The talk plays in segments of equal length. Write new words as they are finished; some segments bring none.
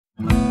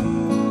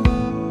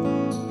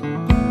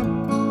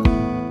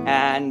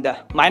And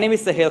my name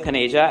is Sahil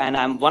Khaneja, and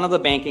I'm one of the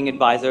banking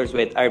advisors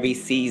with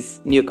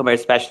RBC's newcomer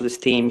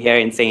specialist team here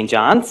in St.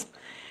 John's.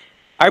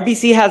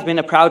 RBC has been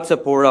a proud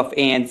supporter of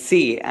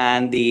ANC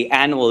and the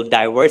annual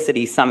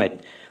Diversity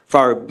Summit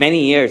for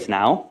many years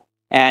now,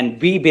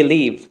 and we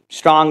believe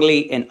strongly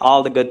in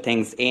all the good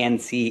things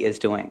ANC is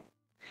doing.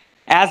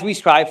 As we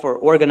strive for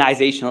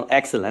organizational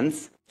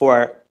excellence,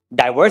 for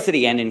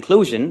diversity and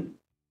inclusion,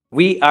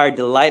 we are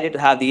delighted to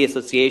have the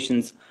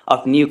associations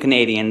of New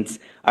Canadians,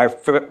 our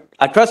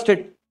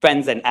trusted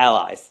friends and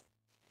allies.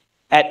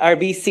 At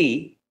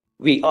RBC,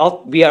 we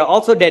are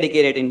also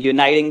dedicated in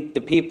uniting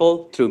the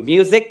people through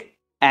music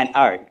and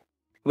art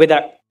with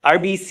our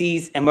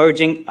RBC's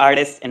Emerging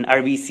Artists and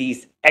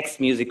RBC's X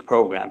Music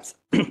programs.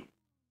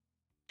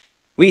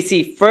 We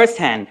see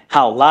firsthand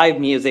how live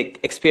music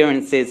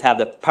experiences have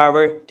the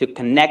power to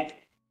connect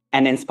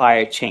and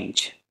inspire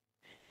change.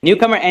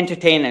 Newcomer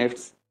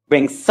entertainers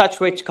bring such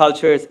rich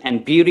cultures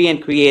and beauty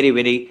and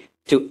creativity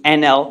to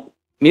NL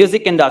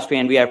music industry,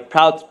 and we are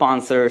proud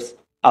sponsors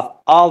of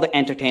all the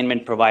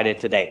entertainment provided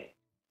today.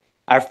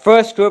 Our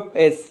first group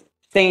is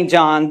St.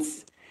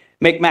 John's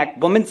Mi'kmaq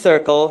Women's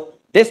Circle.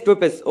 This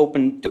group is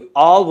open to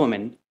all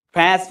women,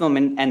 trans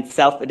women, and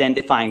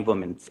self-identifying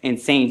women in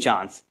St.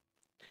 John's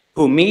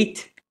who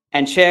meet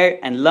and share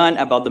and learn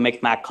about the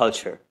Mi'kmaq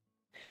culture.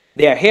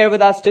 They are here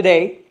with us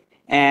today,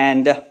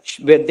 and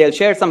they'll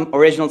share some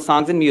original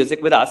songs and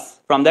music with us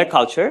from their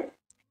culture.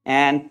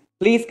 And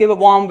please give a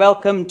warm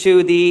welcome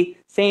to the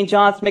St.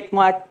 John's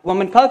Mi'kmaq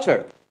woman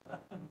culture.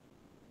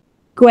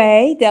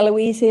 Gwe,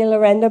 Deloise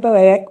Lorenda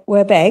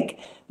Webeg.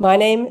 My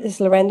name is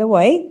Lorenda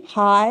White.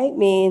 Hi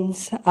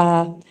means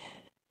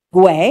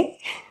Gwe.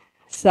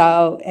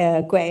 So,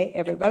 Gwe,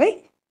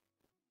 everybody.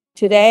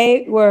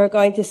 Today, we're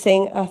going to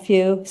sing a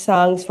few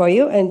songs for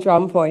you and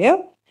drum for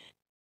you.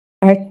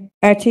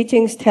 Our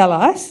teachings tell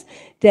us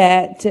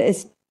that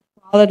it's the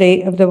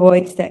quality of the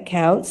voice that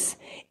counts.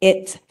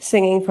 It's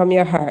singing from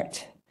your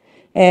heart.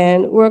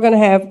 And we're going to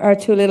have our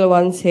two little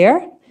ones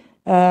here.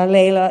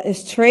 Layla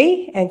is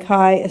 3 and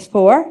Kai is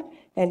 4,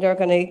 and they're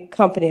going to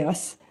accompany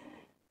us.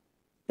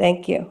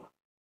 Thank you.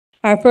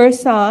 Our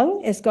first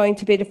song is going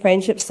to be the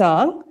friendship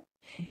song.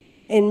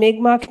 In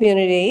Mi'kmaq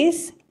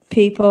communities,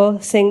 people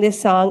sing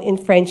this song in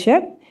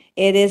friendship.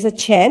 It is a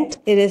chant.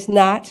 It is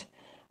not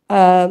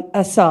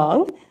a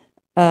song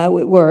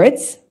with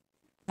words.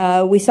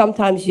 We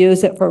sometimes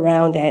use it for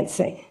round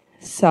dancing.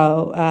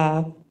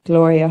 So,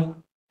 Gloria,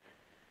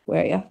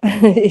 where are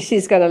you?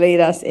 She's going to lead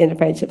us in the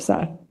friendship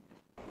song.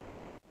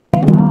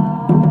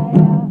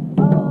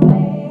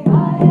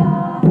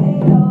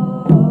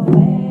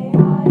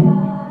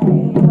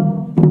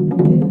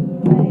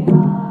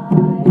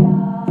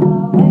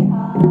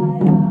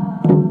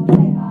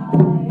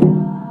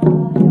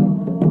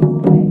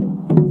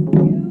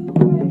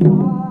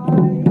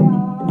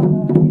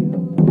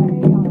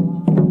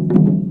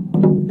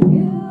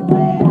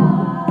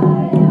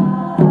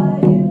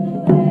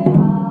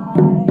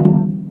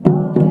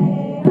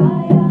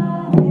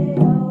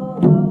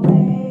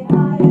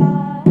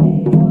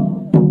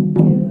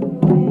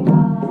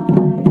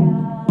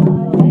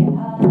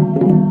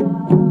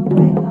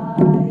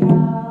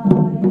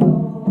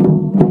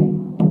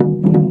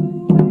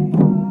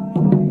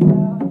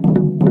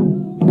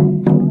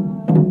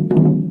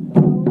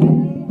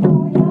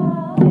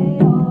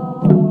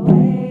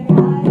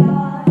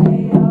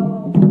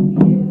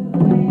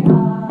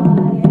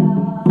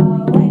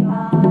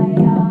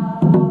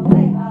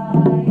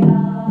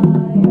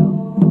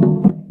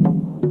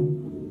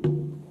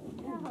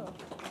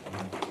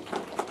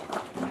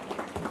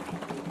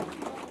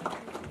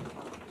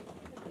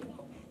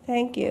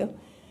 Thank you.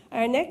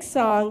 Our next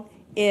song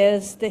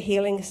is the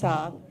healing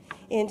song.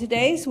 In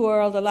today's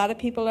world, a lot of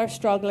people are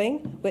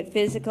struggling with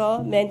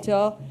physical,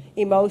 mental,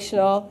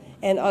 emotional,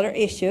 and other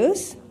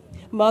issues.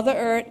 Mother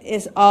Earth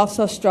is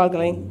also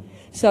struggling.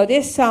 So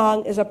this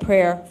song is a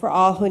prayer for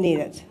all who need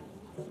it.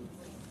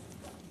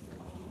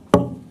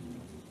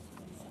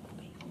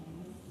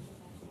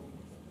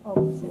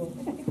 Oh,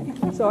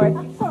 sorry.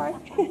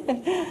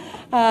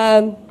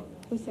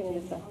 Who's singing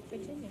this song?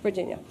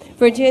 Virginia.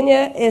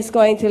 Virginia is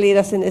going to lead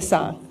us in this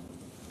song.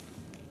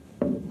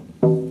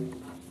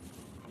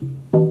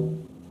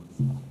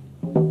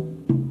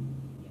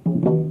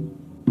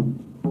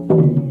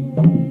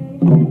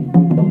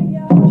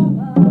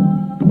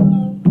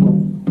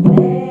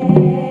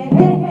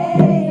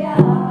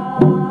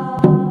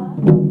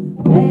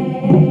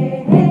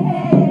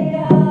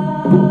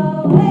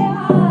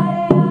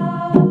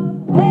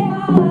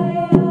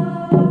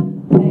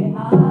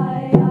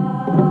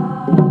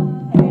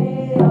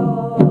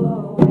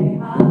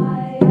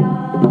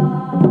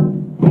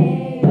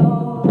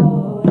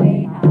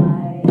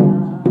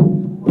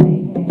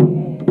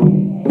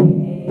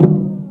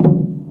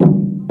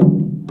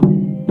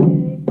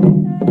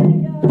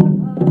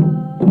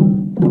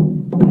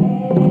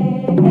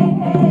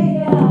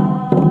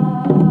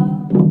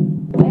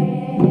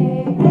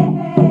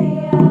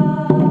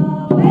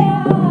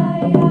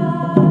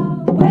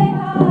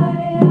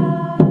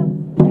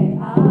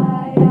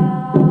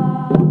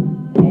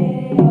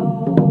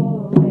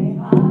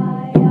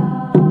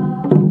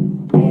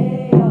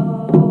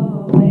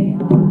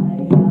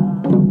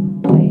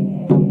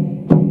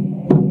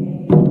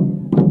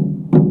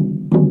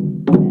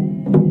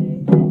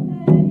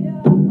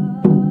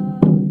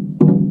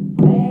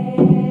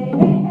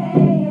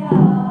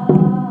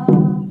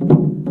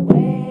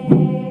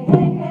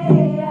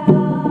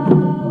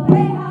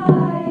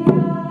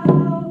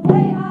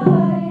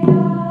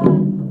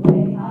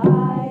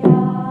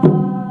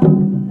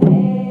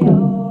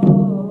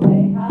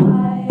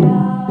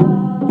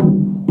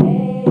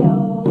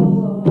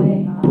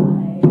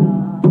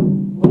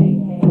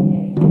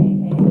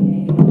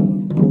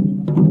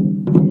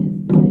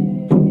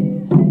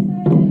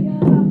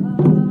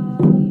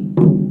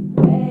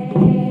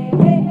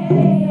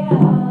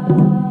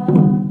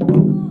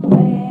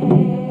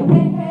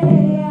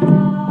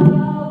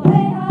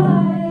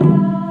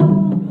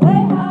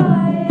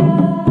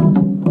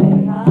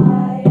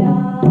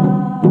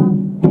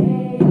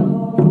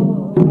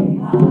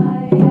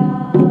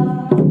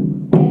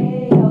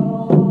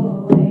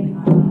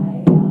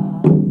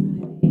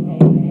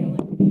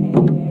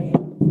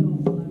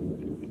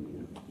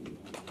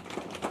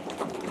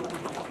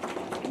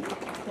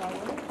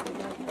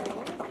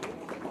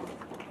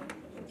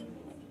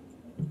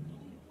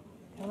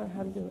 her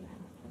how to do it.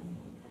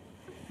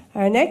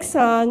 Our next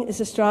song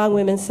is a strong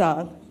women's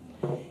song.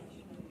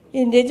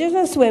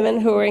 Indigenous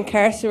women who were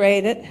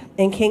incarcerated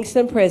in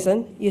Kingston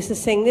Prison used to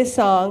sing this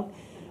song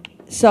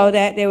so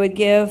that they would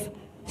give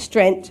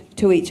strength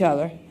to each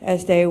other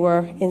as they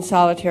were in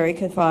solitary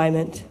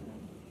confinement.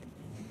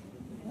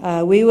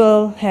 We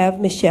will have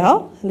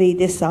Michelle lead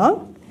this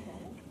song.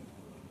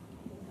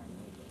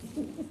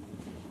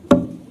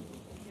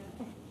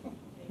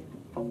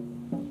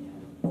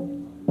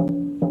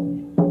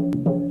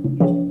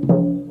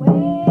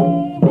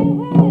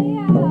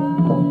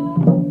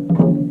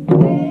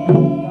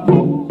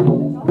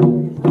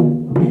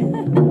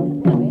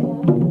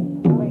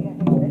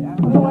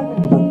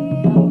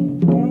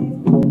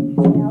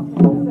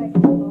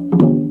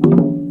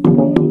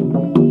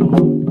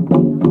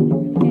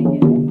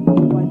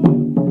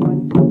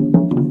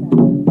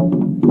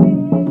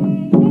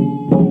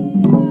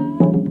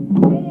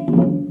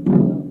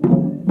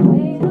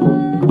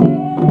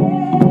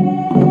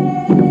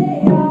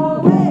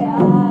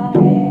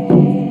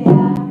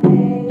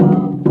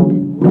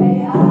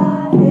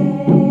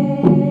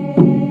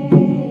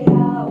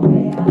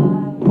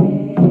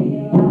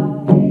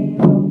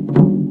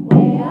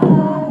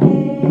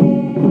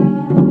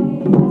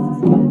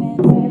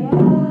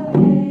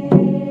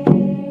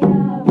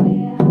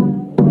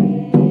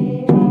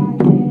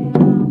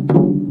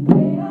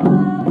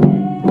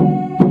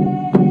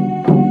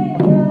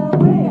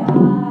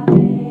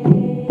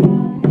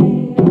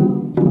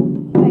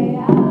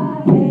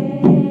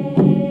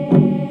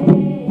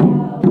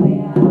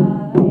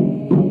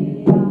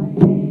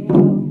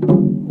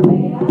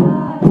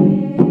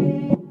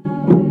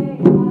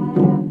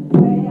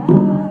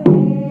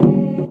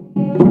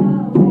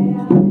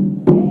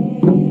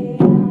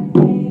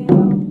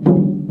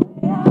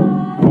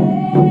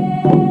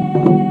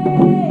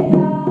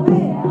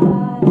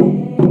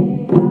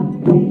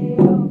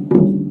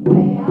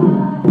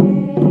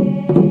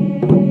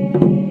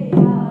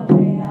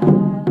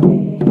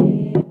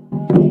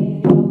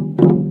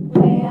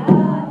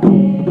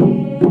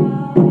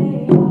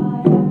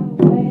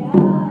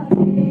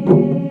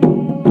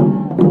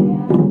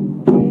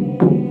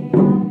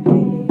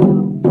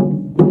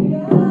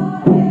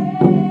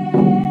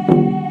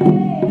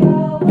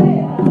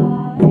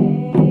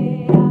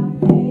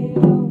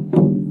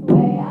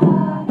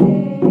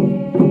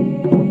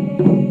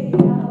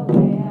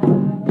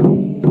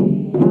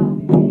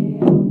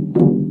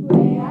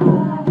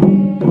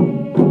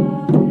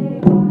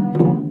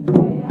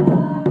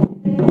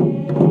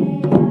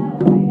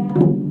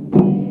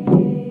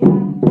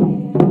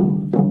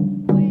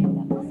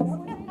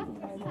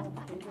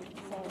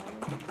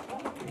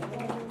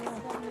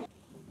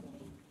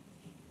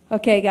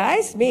 Okay,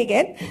 guys, me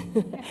again.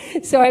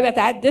 Sorry about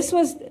that. This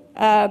was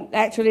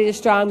actually the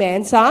Strong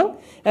Man song.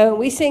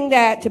 We sing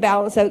that to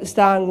balance out the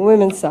Strong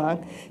Women's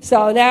song.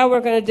 So now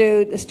we're going to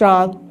do the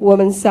Strong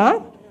Woman's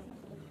song.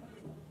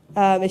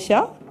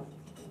 Michelle?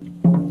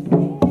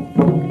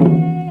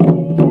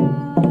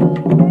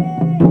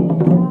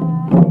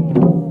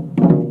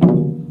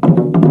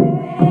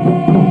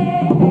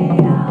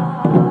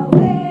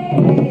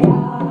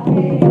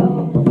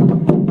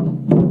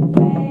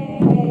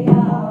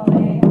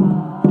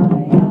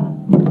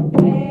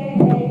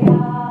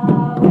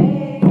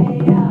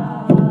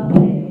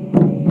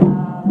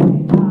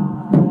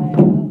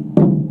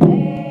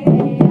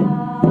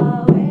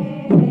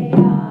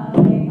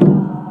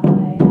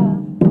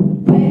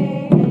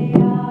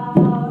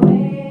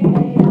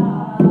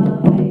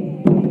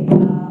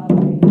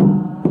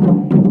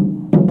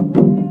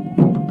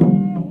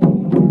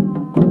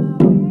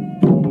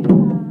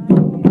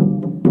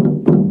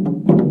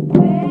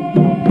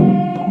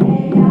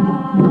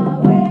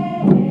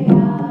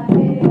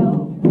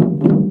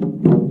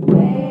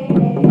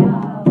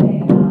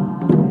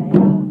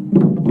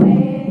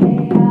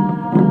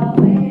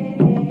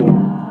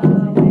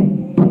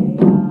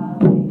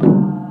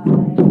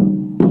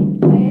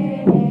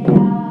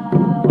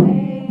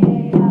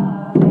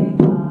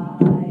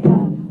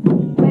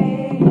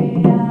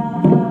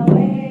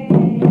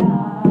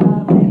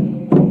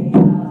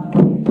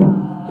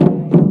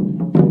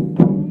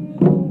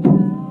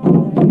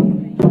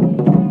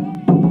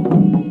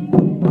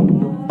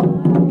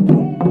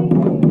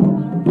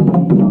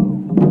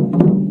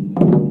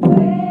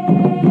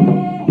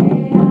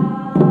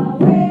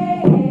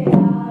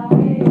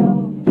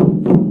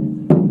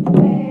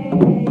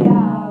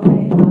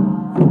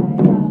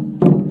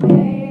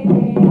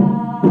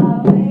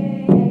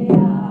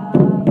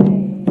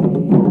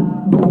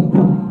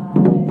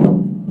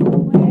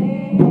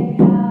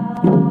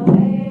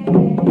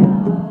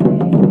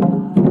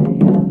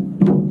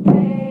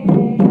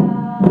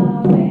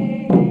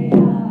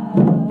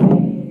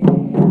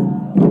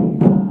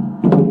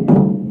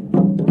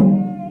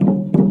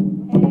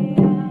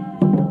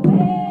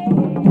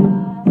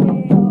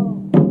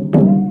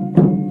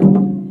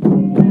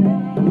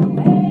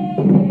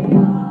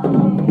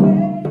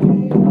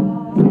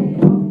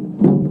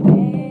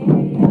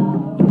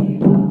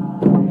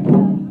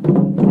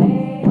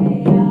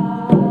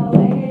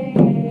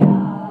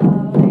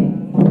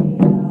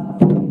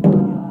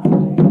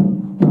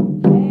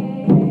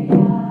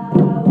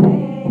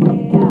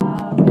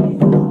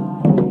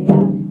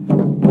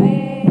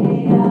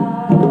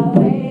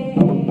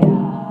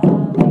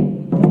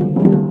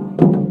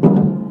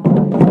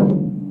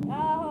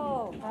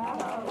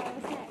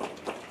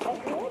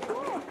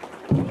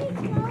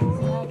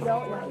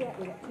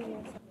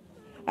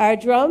 Our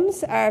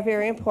drums are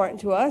very important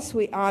to us.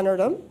 We honor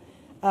them.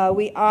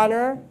 We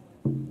honor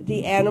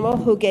the animal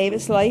who gave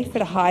its life for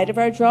the hide of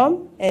our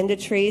drum and the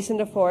trees in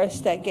the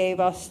forest that gave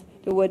us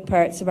the wood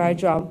parts of our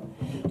drum.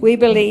 We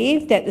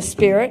believe that the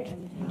spirit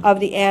of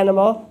the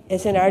animal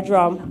is in our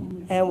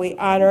drum, and we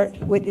honor it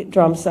with the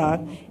drum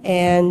song.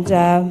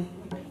 And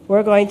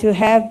we're going to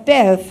have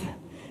Bev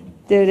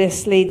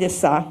lead this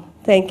song.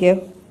 Thank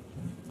you.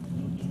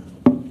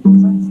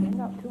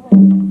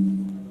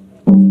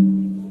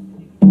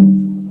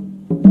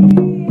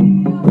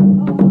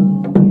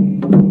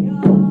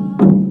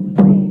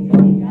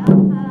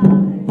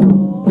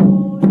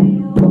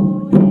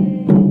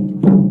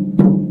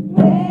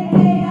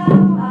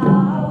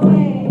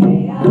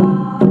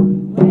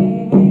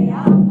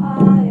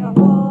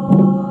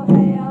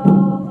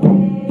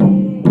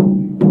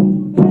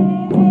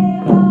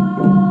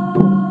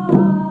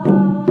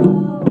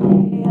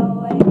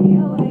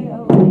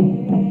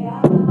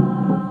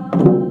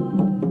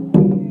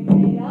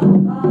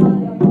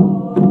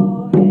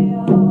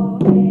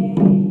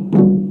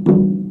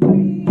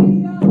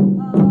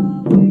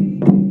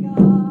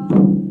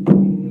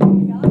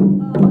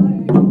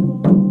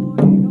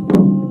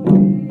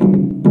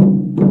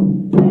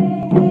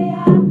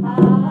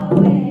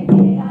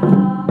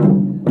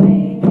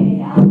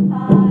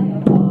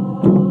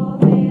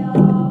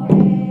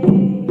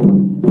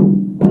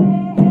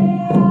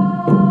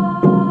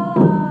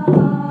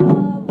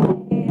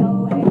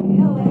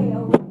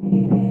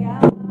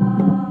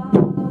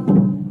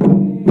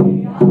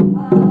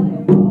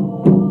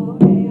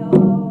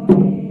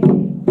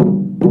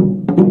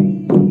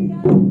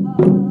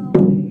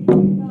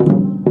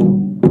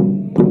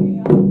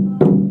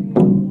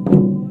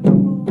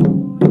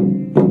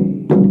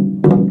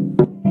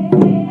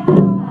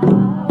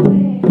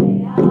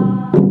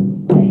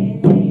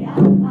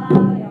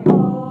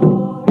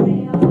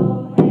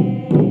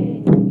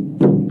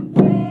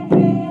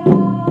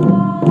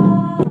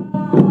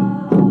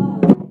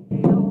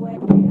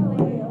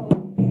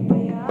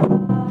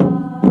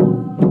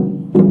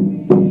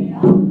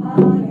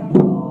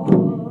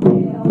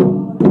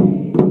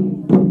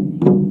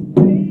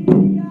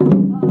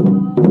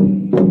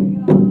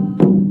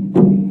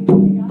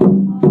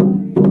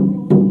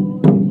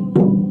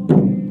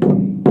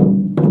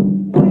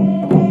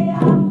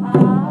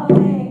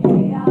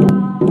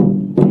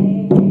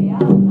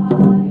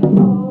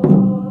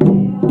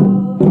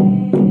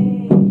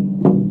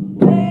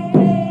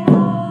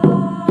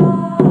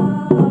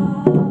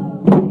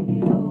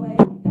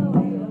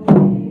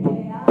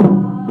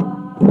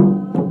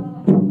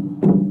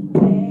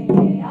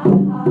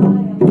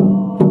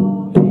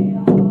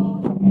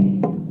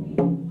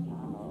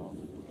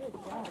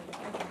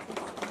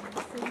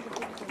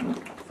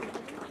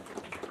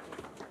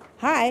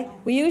 Hi.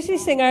 We usually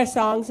sing our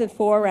songs in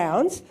 4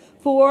 rounds.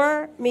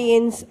 4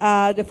 means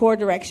the 4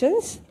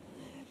 directions.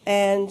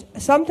 And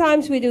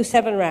sometimes we do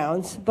 7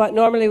 rounds, but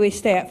normally we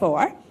stay at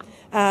 4.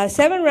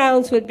 7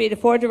 rounds would be the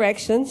 4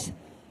 directions,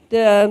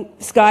 the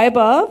sky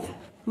above,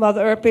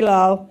 Mother Earth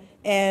below,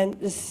 and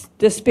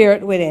the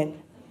spirit within.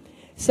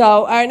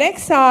 So our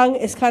next song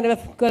is kind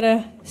of going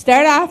to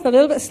start off a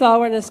little bit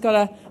slower, and it's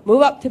going to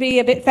move up to be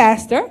a bit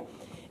faster.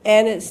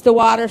 And it's the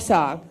water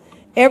song.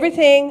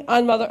 Everything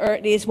on Mother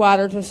Earth needs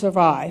water to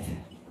survive.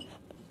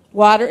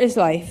 Water is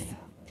life.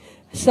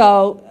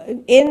 So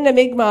in the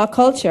Mi'kmaq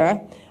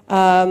culture,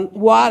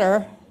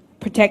 water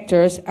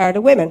protectors are the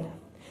women.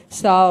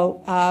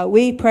 So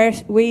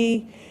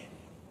we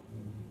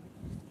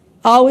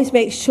always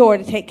make sure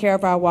to take care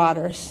of our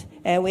waters.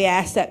 And we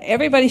ask that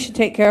everybody should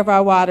take care of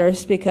our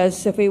waters,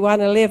 because if we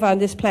want to live on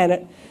this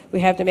planet,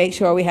 we have to make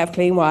sure we have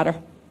clean water.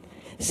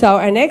 So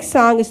our next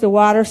song is the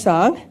water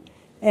song.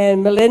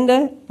 And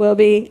Melinda will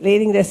be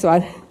leading this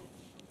one.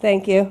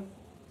 Thank you.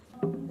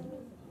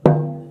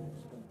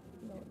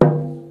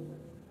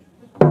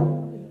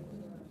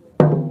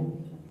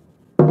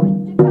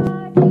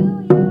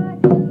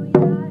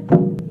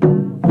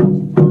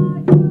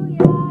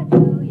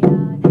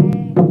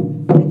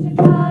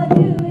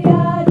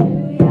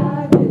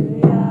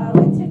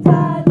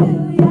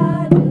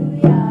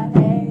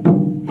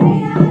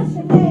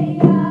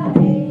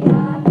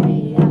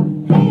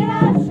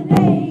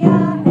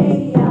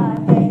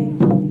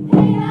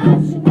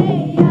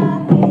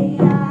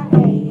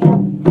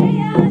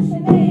 Hey,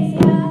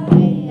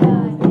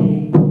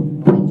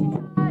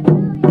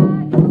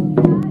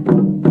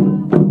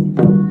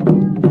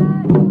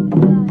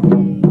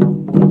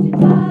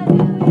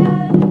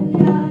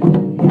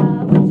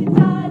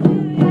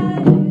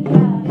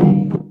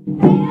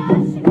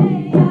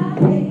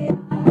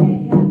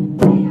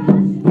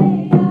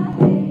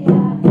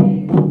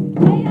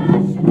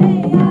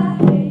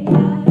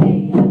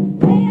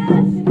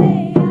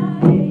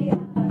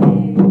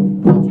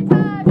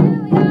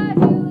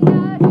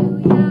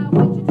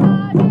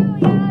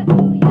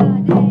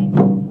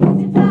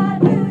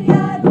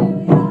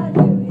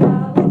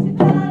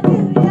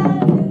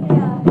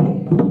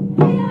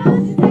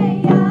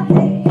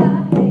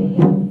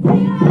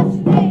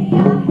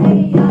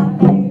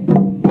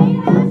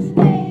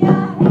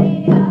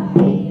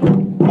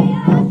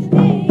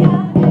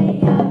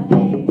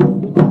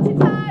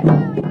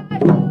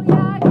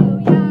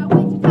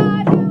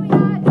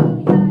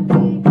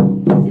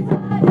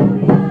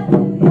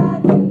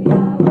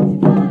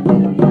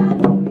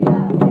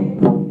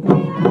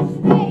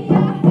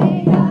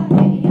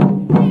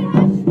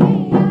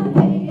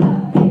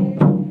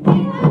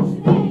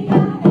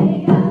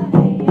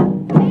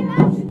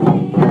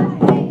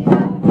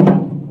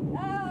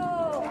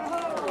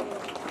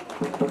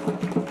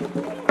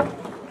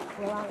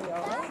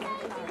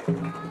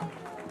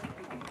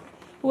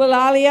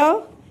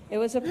 Maglio. It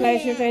was a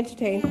pleasure to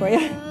entertain for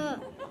you.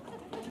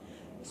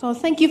 So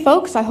thank you,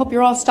 folks. I hope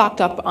you're all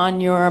stocked up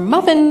on your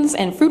muffins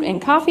and fruit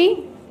and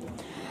coffee.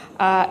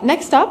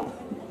 Next up,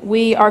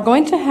 we are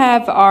going to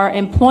have our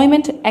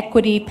employment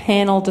equity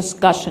panel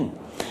discussion.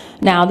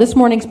 Now, this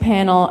morning's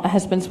panel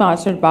has been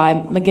sponsored by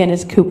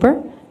McGinnis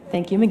Cooper.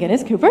 Thank you,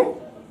 McGinnis Cooper.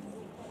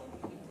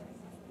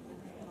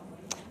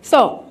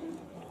 So,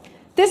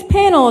 this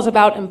panel is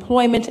about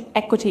employment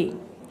equity.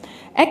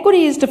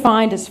 Equity is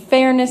defined as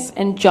fairness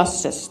and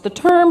justice. The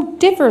term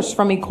differs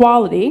from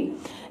equality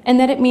in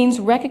that it means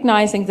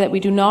recognizing that we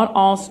do not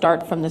all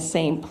start from the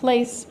same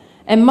place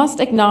and must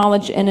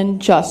acknowledge and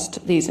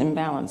adjust these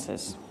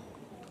imbalances.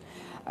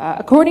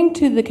 According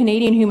to the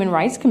Canadian Human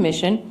Rights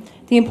Commission,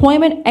 the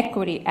Employment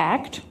Equity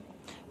Act,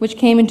 which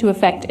came into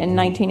effect in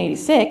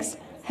 1986,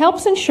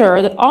 helps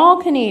ensure that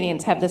all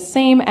Canadians have the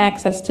same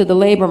access to the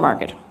labor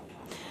market.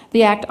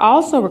 The Act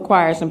also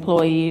requires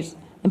employers,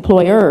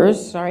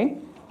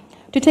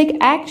 to take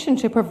action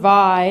to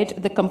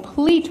provide the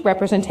complete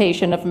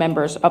representation of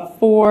members of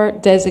 4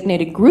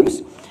 designated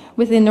groups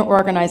within their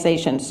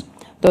organizations.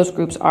 Those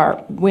groups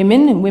are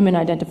women and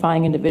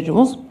women-identifying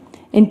individuals,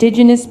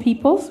 Indigenous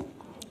peoples,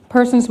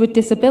 persons with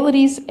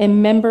disabilities,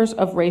 and members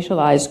of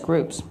racialized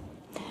groups.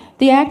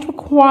 The Act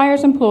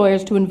requires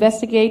employers to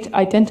investigate,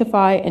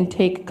 identify, and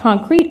take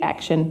concrete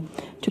action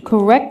to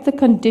correct the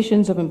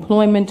conditions of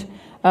employment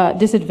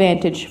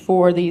disadvantage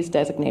for these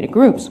designated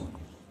groups.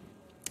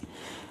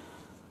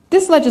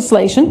 This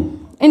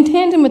legislation, in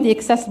tandem with the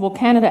Accessible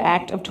Canada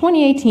Act of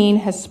 2018,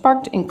 has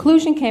sparked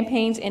inclusion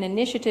campaigns and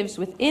initiatives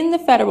within the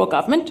federal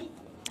government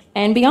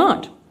and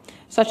beyond,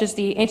 such as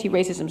the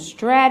anti-racism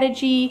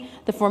strategy,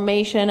 the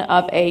formation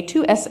of a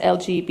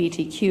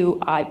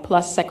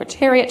 2SLGBTQI+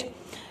 secretariat,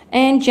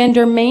 and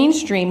gender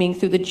mainstreaming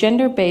through the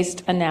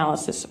Gender-Based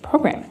Analysis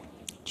Program,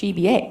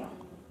 GBA.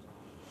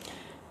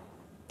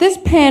 This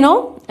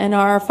panel, and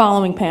our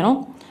following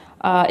panel,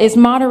 is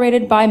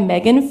moderated by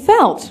Megan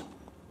Felt.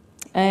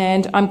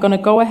 And I'm going to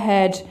go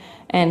ahead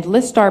and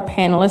list our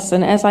panelists.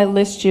 And as I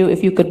list you,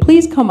 if you could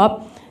please come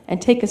up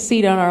and take a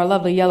seat on our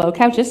lovely yellow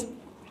couches.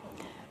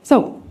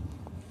 So,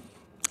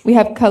 we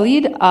have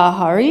Khalid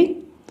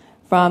Ahari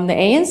from the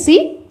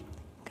ANC.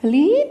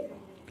 Khalid?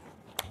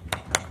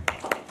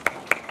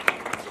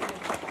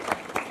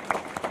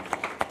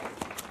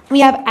 We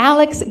have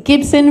Alex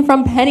Gibson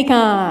from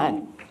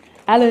Pennycon.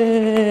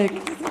 Alex.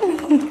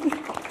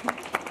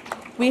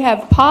 We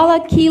have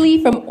Paula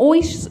Keeley from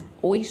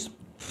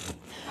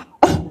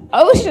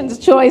Ocean's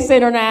Choice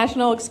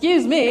International,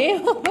 excuse me.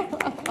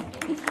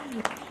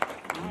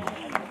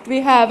 We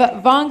have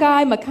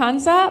Vangai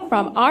Makanza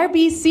from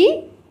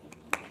RBC.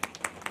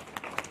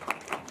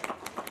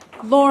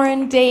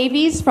 Lauren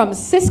Davies from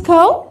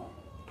Cisco.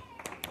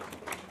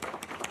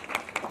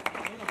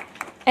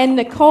 And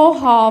Nicole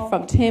Hall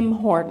from Tim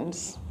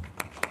Hortons.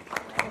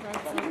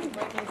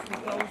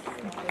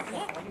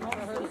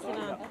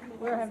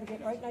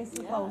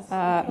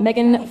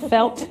 Megan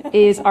Felt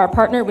is our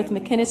partner with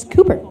McInnes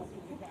Cooper.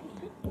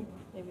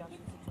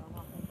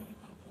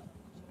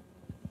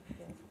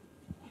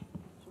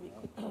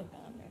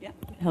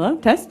 Hello,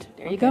 test.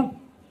 There you go.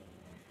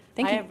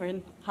 Thank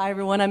you. Hi,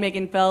 everyone. I'm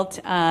Megan Felt,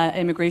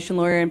 immigration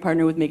lawyer and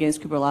partner with McGinnis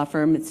Cooper Law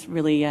Firm. I'm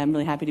really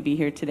happy to be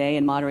here today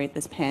and moderate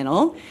this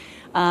panel.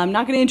 I'm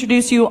not going to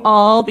introduce you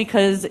all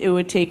because it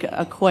would take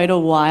quite a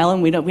while,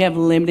 and we have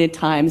limited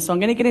time. So I'm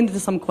going to get into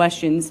some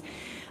questions.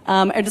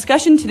 Our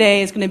discussion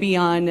today is going to be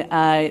on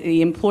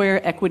the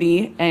Employer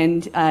Equity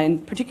and in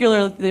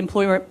particular the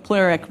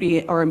Employer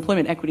Equity or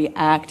Employment Equity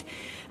Act,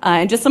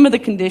 and just some of the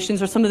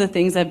conditions or some of the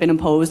things that have been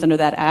imposed under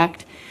that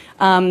act.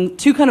 2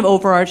 kind of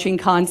overarching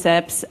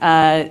concepts,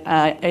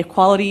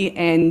 equality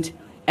and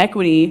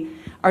equity,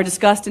 are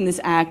discussed in this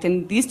act,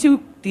 and these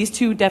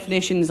two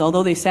definitions,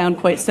 although they sound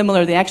quite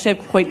similar, they actually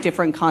have quite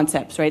different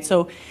concepts, right?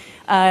 So,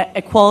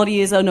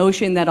 equality is a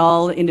notion that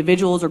all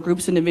individuals or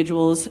groups of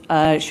individuals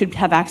should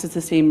have access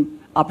to the same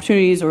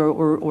opportunities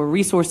or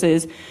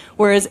resources,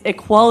 whereas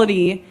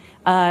equality.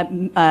 Or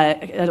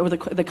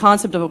the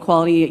concept of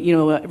equality,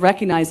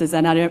 recognizes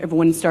that not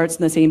everyone starts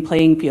in the same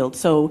playing field.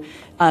 So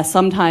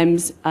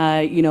sometimes,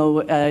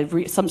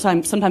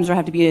 sometimes there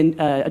have to be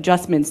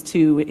adjustments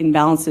to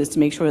imbalances to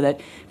make sure that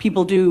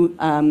people do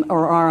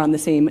or are on the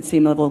same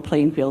level of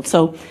playing field.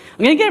 So I'm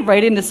going to get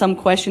right into some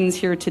questions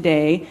here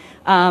today.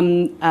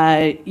 I'm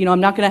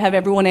not going to have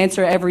everyone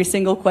answer every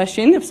single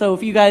question. So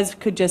if you guys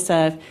could just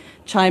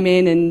chime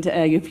in and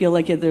you feel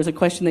like there's a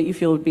question that you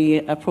feel would be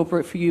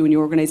appropriate for you and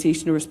your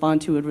organization to respond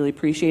to, would really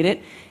appreciate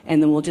it.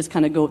 And then we'll just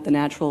kind of go with the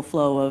natural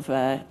flow of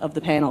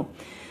the panel.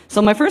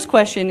 So my first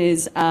question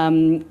is,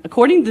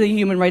 according to the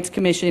Human Rights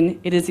Commission,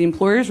 it is the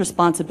employer's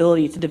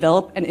responsibility to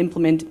develop and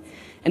implement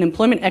an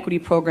employment equity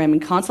program in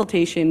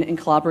consultation and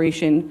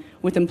collaboration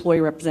with employee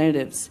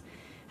representatives.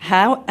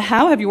 How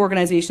have your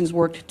organizations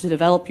worked to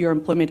develop your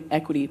employment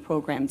equity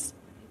programs?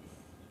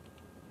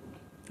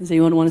 Does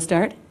anyone want to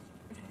start?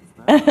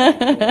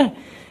 We're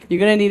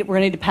gonna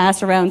need to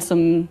pass around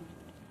some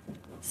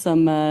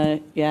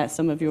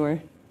of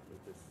your.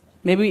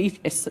 Maybe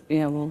we'll. Okay,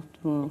 yeah, we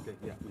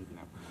can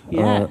have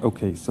Yeah.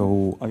 Okay,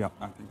 so yeah,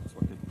 I think it's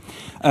working.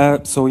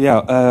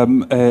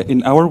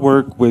 In our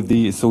work with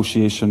the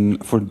Association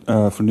for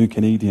New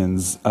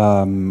Canadians,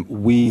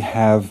 we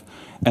have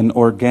an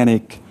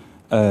organic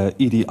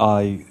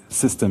EDI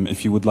system,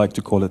 if you would like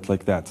to call it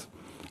like that,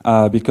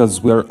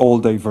 because we're all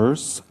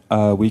diverse.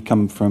 We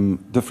come from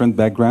different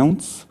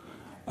backgrounds.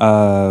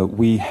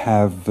 We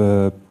have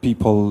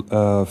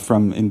people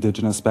from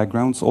indigenous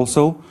backgrounds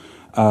also.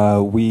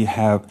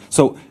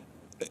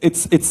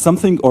 It's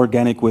something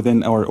organic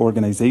within our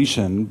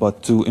organization,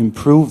 but to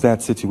improve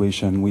that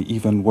situation, we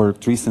even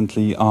worked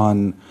recently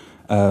on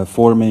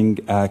forming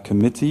a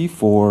committee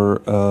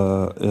for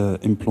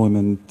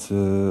employment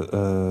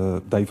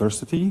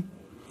diversity,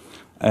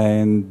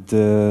 and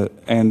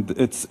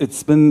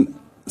it's been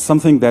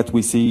something that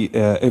we see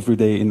every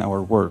day in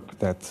our work,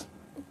 that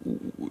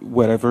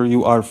wherever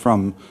you are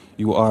from,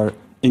 you are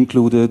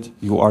included,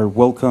 you are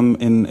welcome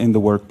in the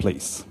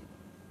workplace.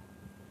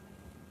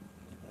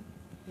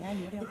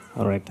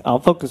 All right, I'll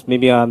focus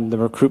maybe on the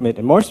recruitment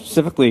and more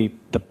specifically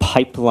the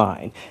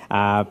pipeline.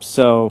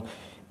 So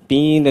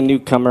being a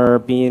newcomer,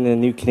 being a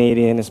new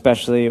Canadian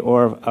especially,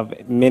 or of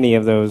many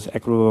of those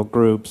equitable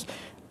groups,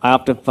 I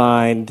often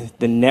find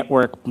the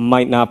network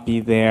might not be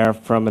there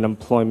from an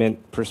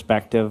employment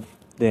perspective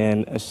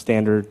than a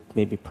standard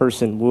maybe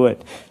person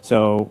would.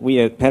 So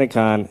we at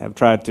Pentagon have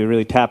tried to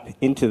really tap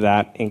into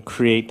that and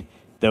create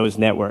those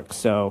networks.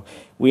 So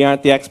we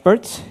aren't the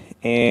experts,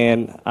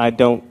 and I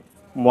don't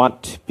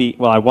want to be,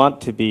 well, I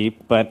want to be,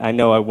 but I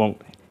know I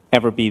won't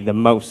ever be the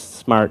most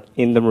smart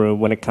in the room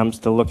when it comes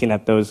to looking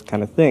at those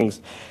kind of things.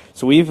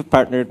 So we've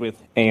partnered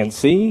with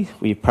ANC,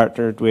 we've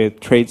partnered with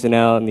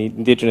Trades&L and the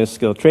Indigenous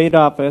Skilled Trade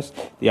Office,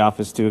 the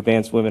Office to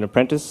Advance Women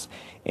Apprentice,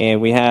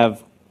 and we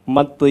have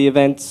monthly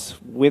events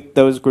with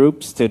those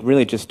groups to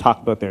really just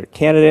talk about their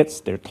candidates,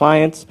 their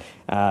clients,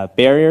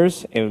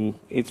 barriers, and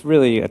it's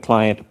really a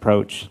client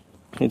approach.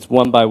 It's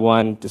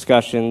one-by-one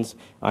discussions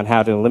on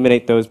how to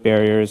eliminate those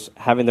barriers,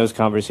 having those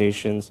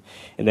conversations,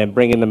 and then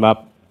bringing them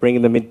up,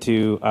 bringing them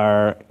into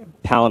our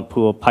talent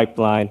pool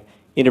pipeline,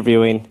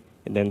 interviewing,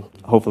 and then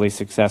hopefully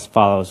success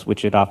follows,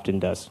 which it often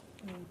does.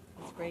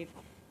 That's great.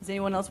 Does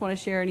anyone else want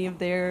to share any of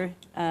their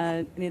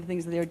any of the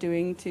things that they're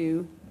doing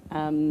to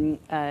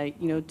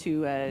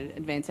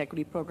advance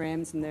equity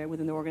programs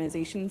within their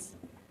organizations?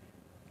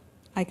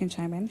 I can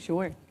chime in.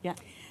 Sure. Yeah.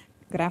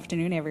 Good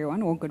afternoon,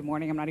 everyone. Or good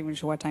morning. I'm not even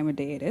sure what time of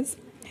day it is.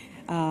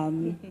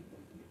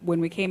 When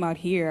we came out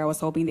here, I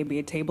was hoping there'd be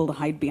a table to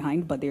hide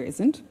behind, but there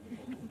isn't.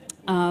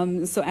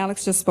 So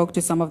Alex just spoke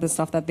to some of the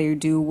stuff that they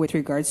do with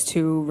regards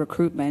to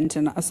recruitment,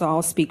 and so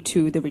I'll speak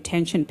to the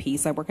retention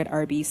piece. I work at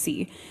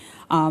RBC.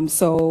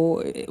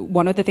 So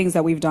one of the things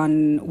that we've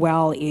done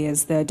well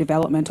is the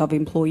development of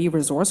employee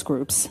resource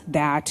groups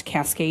that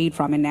cascade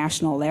from a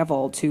national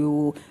level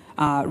to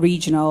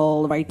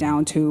regional, right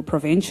down to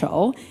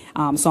provincial.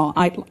 So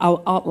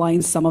I'll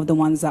outline some of the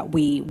ones that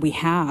we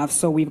have.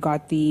 So we've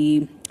got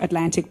the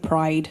Atlantic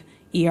Pride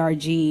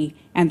ERG,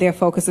 and their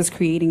focus is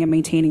creating and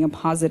maintaining a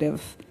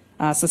positive,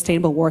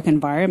 sustainable work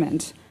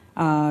environment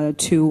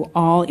to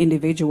all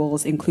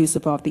individuals,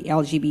 inclusive of the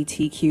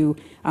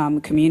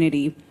LGBTQ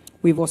community.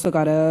 We've also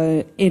got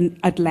in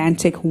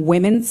Atlantic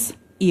Women's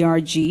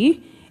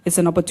ERG. It's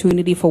an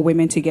opportunity for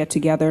women to get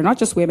together, not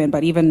just women,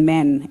 but even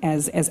men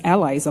as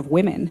allies of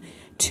women,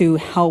 to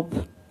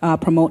help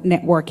promote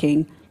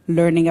networking,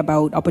 learning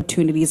about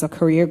opportunities of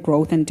career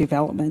growth and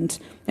development,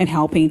 and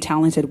helping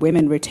talented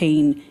women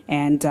retain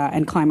and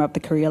climb up the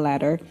career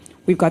ladder.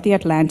 We've got the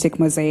Atlantic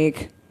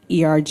Mosaic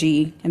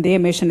ERG, and their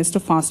mission is to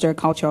foster a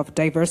culture of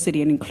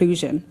diversity and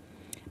inclusion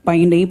by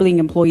enabling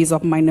employees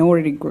of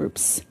minority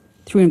groups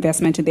through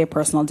investment in their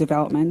personal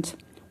development.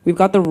 We've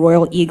got the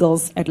Royal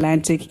Eagles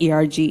Atlantic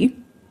ERG,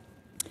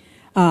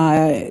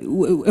 a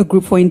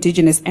group for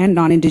Indigenous and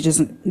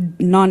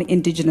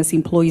non-Indigenous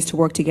employees to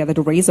work together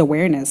to raise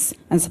awareness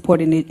and support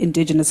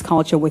Indigenous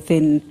culture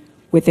within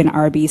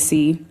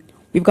RBC.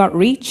 We've got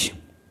REACH,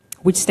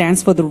 which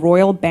stands for the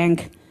Royal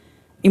Bank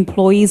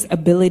Employees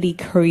Ability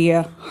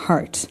Career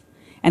Heart,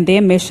 and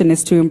their mission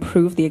is to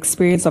improve the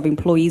experience of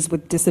employees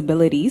with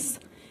disabilities,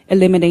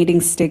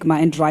 eliminating stigma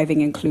and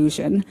driving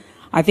inclusion.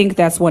 I think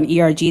that's one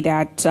ERG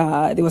that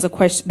there was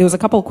a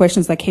couple of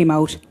questions that came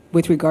out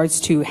with regards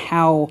to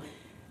how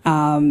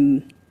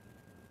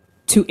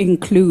to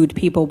include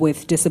people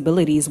with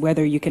disabilities,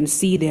 whether you can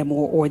see them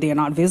or they're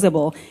not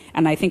visible.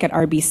 And I think at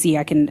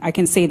RBC, I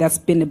can say that's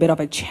been a bit of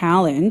a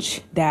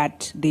challenge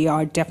that they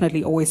are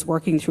definitely always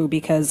working through,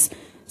 because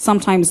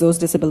sometimes those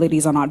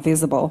disabilities are not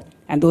visible,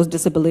 and those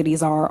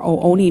disabilities are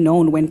only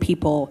known when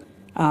people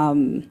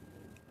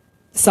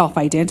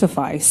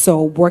self-identify.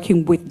 So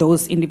working with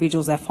those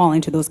individuals that fall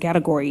into those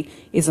categories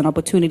is an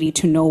opportunity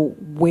to know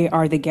where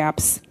are the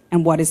gaps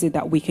and what is it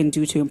that we can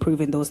do to improve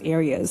in those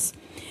areas.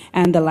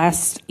 And the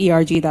last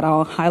ERG that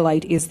I'll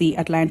highlight is the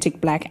Atlantic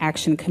Black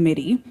Action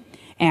Committee.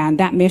 And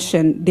that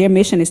mission, their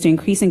mission is to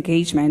increase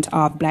engagement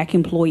of Black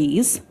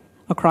employees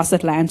across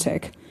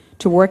Atlantic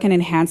to work and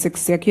enhance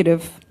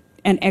executive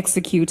and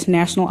execute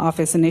national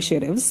office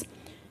initiatives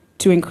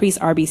to increase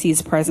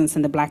RBC's presence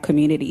in the Black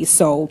community.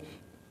 So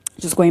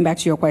just going back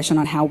to your question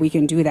on how we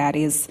can do that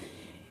is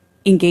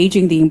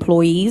engaging the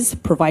employees,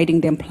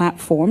 providing them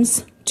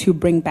platforms to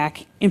bring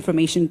back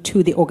information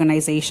to the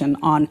organization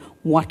on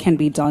what can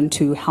be done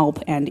to help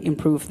and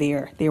improve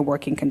their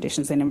working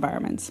conditions and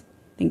environments.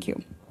 Thank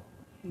you.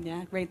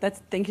 Yeah, great.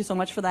 Thank you so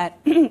much for that.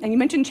 And you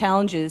mentioned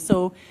challenges,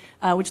 so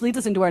which leads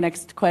us into our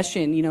next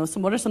question. So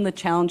what are some of the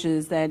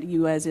challenges that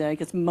you, as I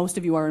guess most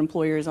of you are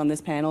employers on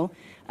this panel,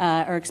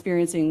 are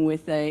experiencing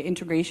with the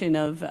integration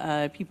of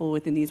people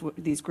within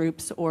these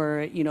groups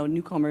or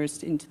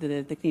newcomers into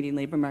the Canadian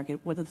labor market?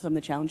 What are some of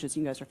the challenges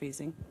you guys are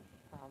facing?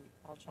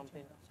 I'll jump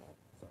in.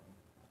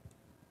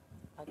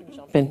 I can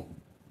jump in.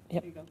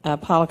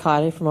 Yep. Paula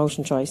Cotty from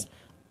Ocean Choice.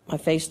 My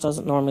face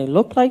doesn't normally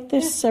look like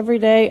this every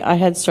day. I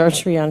had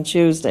surgery on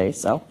Tuesday,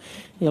 so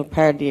you'll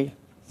pardon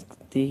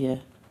the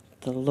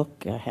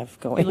look I have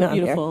going on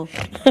beautiful.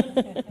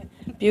 Here.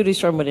 Beauty's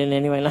from within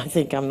anyway, and I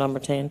think I'm number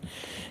 10.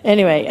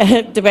 Anyway,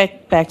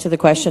 back to the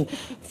question.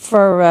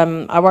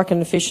 I work in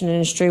the fishing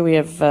industry. We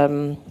have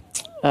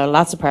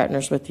lots of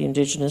partners with the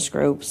Indigenous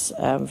groups.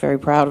 I'm very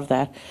proud of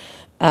that.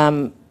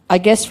 I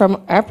guess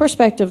from our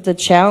perspective, the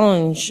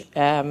challenge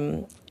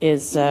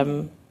is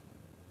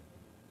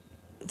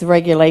the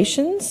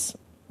regulations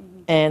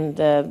and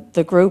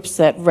the groups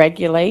that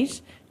regulate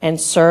and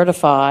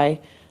certify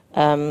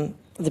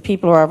the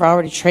people who are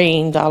already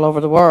trained all over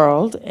the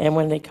world, and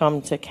when they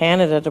come to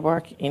Canada to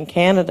work in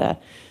Canada,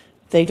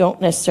 they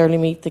don't necessarily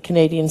meet the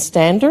Canadian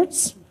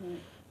standards.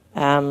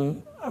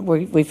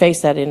 We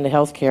face that in the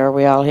healthcare.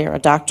 We all hear a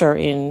doctor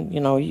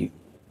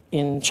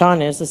in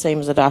China is the same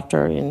as a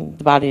doctor in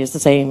the body is the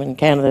same in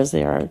Canada as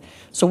they are.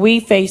 So we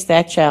face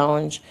that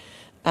challenge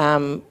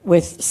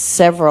with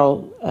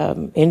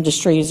several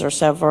industries or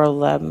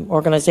several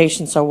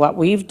organizations. So what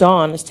we've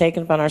done is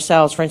taken upon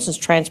ourselves, for instance,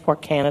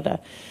 Transport Canada.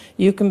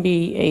 You can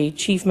be a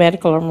chief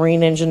medical or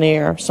marine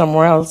engineer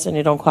somewhere else and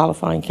you don't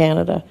qualify in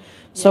Canada.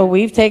 So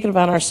we've taken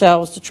upon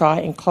ourselves to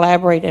try and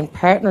collaborate in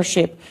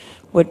partnership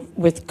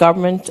with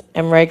government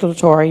and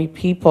regulatory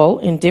people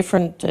in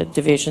different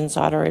divisions,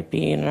 either it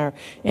be in our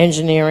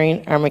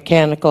engineering, our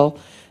mechanical,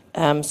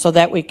 so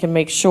that we can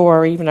make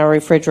sure, even our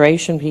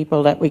refrigeration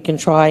people, that we can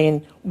try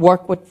and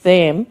work with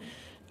them,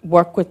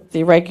 work with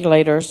the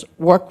regulators,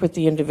 work with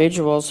the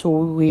individuals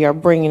who we are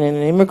bringing in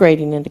and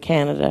immigrating into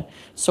Canada,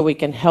 so we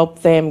can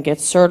help them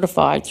get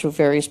certified through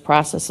various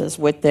processes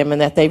with them, and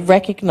that they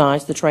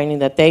recognize the training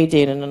that they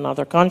did in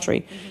another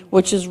country,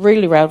 which is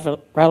really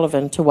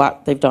relevant to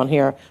what they've done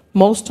here.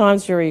 Most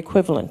times very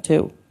equivalent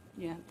too.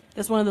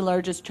 That's one of the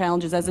largest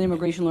challenges. As an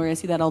immigration lawyer, I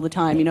see that all the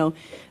time.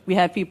 We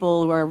have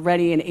people who are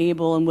ready and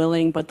able and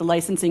willing, but the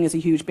licensing is a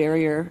huge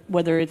barrier,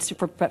 whether it's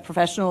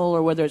professional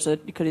or whether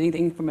it could be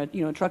anything from a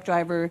truck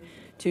driver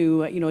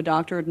to a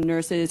doctor, to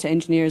nurses, to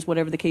engineers,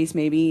 whatever the case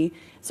may be.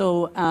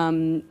 So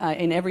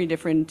in every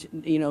different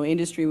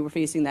industry, we're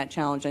facing that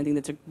challenge. I think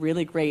that's a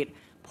really great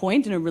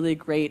point and a really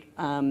great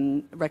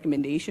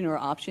recommendation or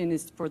option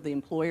is for the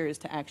employers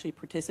to actually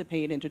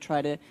participate and to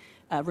try to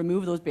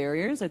remove those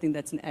barriers. I think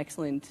that's an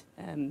excellent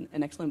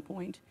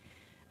point.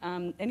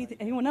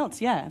 Anyone else?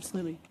 Yeah,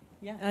 absolutely.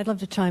 Yeah. I'd love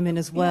to chime in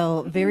as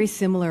well. Very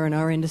similar in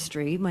our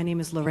industry. My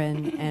name is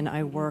Loren, and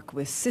I work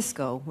with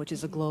Cisco, which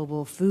is a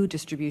global food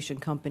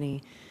distribution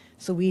company.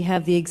 So we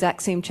have the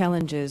exact same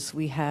challenges.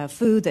 We have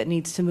food that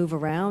needs to move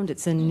around.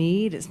 It's a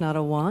need, it's not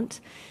a want.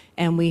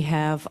 And we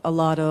have a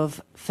lot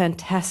of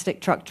fantastic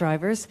truck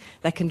drivers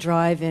that can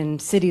drive in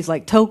cities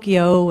like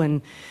Tokyo,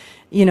 and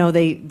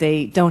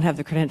they don't have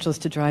the credentials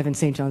to drive in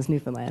St. John's,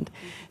 Newfoundland.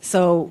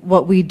 So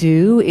what we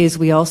do is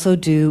we also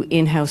do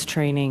in-house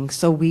training.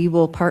 So we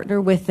will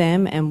partner with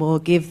them and we'll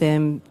give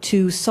them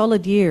 2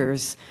 solid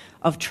years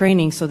of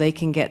training so they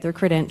can get their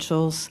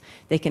credentials,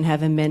 they can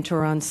have a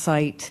mentor on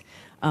site.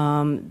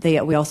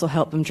 We also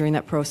help them during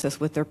that process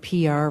with their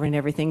PR and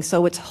everything.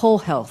 So it's whole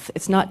health.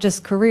 It's not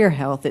just career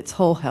health, it's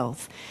whole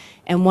health.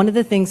 And one of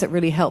the things that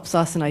really helps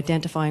us in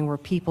identifying where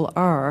people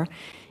are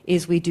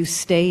is we do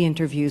stay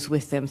interviews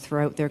with them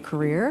throughout their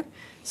career.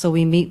 So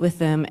we meet with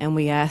them and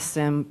we ask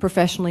them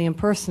professionally and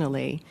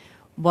personally,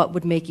 what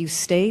would make you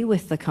stay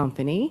with the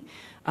company?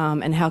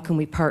 And how can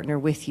we partner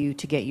with you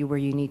to get you where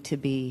you need to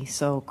be?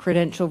 So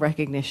credential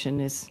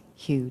recognition is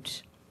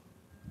huge.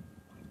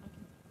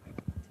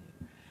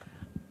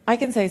 I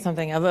can say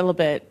something a little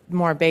bit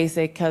more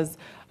basic because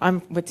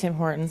I'm with Tim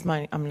Hortons.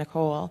 I'm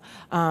Nicole.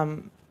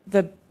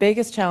 The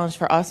biggest challenge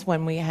for us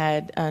when we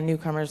had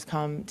newcomers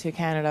come to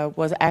Canada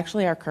was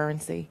actually our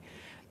currency.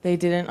 They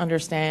didn't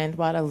understand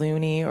what a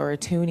loonie or a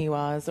toonie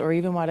was, or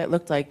even what it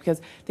looked like, because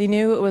they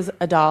knew it was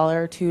 $1,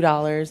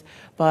 $2,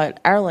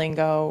 but our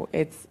lingo,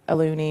 it's a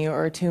loonie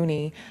or a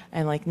toonie,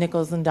 and like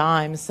nickels and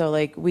dimes. So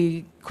like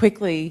we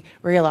quickly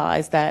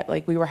realized that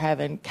like we were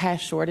having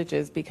cash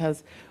shortages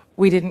because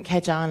we didn't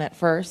catch on at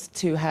first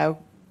to how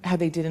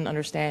they didn't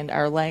understand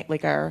our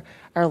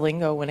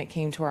lingo when it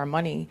came to our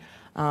money.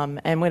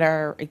 And with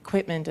our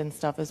equipment and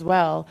stuff as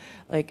well,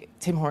 like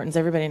Tim Hortons,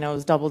 everybody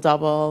knows double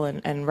double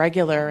and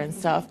regular and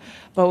stuff.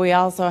 But we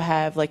also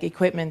have like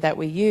equipment that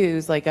we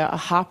use, like a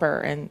hopper,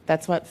 and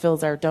that's what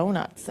fills our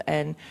donuts.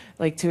 And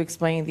like to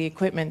explain the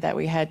equipment that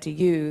we had to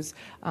use,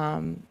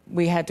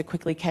 we had to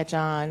quickly catch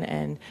on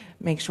and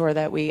make sure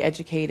that we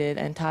educated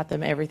and taught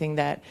them everything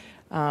that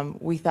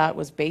we thought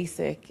was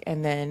basic,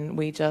 and then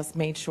we just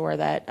made sure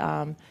that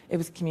it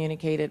was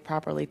communicated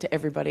properly to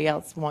everybody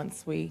else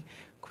once we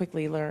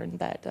quickly learned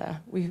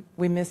that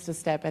we missed a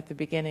step at the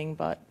beginning,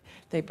 but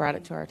they brought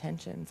it to our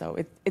attention. So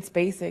it's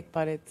basic,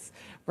 but it's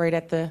right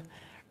at the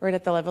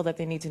level that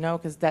they need to know,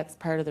 because that's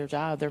part of their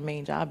job. Their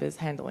main job is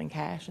handling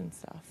cash and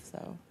stuff.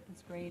 So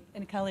That's great.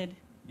 And Khalid?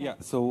 Yeah,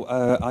 so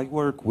I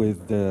work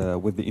with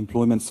the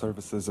employment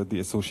services at the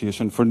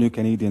Association for New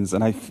Canadians,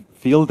 and I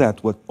feel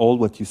that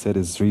what you said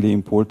is really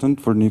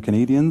important for New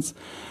Canadians.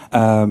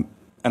 And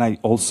I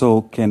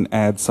also can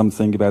add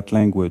something about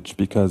language,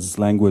 because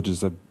language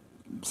is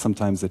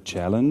sometimes a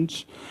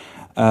challenge.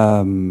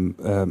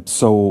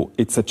 So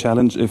it's a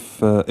challenge if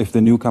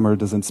the newcomer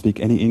doesn't speak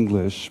any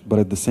English, but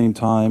at the same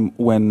time,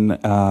 when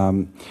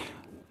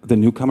the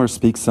newcomer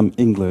speaks some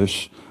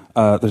English,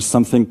 there's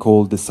something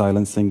called the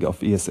silencing of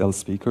ESL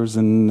speakers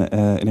in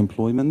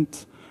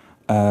employment,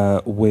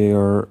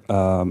 where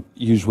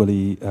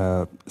usually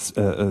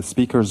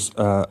speakers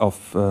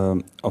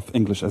of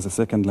English as a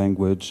second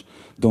language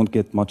don't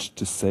get much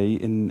to say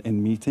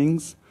in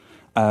meetings.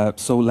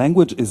 So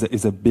language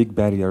is a big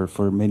barrier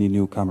for many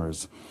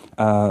newcomers.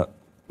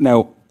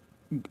 Now,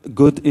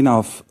 good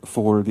enough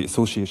for the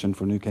Association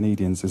for New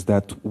Canadians is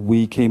that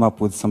we came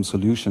up with some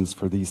solutions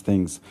for these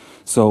things.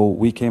 So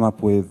we came up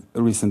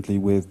recently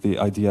with the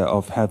idea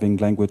of having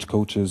language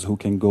coaches who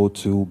can go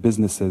to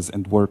businesses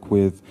and work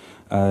with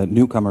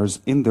newcomers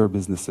in their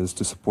businesses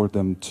to support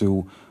them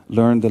to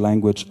learn the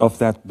language of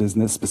that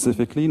business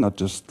specifically, not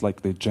just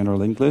like the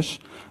general English,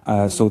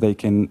 so they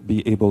can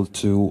be able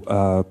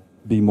to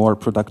be more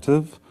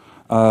productive.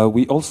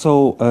 We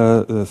also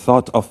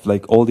thought of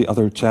like all the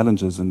other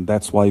challenges, and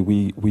that's why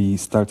we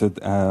started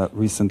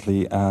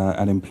recently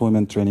an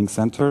employment training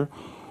center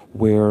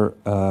where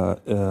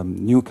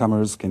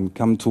newcomers can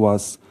come to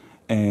us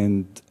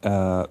and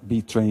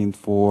be trained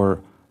for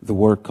the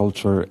work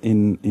culture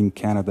in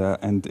Canada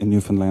and in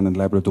Newfoundland and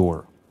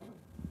Labrador.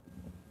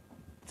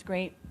 That's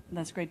great.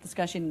 That's a great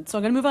discussion. So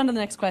I'm going to move on to the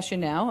next question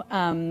now,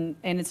 and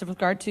it's with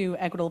regard to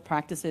equitable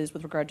practices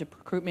with regard to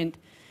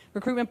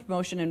recruitment,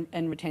 promotion,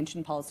 and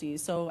retention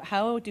policies. So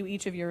how do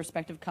each of your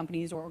respective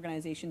companies or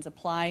organizations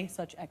apply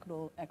such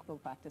equitable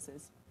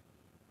practices?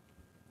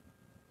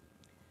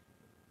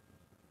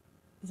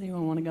 Does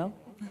anyone want to go?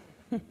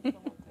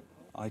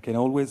 I can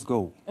always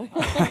go.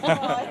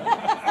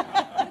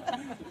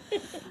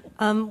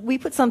 We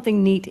put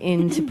something neat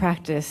into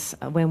practice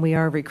when we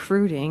are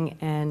recruiting,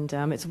 and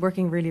it's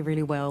working really,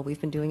 really well.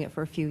 We've been doing it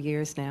for a few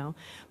years now.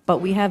 But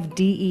we have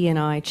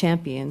DE&I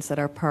champions that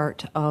are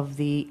part of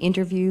the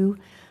interview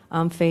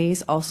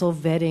phase, also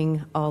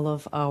vetting all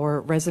of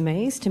our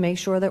resumes to make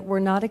sure that we're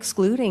not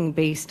excluding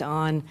based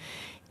on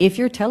if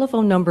your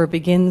telephone number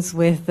begins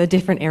with a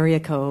different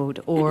area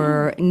code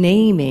or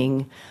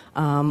naming,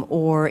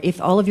 or if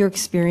all of your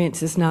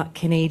experience is not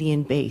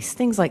Canadian-based,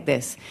 things like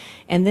this.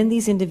 And then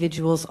these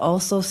individuals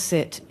also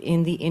sit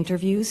in the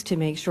interviews to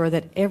make sure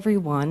that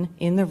everyone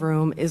in the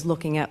room is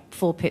looking at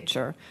full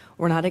picture.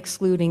 We're not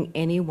excluding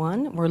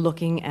anyone. We're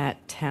looking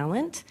at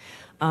talent.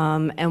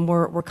 And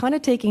we're kind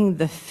of taking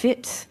the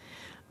fit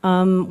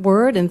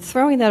word and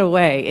throwing that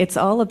away. It's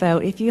all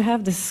about if you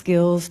have the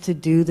skills to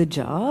do the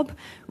job,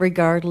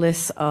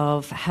 regardless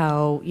of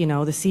how, the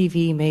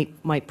CV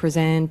might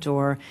present,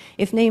 or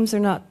if names are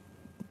not,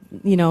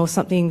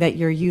 something that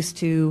you're used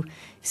to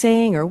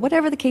saying, or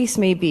whatever the case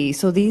may be.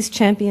 So these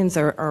champions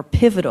are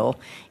pivotal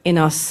in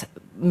us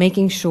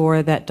making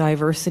sure that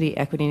diversity,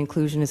 equity, and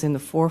inclusion is in the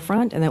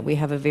forefront, and that we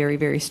have a very,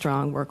 very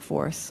strong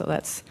workforce. So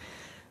that's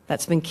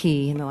been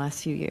key in the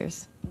last few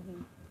years.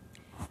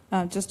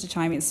 Just to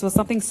chime in, so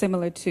something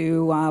similar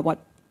to what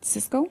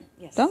Cisco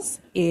does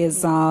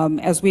is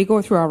as we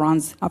go through our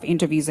rounds of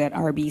interviews at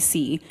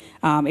RBC,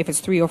 if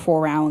it's 3 or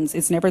 4 rounds,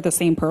 it's never the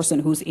same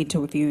person who's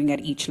interviewing at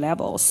each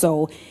level.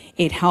 So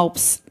it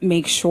helps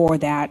make sure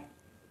that,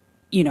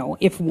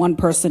 if one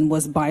person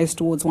was biased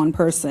towards one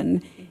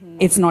person,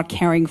 it's not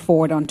carrying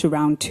forward onto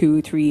round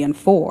 2, 3, and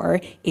 4.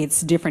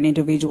 It's different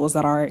individuals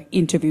that are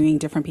interviewing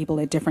different people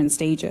at different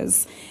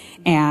stages.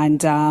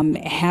 And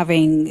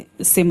having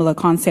similar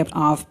concept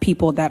of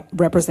people that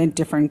represent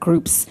different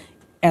groups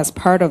as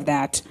part of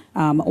that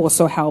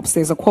also helps.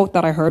 There's a quote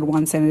that I heard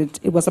once, and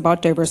it was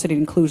about diversity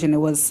and inclusion. It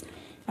was,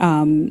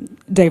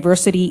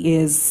 diversity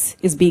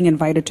is being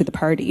invited to the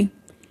party.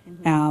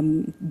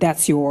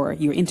 That's your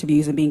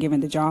interviews and being given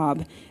the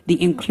job. The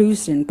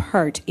inclusion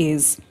part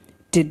is,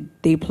 did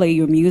they play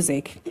your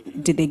music?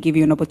 Did they give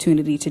you an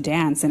opportunity to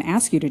dance and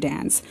ask you to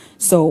dance?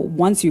 So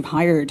once you've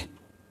hired,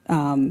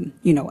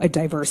 a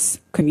diverse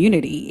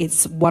community,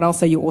 it's what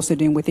else are you also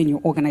doing within your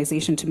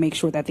organization to make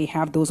sure that they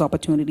have those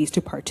opportunities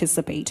to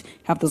participate,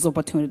 have those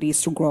opportunities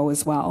to grow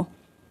as well.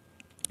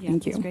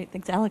 Thank you. That's great.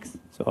 Thanks, Alex.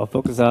 So I'll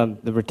focus on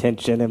the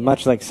retention, and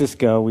much like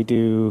Cisco, we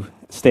do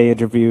stay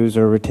interviews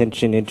or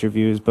retention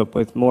interviews, but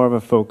with more of a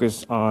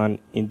focus on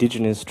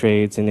Indigenous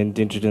trades and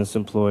Indigenous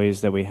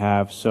employees that we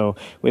have. So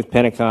with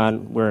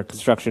Penticon, we're a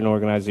construction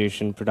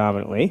organization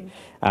predominantly.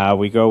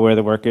 We go where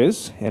the work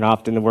is, and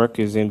often the work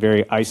is in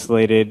very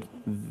isolated,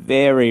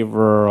 very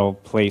rural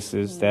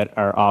places that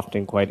are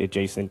often quite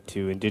adjacent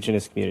to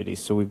Indigenous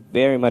communities. So we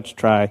very much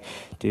try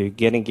to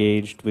get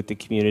engaged with the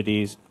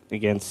communities,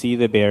 again, see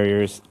the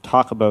barriers,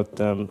 talk about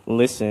them,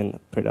 listen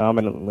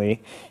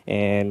predominantly,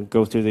 and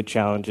go through the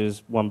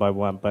challenges one by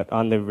one. But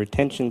on the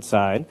retention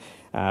side,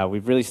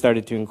 we've really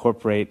started to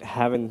incorporate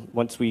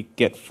once we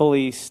get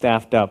fully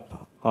staffed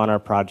up on our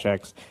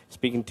projects,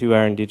 speaking to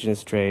our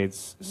Indigenous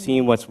trades,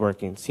 seeing what's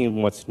working,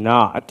 seeing what's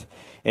not,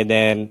 and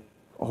then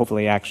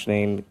hopefully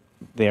actioning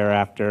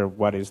thereafter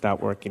what is not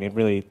working, and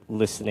really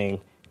listening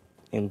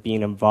and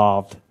being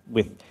involved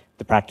with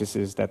the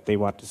practices that they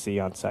want to see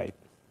on site.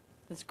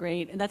 That's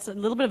great. And that's a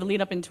little bit of a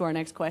lead up into our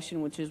next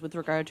question, which is with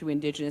regard to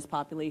Indigenous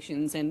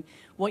populations and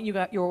what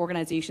your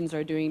organizations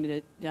are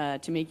doing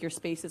to make your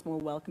spaces more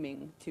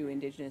welcoming to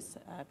Indigenous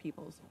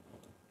peoples.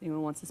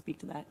 Anyone wants to speak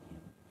to that?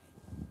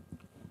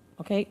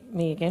 Okay,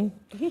 me again.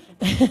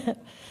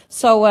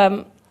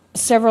 So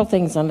several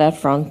things on that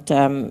front,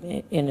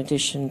 in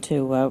addition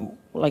to,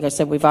 like I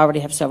said, we've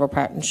already have several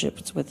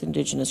partnerships with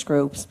Indigenous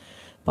groups,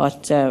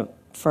 but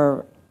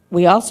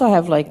we also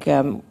have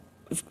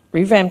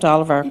revamped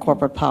all of our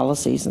corporate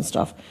policies and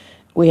stuff.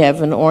 We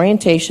have an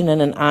orientation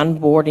and an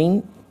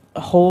onboarding,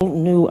 a whole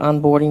new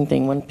onboarding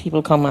thing. When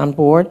people come on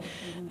board,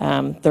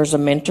 there's a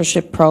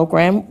mentorship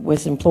program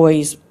with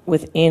employees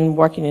within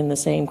working in the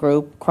same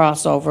group,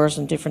 crossovers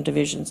and different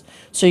divisions.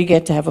 So you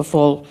get to have a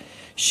full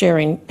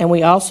sharing. And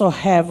we also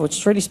have, which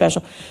is really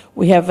special,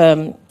 we have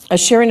a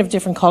sharing of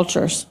different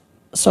cultures.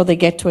 So they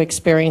get to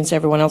experience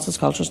everyone else's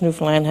cultures.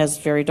 Newfoundland has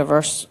very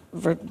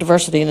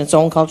diversity in its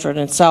own culture in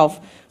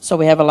itself. So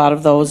we have a lot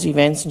of those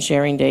events and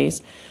sharing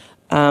days.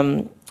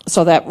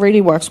 So that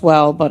really works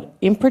well. But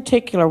in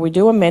particular, we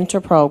do a mentor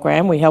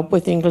program. We help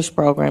with English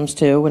programs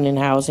too, and in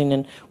housing.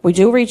 And we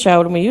do reach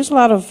out, and we use a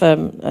lot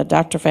of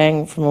Dr.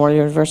 Fang from Memorial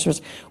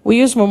University. We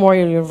use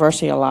Memorial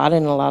University a lot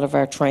in a lot of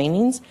our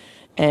trainings.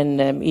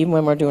 And even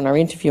when we're doing our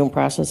interviewing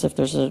process, if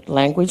there's a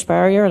language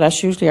barrier,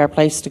 that's usually our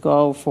place to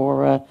go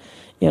for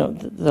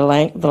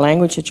the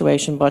language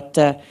situation.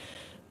 But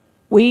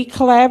we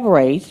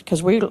collaborate,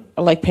 because we,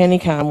 like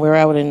Penticon, we're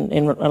out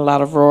in a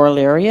lot of rural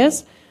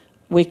areas.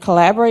 We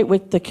collaborate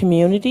with the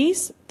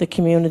communities, the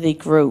community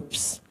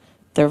groups.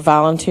 They're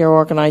volunteer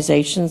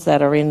organizations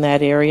that are in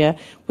that area.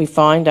 We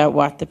find out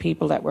what the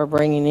people that we're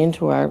bringing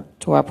into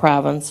our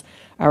province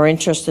are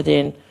interested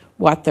in,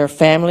 what their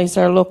families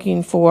are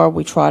looking for.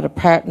 We try to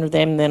partner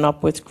them then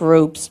up with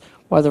groups,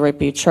 whether it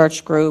be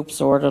church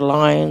groups or the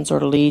Lions or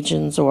the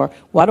Legions or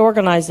what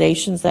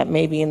organizations that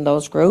may be in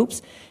those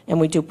groups, and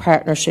we do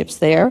partnerships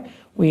there.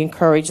 We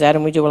encourage that,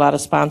 and we do a lot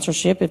of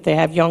sponsorship. If they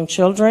have young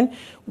children,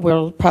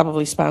 we'll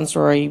probably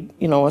sponsor a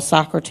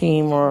soccer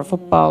team or a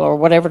football or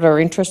whatever they're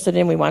interested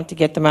in. We want to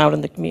get them out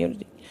in the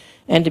community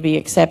and to be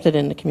accepted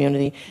in the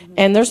community.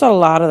 And there's a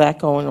lot of that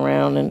going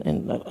around,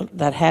 and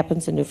that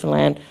happens in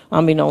Newfoundland,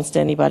 unbeknownst to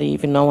anybody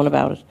even knowing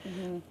about it.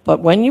 But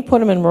when you put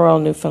them in rural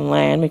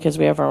Newfoundland, because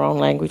we have our own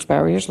language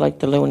barriers, like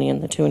the Loonie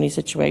and the Toonie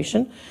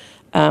situation,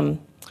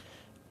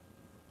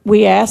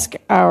 we ask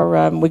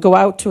we go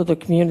out to the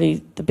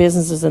community, the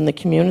businesses in the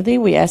community,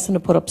 we ask them to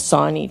put up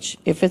signage.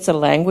 If it's a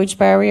language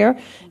barrier,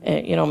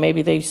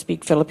 maybe they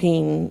speak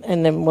Philippine,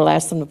 and then we'll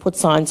ask them to put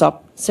signs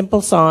up,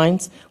 simple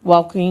signs,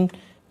 welcoming,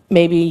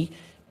 maybe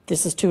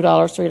this is $2,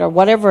 $3,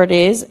 whatever it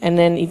is, and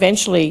then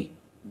eventually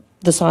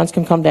the signs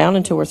can come down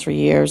in 2 or 3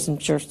 years, and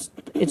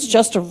it's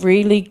just a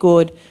really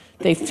good,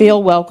 they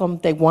feel welcome,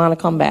 they want to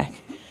come back.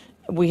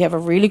 We have a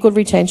really good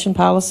retention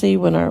policy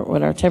when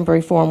our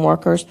temporary foreign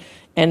workers,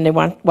 and they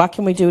want, what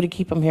can we do to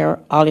keep them here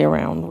all year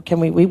round?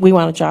 We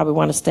want a job, we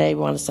want to stay,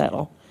 we want to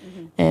settle.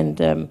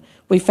 And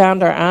we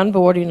found our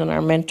onboarding and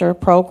our mentor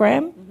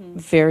program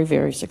very,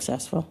 very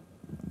successful.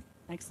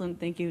 Excellent,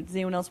 thank you. Does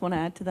anyone else want to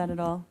add to that at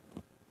all?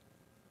 Do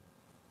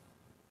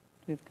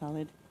we have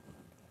Khalid?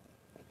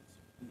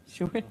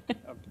 Sure.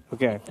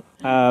 Okay.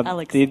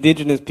 Alex. The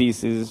Indigenous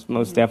piece is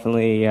most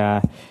definitely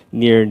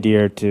near and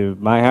dear to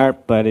my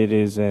heart, but it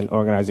is an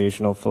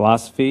organizational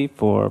philosophy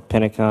for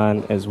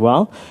Penticon as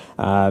well.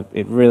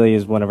 It really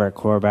is one of our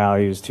core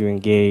values to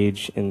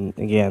engage and,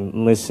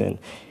 again, listen.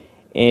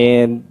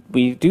 And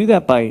we do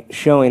that by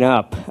showing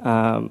up.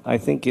 I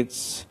think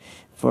it's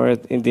for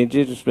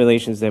Indigenous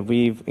relations that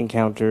we've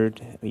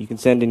encountered, you can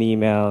send an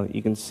email,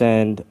 you can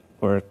send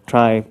or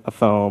try a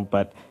phone,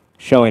 but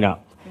showing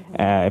up.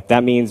 If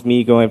that means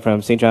me going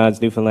from St.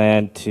 John's,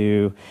 Newfoundland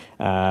to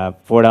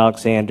Fort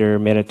Alexander,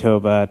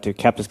 Manitoba to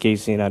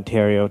Kapuskasing,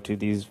 Ontario, to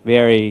these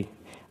very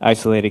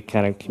isolated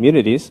kind of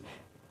communities,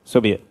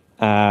 so be it.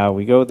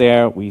 We go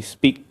there, we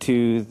speak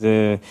to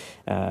the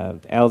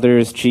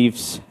elders,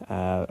 chiefs,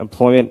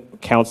 employment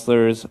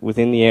counselors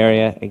within the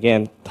area,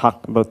 again,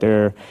 talk about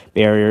their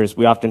barriers.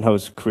 We often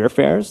host career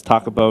fairs,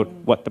 talk about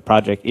what the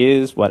project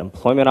is, what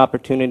employment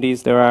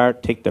opportunities there are,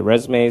 take the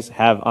resumes,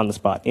 have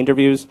on-the-spot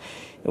interviews.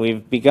 And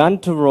we've begun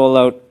to roll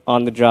out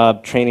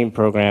on-the-job training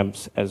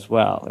programs as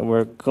well. And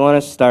we're going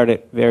to start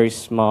it very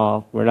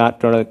small. We're not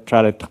going to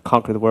try to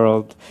conquer the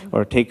world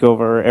or take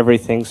over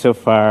everything so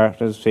far,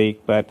 so to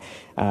speak, but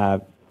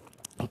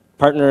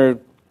partner,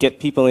 get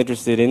people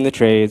interested in the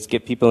trades,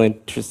 get people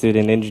interested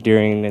in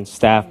engineering and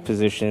staff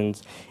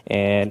positions,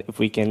 and if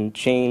we can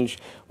change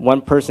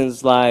one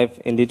person's life,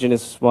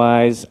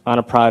 Indigenous-wise, on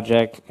a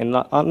project, and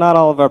not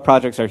all of our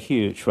projects are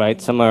huge,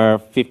 right? Some are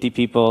 50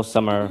 people,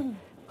 some are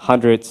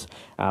hundreds,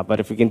 but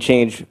if we can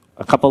change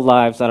a couple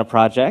lives on a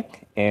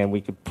project, and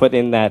we could put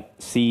in that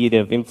seed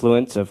of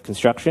influence of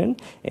construction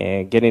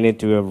and getting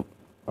into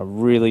a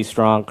really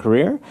strong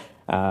career,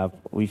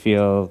 we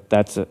feel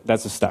that's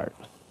a start.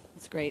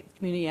 That's great.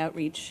 Community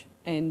outreach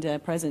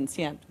and presence.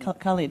 Yeah.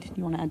 Khalid, do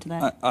you want to add to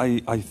that?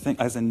 I think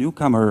as a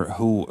newcomer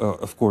who,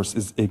 of course,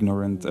 is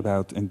ignorant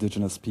about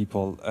Indigenous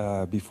people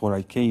before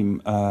I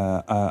came,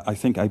 I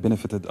think I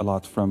benefited a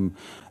lot from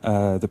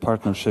the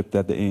partnership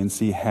that the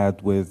ANC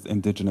had with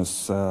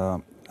Indigenous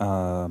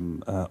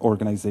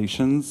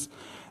organizations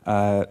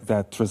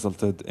that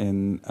resulted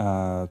in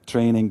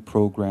training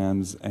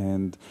programs.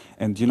 And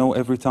you know,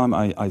 every time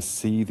I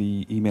see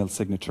the email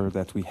signature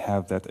that we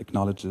have that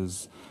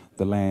acknowledges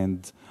the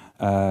land,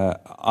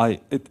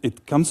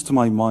 it comes to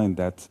my mind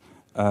that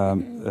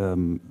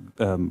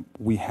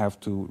we have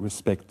to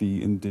respect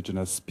the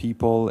Indigenous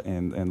people,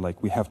 and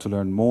like we have to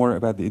learn more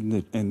about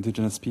the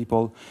Indigenous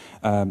people.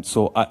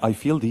 So I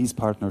feel these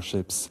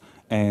partnerships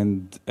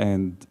and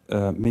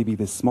maybe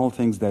the small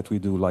things that we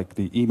do, like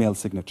the email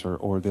signature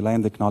or the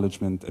land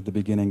acknowledgement at the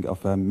beginning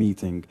of a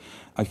meeting,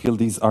 I feel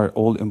these are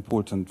all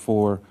important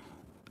for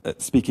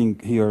speaking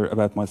here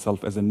about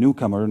myself as a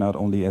newcomer, not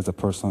only as a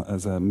person,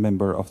 as a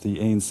member of the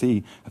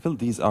ANC. I feel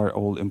these are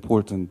all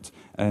important,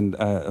 and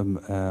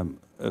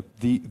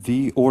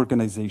the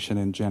organization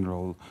in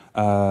general,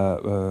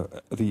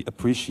 the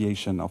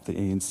appreciation of the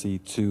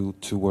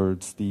ANC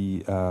towards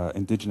the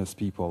Indigenous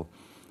people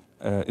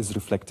is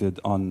reflected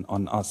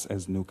on us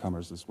as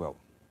newcomers as well.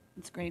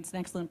 That's great. It's an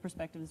excellent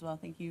perspective as well.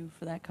 Thank you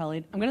for that,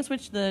 Khalid. I'm going to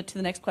switch to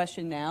the next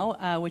question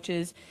now, which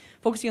is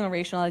focusing on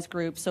racialized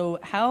groups. So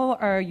how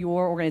are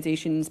your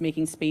organizations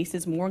making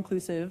spaces more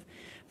inclusive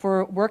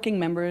for working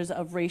members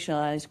of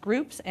racialized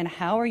groups, and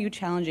how are you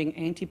challenging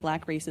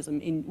anti-Black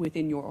racism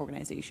within your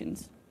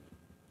organizations?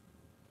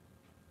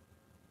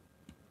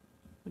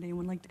 Would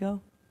anyone like to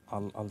go?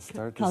 I'll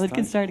start. Khalid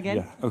can start again.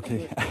 Yeah,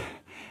 okay.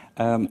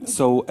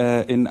 So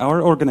in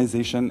our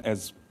organization,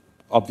 as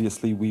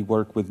obviously we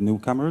work with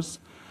newcomers,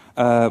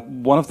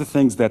 one of the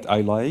things that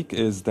I like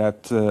is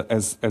that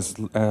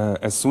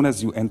as soon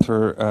as you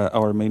enter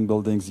our main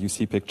buildings, you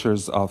see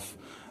pictures of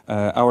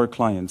our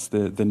clients,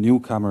 the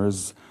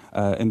newcomers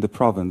in the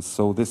province.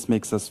 So this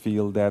makes us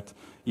feel that,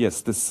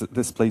 yes,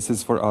 this place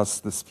is for us,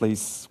 this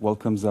place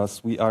welcomes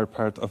us, we are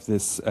part of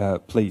this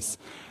place.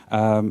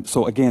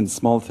 So again,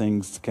 small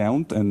things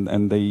count,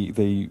 and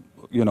they,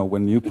 you know,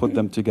 when you put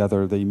them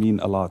together, they mean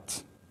a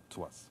lot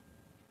to us.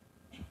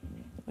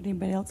 Would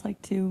anybody else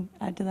like to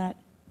add to that?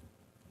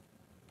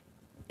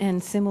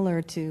 And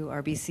similar to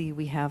RBC,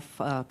 we have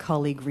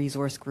colleague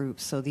resource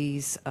groups. So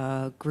these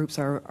groups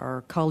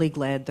are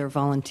colleague-led, they're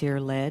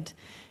volunteer-led,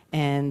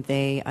 and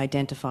they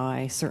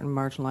identify certain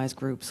marginalized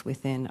groups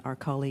within our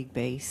colleague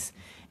base.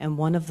 And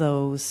one of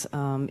those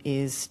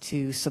is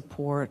to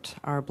support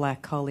our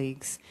Black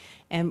colleagues.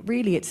 And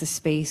really, it's a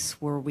space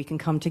where we can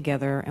come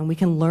together and we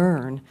can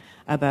learn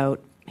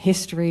about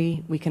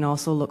history. We can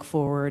also look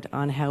forward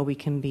on how we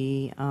can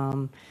be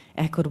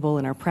equitable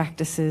in our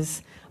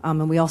practices.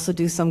 And we also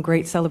do some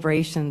great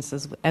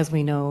celebrations. As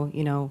we know,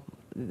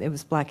 it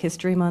was Black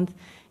History Month,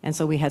 and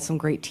so we had some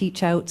great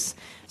teach-outs.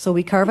 So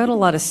we carve out a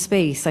lot of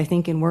space. I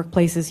think in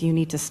workplaces you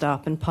need to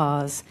stop and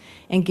pause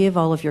and give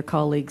all of your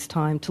colleagues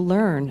time to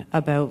learn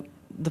about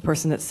the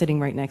person that's sitting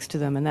right next to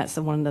them. And that's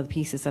one of the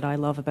pieces that I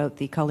love about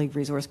the colleague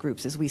resource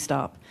groups is we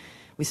stop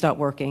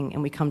working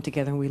and we come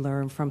together and we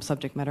learn from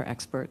subject matter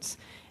experts,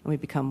 and we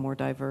become more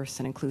diverse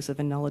and inclusive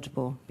and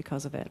knowledgeable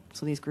because of it.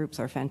 So these groups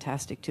are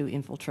fantastic to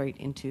infiltrate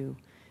into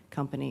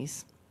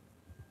companies.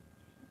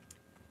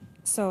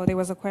 So there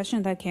was a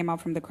question that came up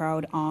from the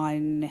crowd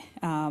on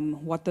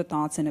what the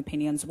thoughts and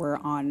opinions were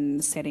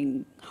on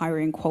setting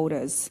hiring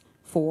quotas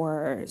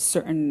for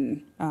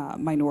certain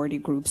minority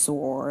groups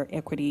or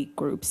equity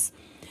groups.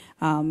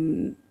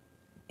 In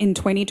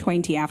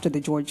 2020, after the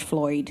George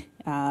Floyd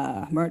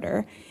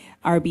murder,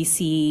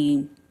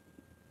 RBC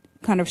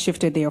kind of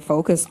shifted their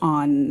focus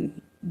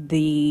on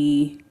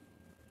the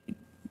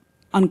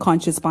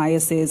unconscious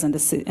biases and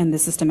the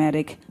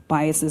systematic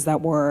biases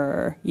that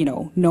were,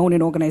 known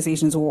in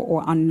organizations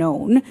or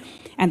unknown,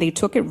 and they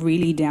took it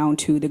really down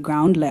to the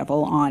ground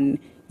level on,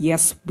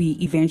 yes, we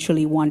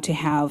eventually want to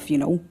have,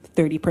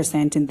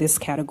 30% in this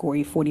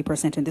category,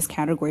 40% in this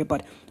category,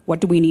 but what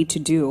do we need to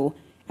do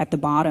at the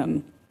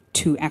bottom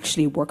to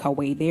actually work our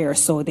way there?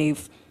 So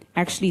they've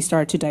actually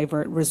started to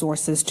divert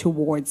resources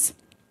towards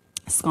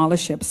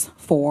scholarships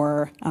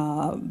for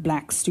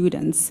Black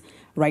students,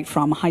 right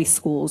from high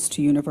schools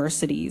to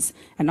universities,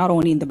 and not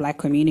only in the Black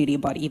community,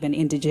 but even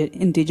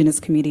indigenous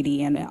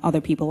community and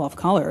other people of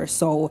color.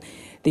 So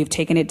they've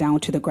taken it down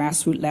to the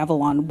grassroots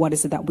level on what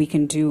is it that we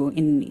can do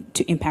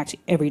to impact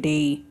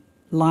everyday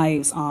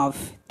lives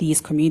of these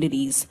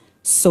communities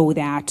so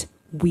that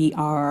we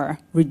are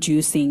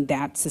reducing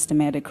that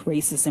systematic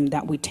racism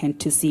that we tend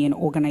to see in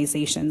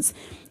organizations.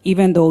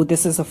 Even though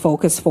this is a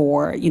focus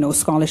for,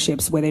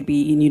 scholarships, whether it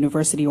be in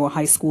university or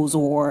high schools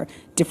or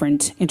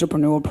different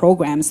entrepreneurial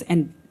programs,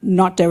 and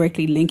not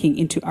directly linking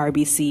into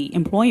RBC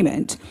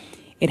employment,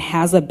 it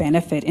has a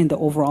benefit in the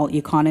overall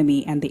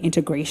economy and the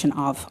integration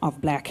of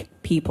Black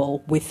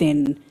people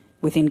within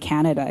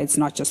Canada. It's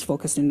not just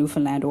focused in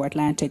Newfoundland or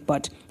Atlantic,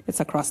 but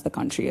it's across the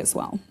country as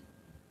well.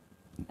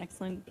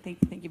 Excellent.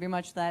 Thank you very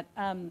much for that.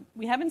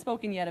 We haven't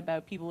spoken yet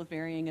about people with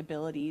varying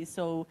abilities.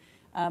 So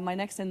my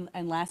next and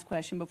last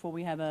question before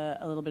we have a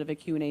little bit of a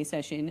Q&A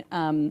session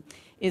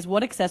is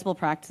what accessible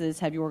practices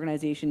have your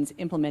organizations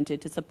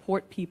implemented to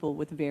support people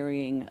with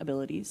varying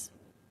abilities?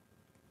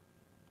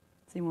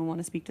 Does anyone want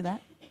to speak to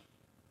that?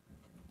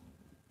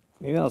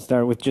 Maybe I'll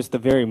start with just the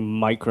very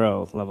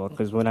micro level,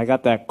 because when I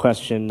got that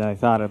question, I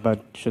thought a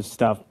bunch of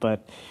stuff,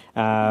 but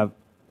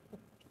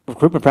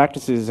recruitment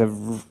practices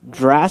have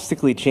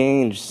drastically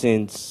changed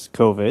since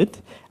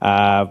COVID.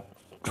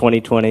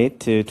 2020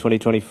 to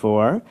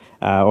 2024,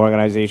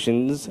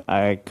 organizations,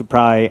 I could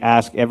probably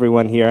ask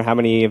everyone here, how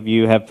many of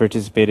you have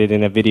participated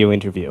in a video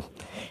interview?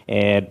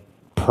 And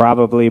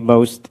probably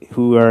most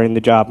who are in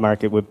the job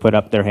market would put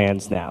up their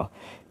hands now.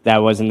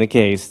 That wasn't the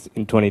case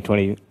in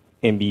 2020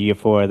 and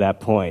before that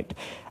point.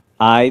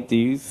 I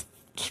do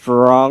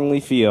strongly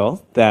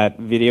feel that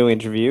video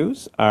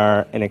interviews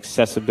are an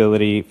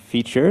accessibility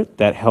feature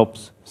that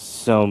helps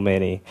so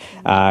many.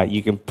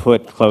 You can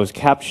put closed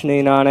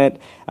captioning on it.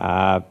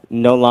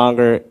 No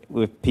longer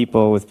with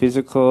people with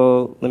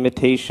physical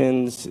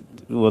limitations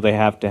will they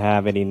have to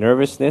have any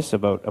nervousness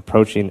about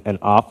approaching an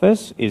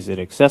office. Is it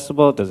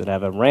accessible? Does it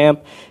have a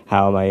ramp?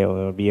 How am I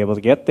able to be able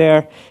to get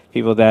there?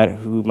 People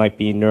who might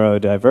be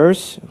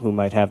neurodiverse, who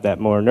might have that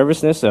more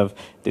nervousness of,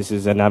 this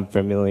is an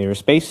unfamiliar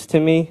space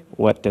to me.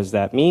 What does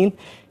that mean?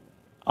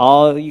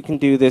 All you can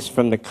do this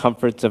from the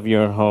comforts of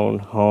your own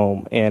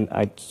home. And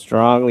I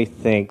strongly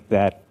think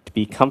that to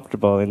be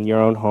comfortable in your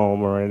own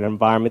home or in an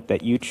environment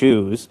that you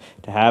choose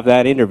to have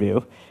that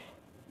interview,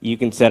 you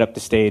can set up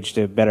the stage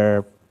to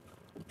better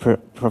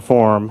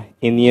perform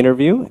in the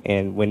interview.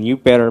 And when you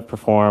better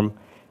perform,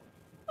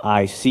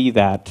 I see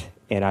that,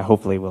 and I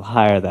hopefully will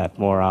hire that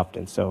more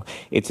often. So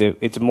it's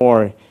a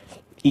more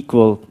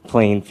equal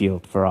playing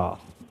field for all.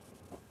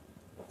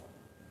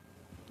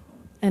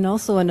 And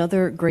also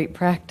another great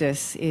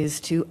practice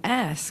is to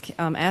ask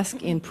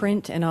in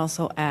print and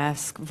also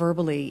ask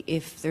verbally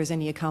if there's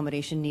any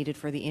accommodation needed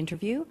for the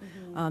interview.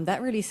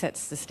 That really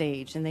sets the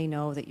stage and they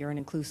know that you're an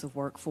inclusive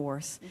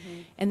workforce.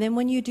 And then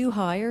when you do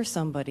hire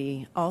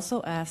somebody,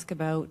 also ask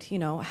about,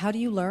 how do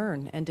you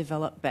learn and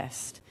develop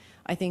best?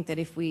 I think that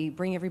if we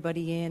bring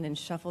everybody in and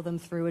shuffle them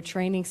through a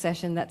training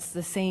session that's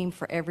the same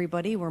for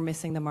everybody, we're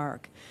missing the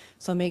mark.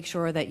 So make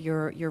sure that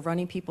you're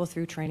running people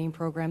through training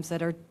programs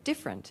that are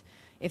different.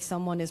 If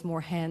someone is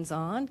more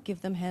hands-on,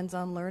 give them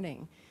hands-on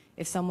learning.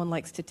 If someone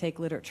likes to take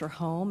literature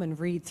home and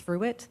read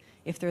through it,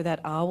 if they're that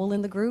owl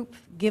in the group,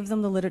 give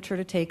them the literature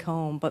to take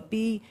home. But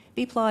be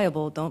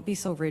pliable. Don't be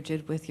so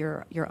rigid with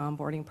your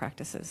onboarding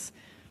practices.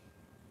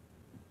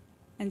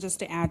 And just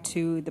to add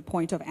to the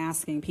point of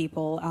asking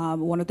people,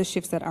 one of the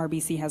shifts that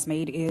RBC has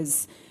made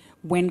is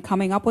when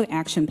coming up with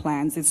action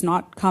plans, it's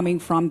not coming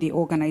from the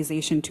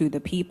organization to the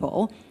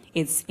people.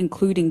 It's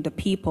including the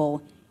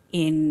people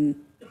in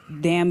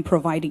them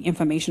providing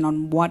information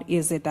on what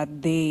is it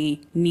that they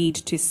need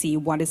to see,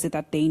 what is it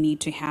that they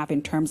need to have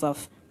in terms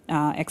of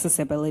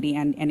accessibility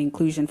and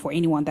inclusion for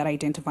anyone that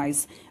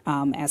identifies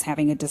as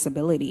having a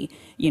disability.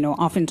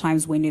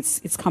 Oftentimes when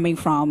it's coming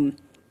from,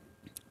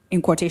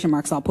 in quotation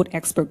marks, I'll put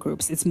expert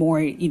groups. It's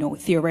more,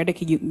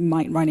 theoretically, you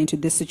might run into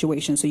this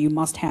situation, so you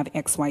must have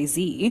X, Y,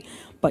 Z,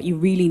 but you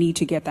really need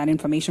to get that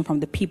information from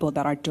the people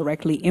that are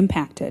directly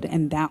impacted,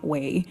 and that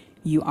way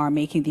you are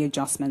making the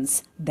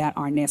adjustments that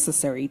are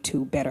necessary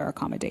to better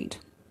accommodate.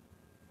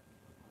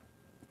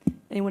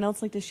 Anyone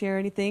else like to share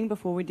anything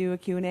before we do a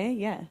Q&A?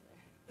 Yeah.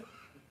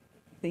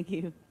 Thank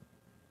you.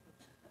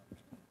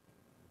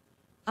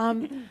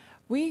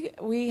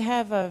 We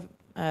have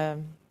a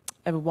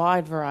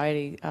wide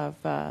variety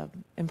of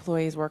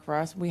employees work for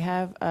us. We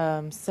have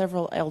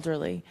several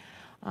elderly.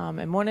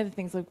 And one of the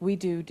things we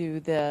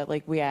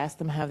we ask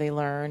them how they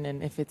learn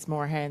and if it's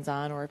more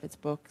hands-on or if it's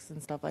books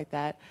and stuff like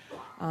that.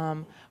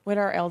 With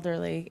our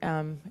elderly,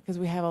 because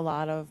we have a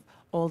lot of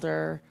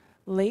older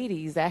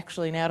ladies,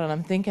 actually, now that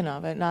I'm thinking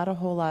of it, not a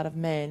whole lot of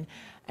men.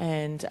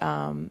 And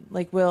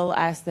we'll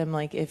ask them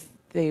if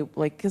they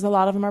like, because a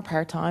lot of them are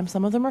part-time,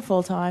 some of them are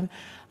full-time,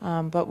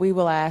 but we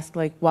will ask,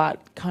 like, what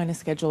kind of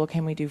schedule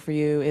can we do for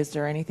you? Is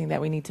there anything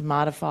that we need to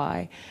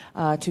modify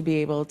to be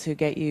able to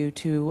get you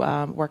to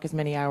work as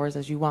many hours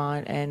as you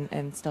want,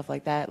 and stuff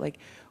like that? Like,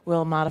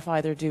 we'll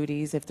modify their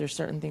duties if there's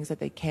certain things that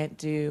they can't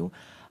do.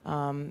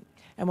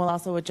 And we'll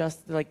also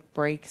adjust, like,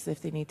 breaks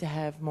if they need to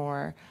have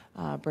more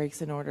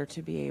breaks in order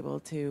to be able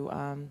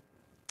to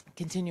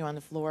continue on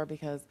the floor,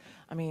 because,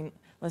 I mean,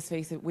 let's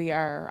face it, we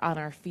are on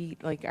our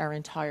feet, like, our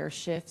entire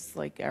shifts,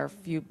 like, our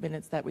few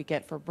minutes that we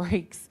get for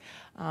breaks.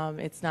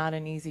 It's not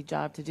an easy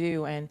job to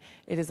do, and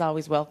it is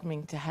always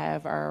welcoming to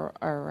have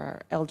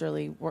our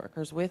elderly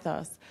workers with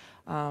us.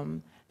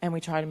 And we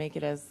try to make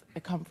it as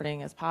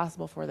comforting as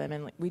possible for them.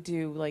 And, like, we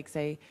do, like,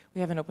 say,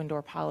 we have an open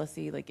door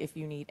policy, like, if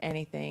you need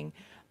anything,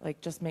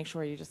 like, just make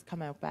sure you just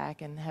come out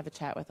back and have a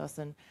chat with us,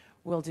 and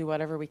we'll do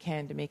whatever we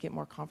can to make it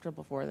more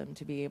comfortable for them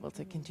to be able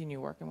to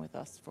continue working with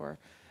us for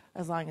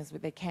as long as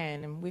they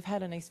can. And we've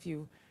had a nice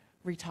few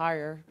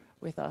retire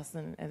with us,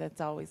 and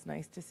it's always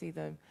nice to see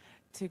them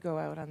to go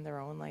out on their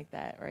own like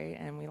that, right?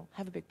 And we'll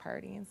have a big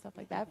party and stuff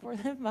like that for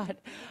them.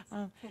 But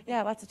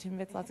yeah, lots of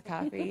Timbits, lots of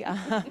coffee.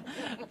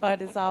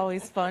 But it's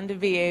always fun to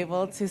be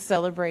able to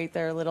celebrate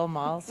their little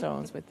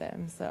milestones with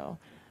them. So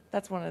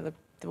that's one of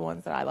the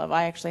ones that I love.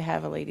 I actually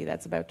have a lady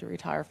that's about to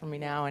retire from me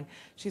now, and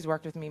she's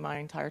worked with me my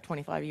entire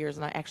 25 years,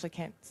 and I actually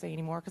can't say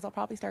anymore because I'll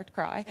probably start to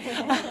cry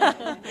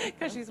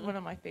because she's one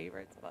of my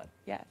favorites. But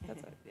yeah,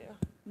 that's what I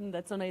do.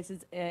 That's so nice.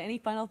 Any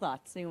final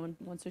thoughts anyone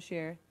wants to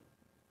share?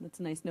 That's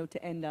a nice note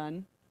to end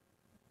on.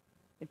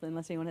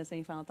 Unless anyone has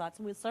any final thoughts.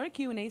 We'll start a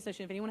Q&A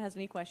session. If anyone has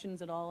any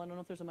questions at all, I don't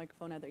know if there's a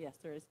microphone out there. Yes,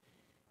 there is.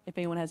 If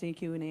anyone has any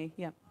Q&A,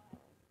 yeah.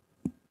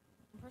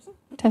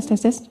 Test,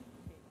 test, test.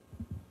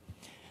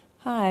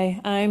 Hi,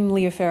 I'm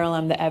Leah Farrell.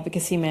 I'm the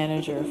advocacy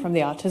manager from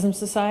the Autism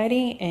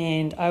Society,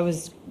 and I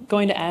was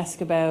going to ask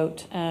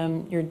about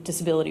your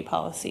disability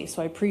policy.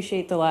 So I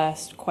appreciate the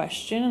last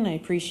question, and I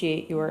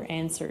appreciate your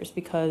answers,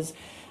 because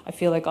I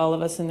feel like all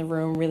of us in the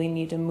room really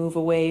need to move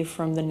away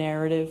from the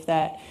narrative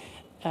that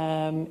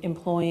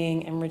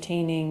employing and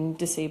retaining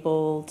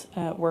disabled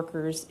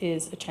workers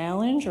is a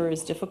challenge or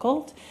is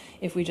difficult.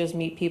 If we just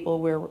meet people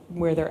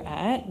where they're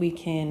at, we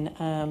can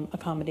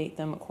accommodate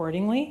them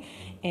accordingly.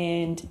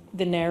 And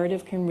the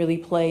narrative can really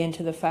play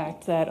into the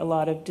fact that a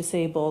lot of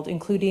disabled,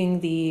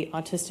 including the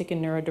autistic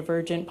and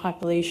neurodivergent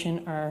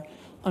population, are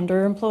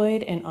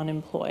underemployed and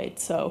unemployed.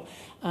 So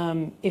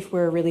if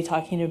we're really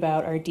talking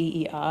about our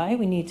DEI,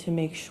 we need to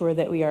make sure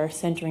that we are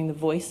centering the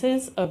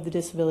voices of the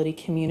disability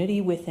community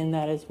within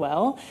that as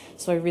well.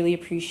 So I really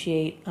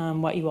appreciate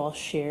what you all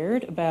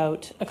shared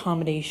about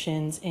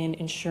accommodations and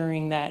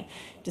ensuring that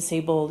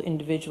disabled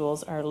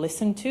individuals are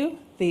listened to.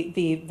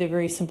 The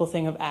very simple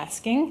thing of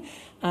asking.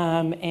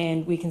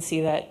 And we can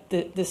see that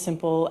the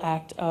simple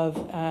act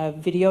of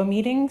video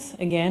meetings,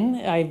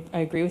 again, I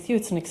agree with you,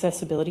 it's an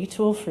accessibility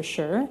tool for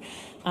sure.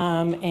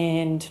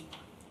 And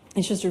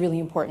it's just a really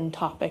important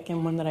topic,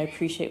 and one that I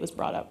appreciate was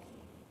brought up.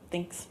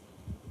 Thanks.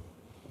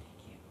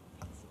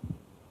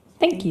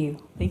 Thank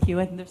you. Thank you.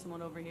 I think there's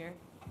someone over here.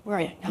 Where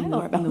are you? In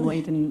the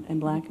white and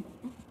black.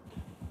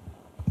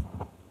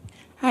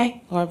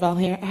 Hi, Laura Bell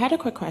here. I had a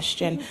quick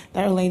question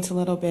that relates a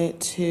little bit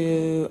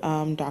to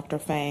Dr.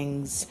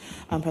 Fang's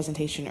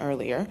presentation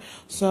earlier.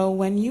 So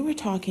when you were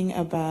talking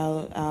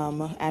about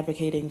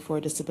advocating for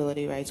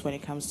disability rights when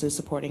it comes to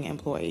supporting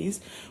employees,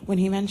 when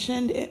he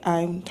mentioned,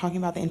 I'm talking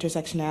about the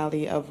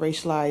intersectionality of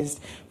racialized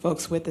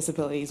folks with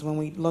disabilities. When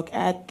we look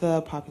at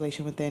the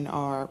population within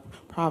our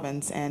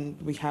province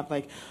and we have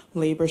like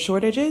labor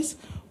shortages,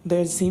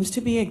 there seems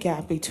to be a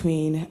gap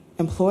between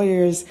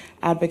employers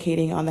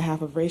advocating on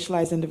behalf of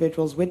racialized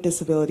individuals with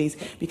disabilities,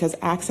 because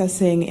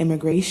accessing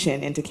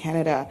immigration into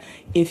Canada,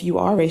 if you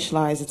are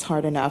racialized, it's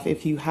hard enough.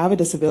 If you have a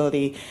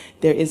disability,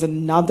 there is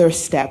another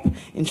step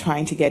in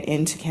trying to get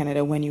into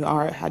Canada when you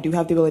do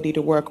have the ability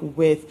to work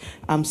with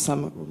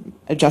some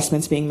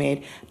adjustments being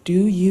made.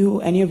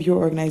 Do any of your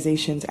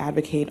organizations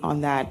advocate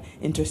on that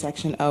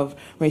intersection of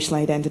racial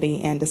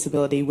identity and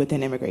disability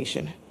within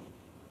immigration?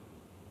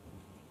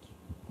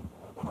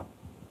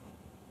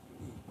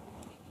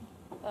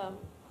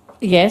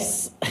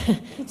 Yes.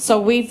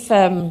 So we've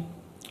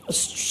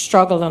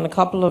struggled on a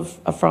couple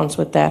of fronts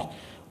with that,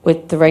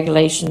 with the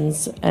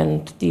regulations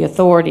and the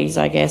authorities,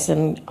 I guess,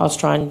 and us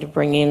trying to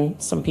bring in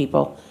some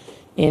people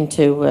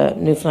into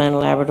Newfoundland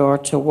and Labrador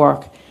to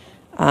work.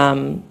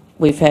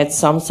 We've had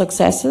some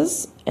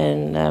successes,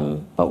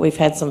 but we've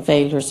had some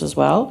failures as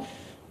well.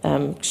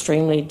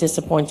 Extremely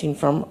disappointing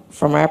from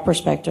our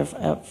perspective,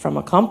 from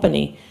a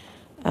company,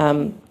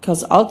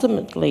 because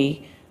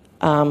ultimately,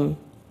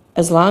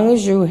 as long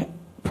as you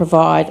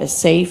provide a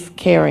safe,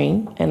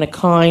 caring, and a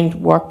kind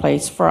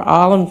workplace for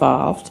all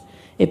involved,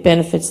 it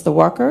benefits the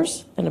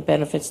workers and it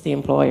benefits the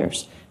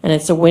employers. And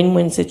it's a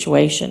win-win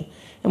situation.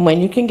 And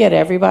when you can get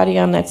everybody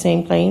on that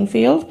same playing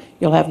field,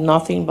 you'll have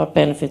nothing but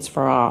benefits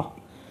for all.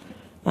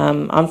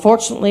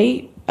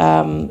 Unfortunately,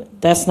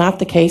 that's not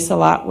the case a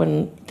lot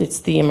when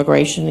it's the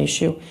immigration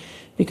issue,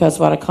 because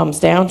what it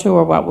comes down to,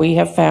 or what we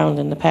have found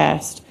in the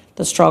past,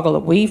 the struggle that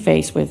we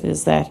face with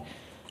is that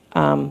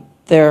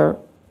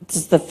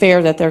it's the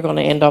fear that they're going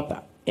to end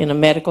up in a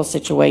medical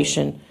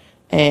situation,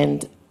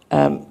 and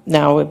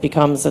now it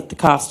becomes at the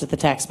cost of the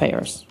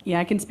taxpayers. Yeah,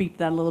 I can speak to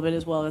that a little bit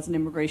as well as an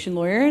immigration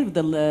lawyer.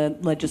 The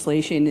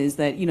legislation is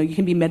that, you know, you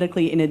can be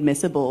medically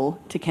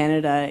inadmissible to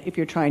Canada if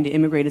you're trying to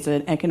immigrate as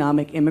an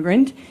economic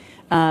immigrant,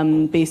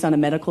 based on a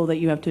medical that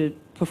you have to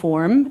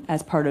perform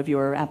as part of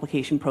your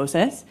application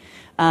process.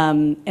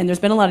 And there's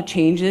been a lot of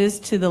changes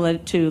to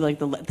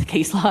the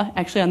case law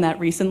actually on that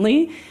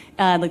recently.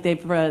 Like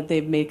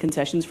they've made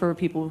concessions for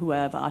people who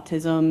have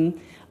autism,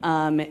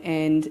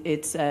 and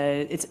it's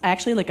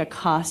actually like a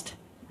cost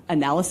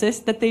analysis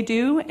that they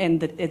do,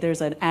 and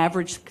there's an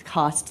average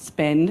cost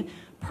spend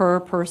per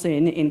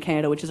person in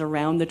Canada, which is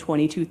around the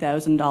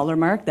 $22,000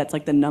 mark. That's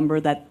like the number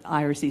that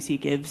IRCC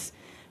gives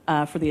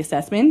for the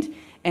assessment.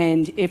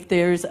 And if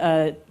there's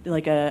a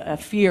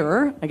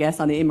fear, I guess,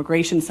 on the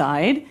immigration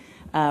side,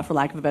 for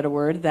lack of a better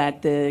word,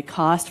 that the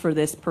cost for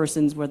this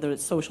person's, whether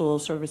it's social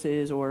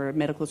services or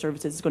medical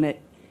services, is going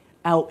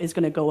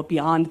to go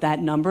beyond that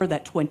number,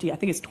 that 20, I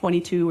think it's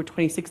 22 or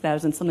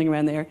 26,000, something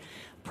around there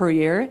per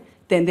year,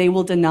 then they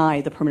will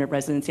deny the permanent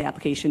residency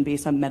application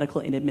based on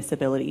medical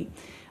inadmissibility.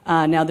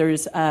 Now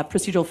there's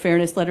procedural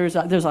fairness letters.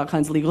 There's all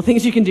kinds of legal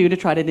things you can do to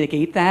try to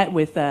negate that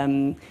with,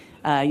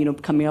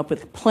 coming up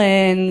with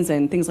plans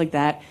and things like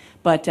that.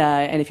 But,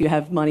 and if you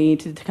have money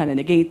to kind of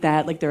negate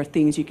that, like there are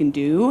things you can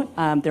do.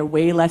 They're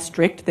way less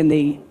strict than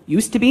they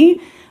used to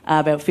be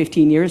about 10,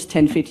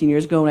 15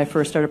 years ago when I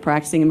first started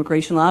practicing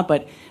immigration law.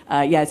 But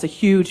yeah, it's a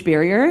huge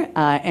barrier.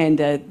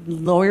 And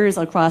lawyers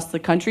across the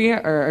country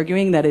are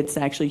arguing that it's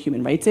actually a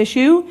human rights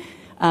issue.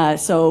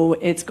 So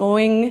it's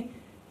going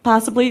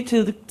possibly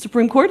to the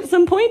Supreme Court at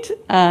some point.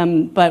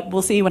 But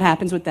we'll see what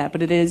happens with that.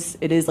 But it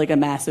is like a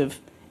massive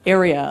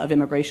area of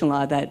immigration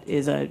law that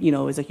is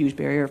a huge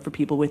barrier for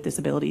people with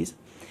disabilities.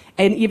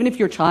 And even if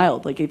your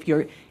child,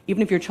 even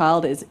if your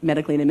child is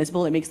medically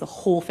inadmissible, it makes the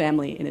whole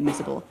family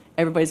inadmissible.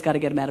 Everybody's got to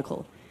get a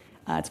medical.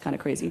 It's kind of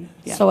crazy.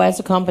 Yeah. So as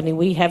a company,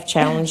 we have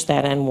challenged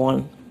that and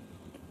won.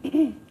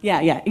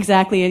 Yeah,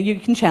 exactly. And you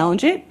can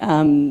challenge it,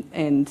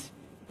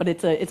 but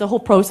it's a whole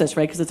process,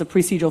 right? Because it's a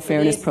procedural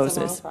fairness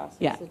process. It's a long process.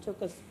 Yeah, It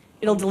took us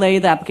it'll delay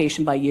the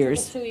application by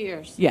years. 2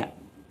 years. Yeah.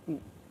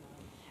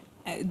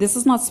 This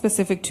is not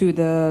specific to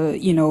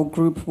the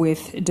group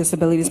with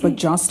disabilities, but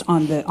just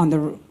on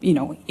the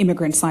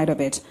immigrant side of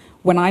it.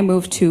 When I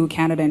moved to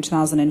Canada in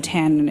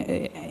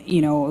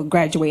 2010,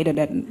 graduated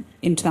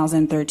in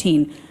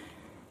 2013.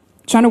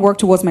 Trying to work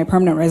towards my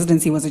permanent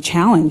residency was a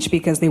challenge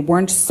because there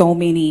weren't so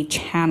many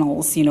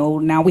channels.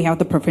 Now we have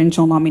the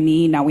provincial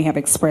nominee, now we have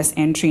express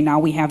entry, now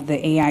we have the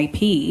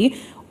AIP.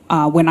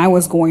 When I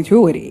was going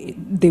through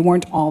it, they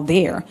weren't all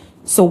there.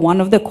 So one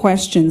of the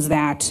questions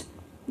that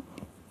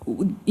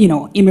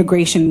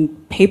immigration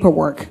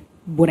paperwork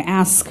would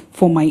ask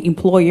for my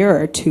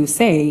employer to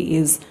say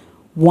is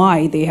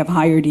why they have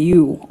hired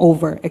you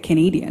over a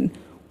Canadian,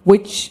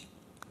 which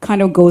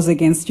kind of goes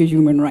against your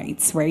human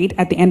rights, right?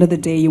 At the end of the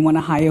day, you want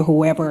to hire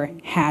whoever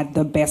had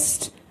the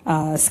best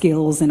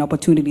skills and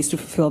opportunities to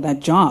fulfill that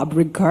job,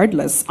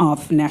 regardless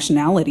of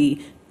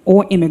nationality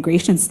or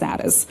immigration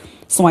status.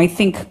 So I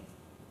think,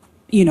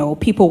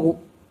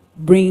 people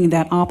bringing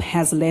that up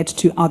has led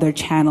to other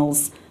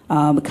channels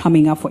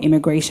coming up for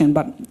immigration,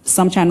 but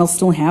some channels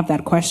still have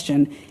that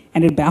question,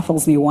 and it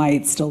baffles me why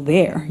it's still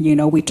there.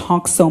 We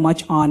talk so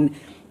much on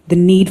the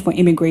need for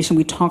immigration,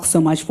 we talk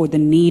so much for the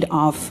need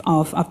of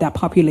that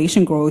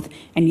population growth,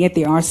 and yet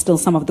there are still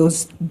some of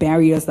those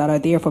barriers that are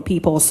there for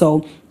people.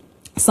 So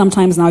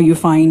sometimes now you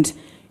find,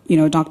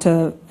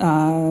 Dr.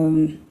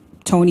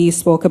 Tony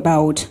spoke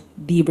about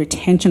the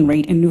retention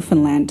rate in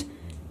Newfoundland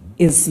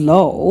is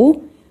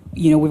low.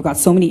 We've got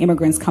so many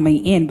immigrants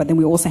coming in, but then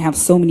we also have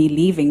so many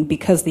leaving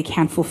because they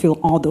can't fulfill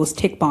all those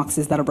tick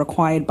boxes that are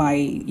required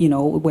by,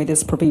 whether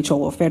it's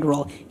provincial or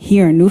federal.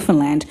 Here in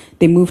Newfoundland,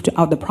 they move to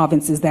other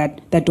provinces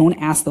that don't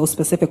ask those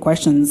specific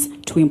questions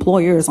to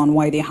employers on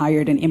why they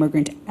hired an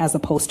immigrant as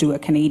opposed to a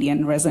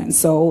Canadian resident.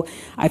 So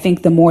I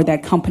think the more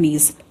that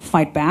companies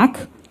fight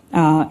back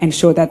and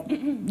show that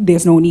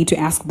there's no need to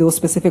ask those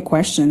specific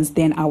questions,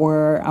 then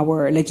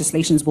our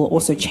legislations will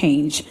also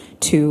change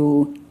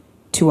to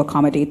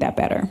accommodate that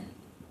better.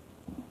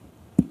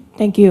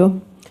 Thank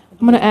you.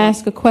 I'm going to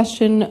ask a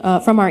question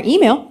from our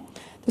email.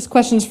 This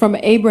question is from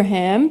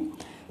Abraham.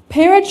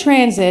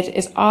 Paratransit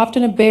is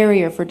often a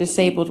barrier for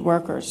disabled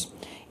workers.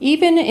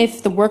 Even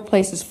if the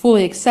workplace is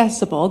fully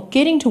accessible,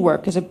 getting to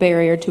work is a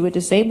barrier to a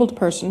disabled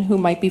person who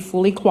might be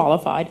fully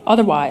qualified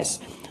otherwise.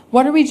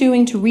 What are we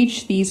doing to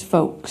reach these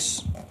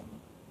folks?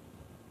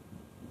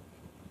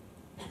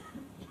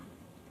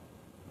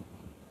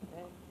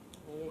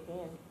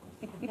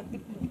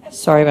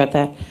 Sorry about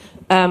that.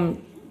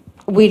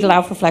 We'd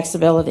allow for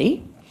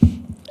flexibility.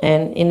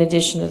 And in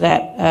addition to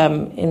that,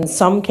 in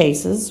some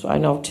cases, I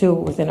know two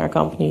within our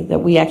company, that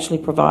we actually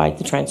provide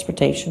the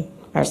transportation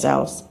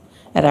ourselves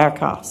at our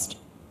cost.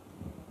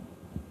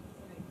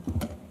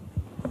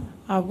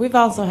 We've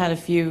also had a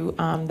few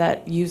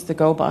that use the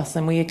Go Bus,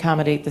 and we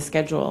accommodate the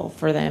schedule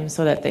for them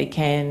so that they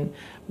can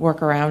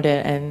work around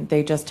it, and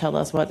they just tell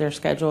us what their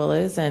schedule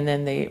is, and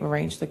then they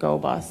arrange the Go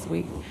Bus.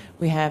 We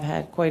have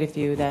had quite a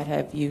few that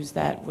have used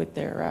that with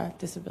their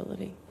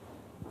disability.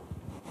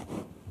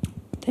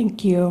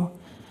 Thank you.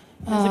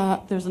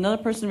 There's another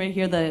person right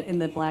here that in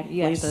the black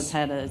Yes. blazer that's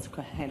had a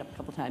hand up a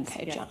couple times.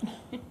 Okay, Yeah. John.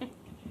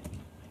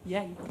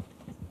 Yeah.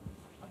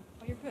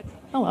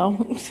 Hello.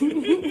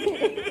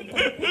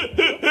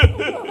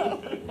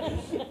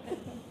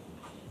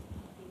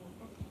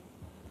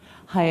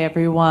 Hi,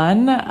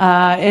 everyone.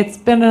 It's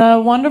been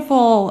a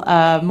wonderful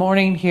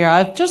morning here.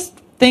 I'm just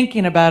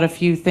thinking about a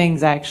few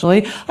things,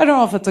 actually. I don't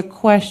know if it's a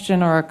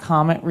question or a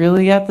comment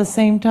really at the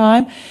same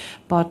time,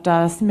 but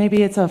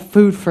maybe it's a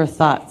food for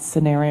thought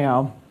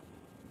scenario.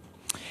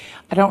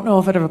 I don't know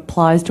if it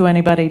applies to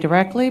anybody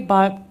directly,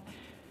 but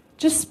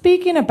just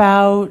speaking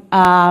about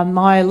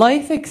my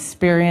life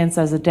experience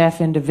as a deaf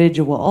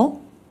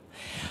individual,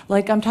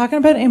 like I'm talking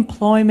about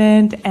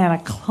employment and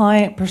a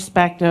client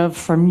perspective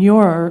from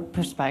your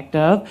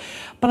perspective,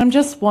 but I'm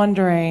just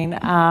wondering,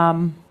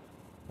 I'm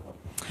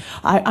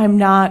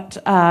not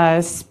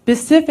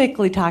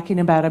specifically talking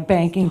about a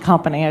banking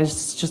company,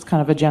 it's just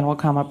kind of a general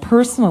comment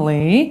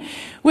personally,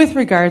 with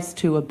regards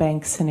to a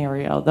bank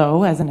scenario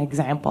though, as an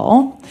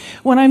example.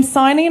 When I'm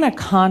signing a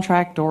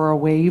contract or a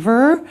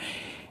waiver,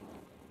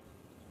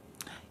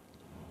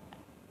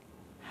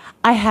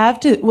 I have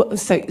to,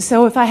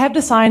 so if I have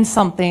to sign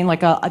something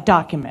like a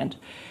document,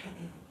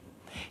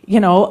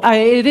 you know,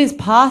 it is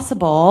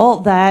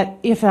possible that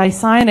if I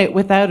sign it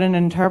without an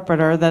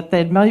interpreter that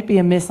there might be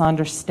a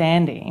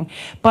misunderstanding.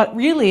 But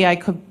really I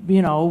could,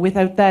 you know,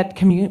 without that,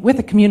 with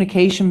a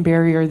communication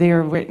barrier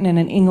there written in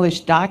an English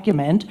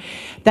document,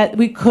 that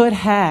we could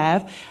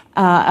have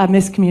a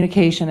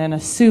miscommunication and a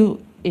suit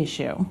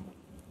issue.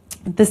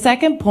 The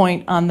second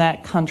point on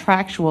that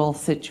contractual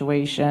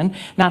situation,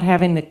 not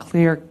having the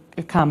clear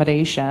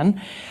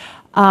accommodation.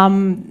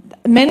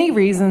 Many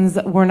reasons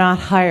that we're not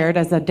hired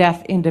as a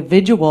deaf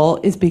individual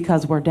is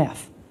because we're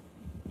deaf.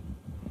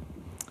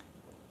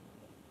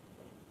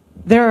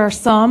 There are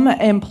some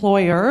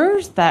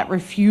employers that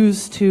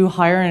refuse to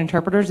hire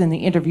interpreters in the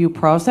interview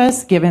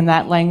process, given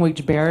that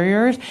language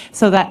barriers,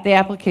 so that the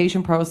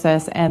application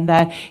process and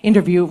that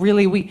interview,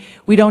 really,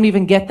 we don't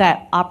even get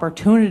that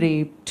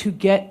opportunity to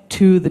get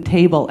to the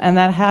table, and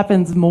that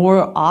happens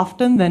more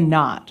often than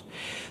not.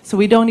 So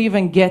we don't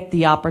even get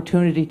the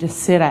opportunity to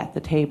sit at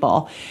the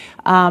table.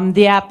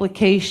 The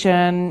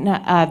applicant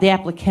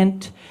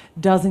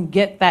doesn't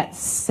get that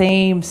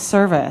same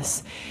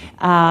service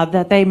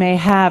that they may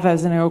have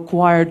as an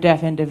acquired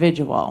deaf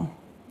individual.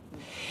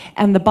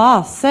 And the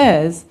boss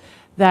says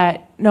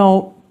that,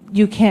 no,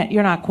 you can't,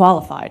 you're not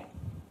qualified.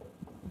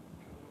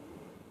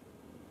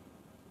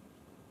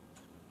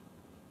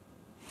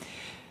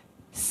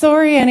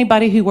 Sorry,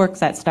 anybody who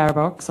works at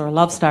Starbucks or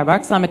loves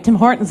Starbucks. I'm a Tim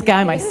Hortons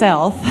guy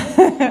myself.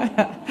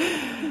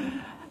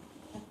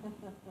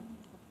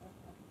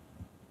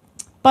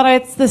 But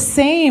it's the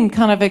same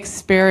kind of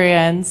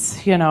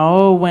experience, you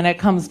know, when it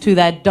comes to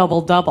that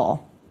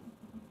double-double.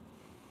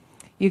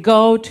 You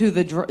go through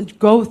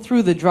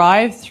the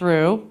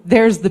drive-through,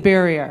 there's the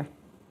barrier,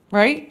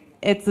 right?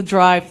 It's the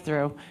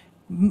drive-through.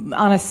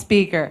 On a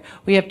speaker,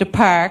 we have to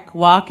park,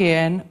 walk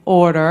in,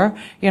 order,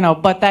 you know,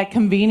 but that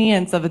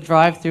convenience of a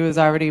drive-through is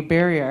already a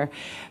barrier.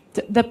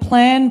 The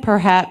plan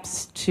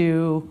perhaps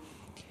to,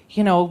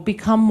 you know,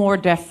 become more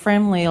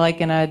deaf-friendly, like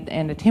in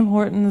a Tim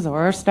Hortons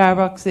or a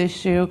Starbucks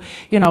issue,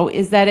 you know,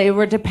 is that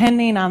we're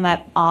depending on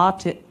that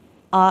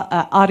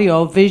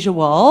audio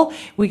visual.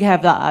 We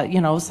have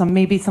you know,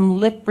 maybe some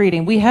lip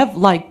reading. We have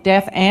like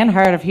deaf and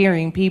hard of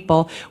hearing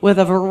people with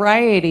a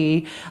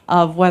variety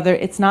of, whether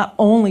it's not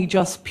only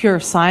just pure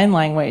sign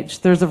language,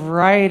 there's a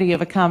variety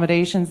of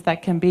accommodations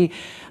that can be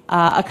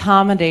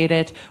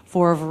accommodated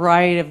for a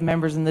variety of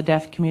members in the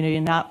deaf community,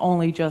 not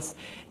only just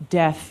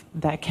deaf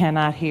that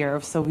cannot hear.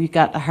 So we've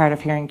got the hard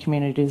of hearing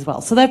community as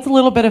well. So that's a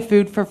little bit of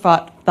food for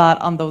thought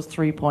on those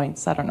 3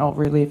 points. I don't know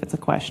really if it's a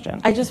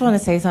question. I just want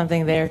to say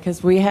something there,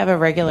 because we have a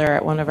regular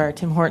at one of our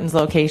Tim Hortons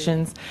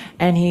locations,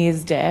 and he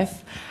is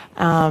deaf.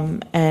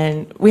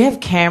 And we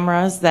have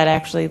cameras that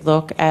actually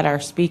look at our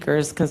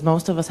speakers, because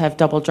most of us have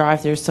double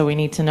drive-throughs, so we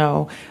need to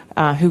know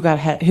who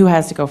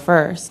has to go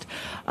first.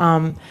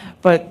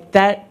 But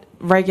that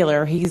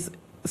regular, he's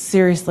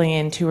seriously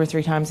in 2 or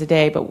 3 times a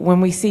day, but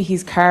when we see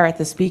his car at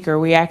the speaker,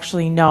 we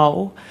actually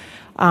know.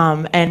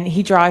 And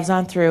he drives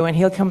on through, and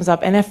he comes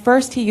up, and at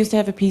first he used to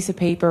have a piece of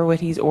paper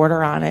with his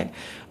order on it,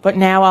 but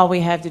now all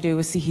we have to do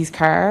is see his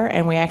car,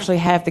 and we actually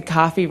have the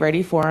coffee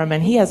ready for him,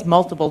 and he has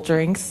multiple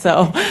drinks.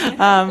 So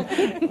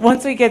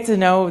once we get to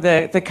know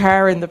the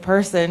car and the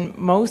person,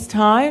 most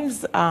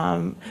times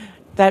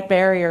that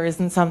barrier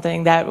isn't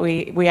something that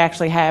we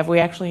actually have. We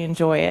actually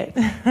enjoy it.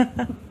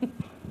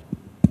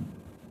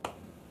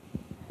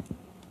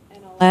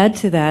 Add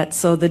to that,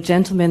 so the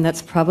gentleman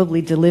that's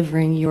probably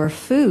delivering your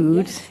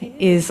food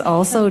is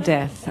also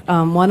deaf.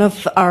 One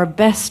of our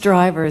best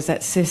drivers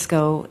at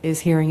Cisco is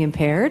hearing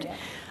impaired.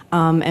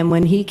 And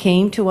when he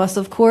came to us,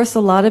 of course, a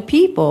lot of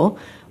people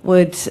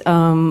would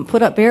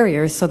put up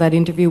barriers so that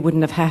interview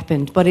wouldn't have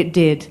happened, but it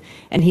did.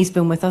 And he's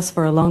been with us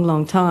for a long,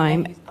 long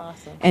time.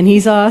 And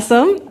he's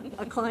awesome.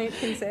 A client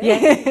can say.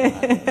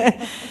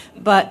 Yeah.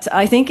 But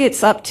I think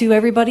it's up to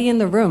everybody in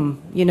the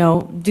room. You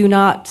know, do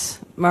not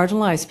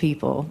marginalize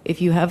people.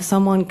 If you have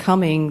someone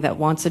coming that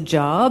wants a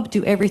job,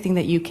 do everything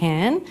that you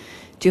can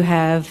to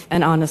have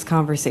an honest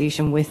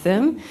conversation with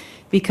them,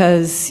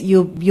 because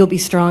you'll be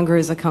stronger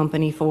as a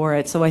company for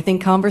it. So I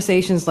think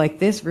conversations like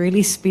this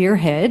really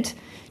spearhead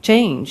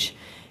change.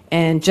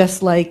 And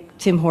just like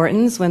Tim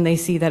Hortons, when they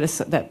see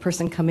that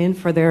person come in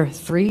for their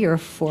 3 or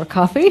 4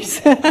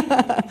 coffees,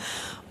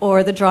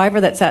 or the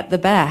driver that's at the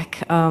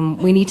back,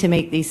 we need to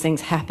make these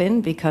things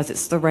happen because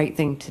it's the right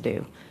thing to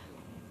do.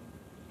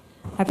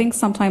 I think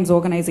sometimes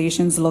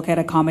organizations look at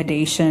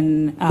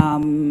accommodation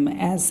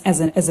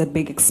as a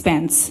big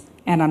expense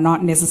and are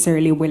not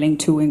necessarily willing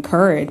to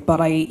incur it. But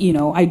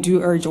I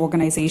do urge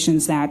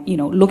organizations that,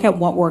 look at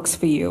what works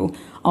for you.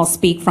 I'll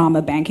speak from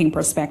a banking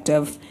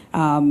perspective.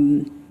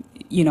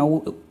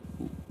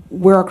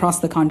 We're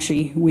across the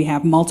country. We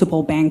have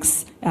multiple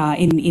banks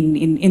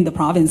in the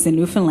province in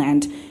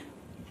Newfoundland.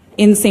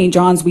 In St.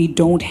 John's, we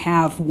don't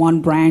have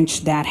one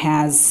branch that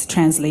has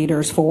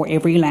translators for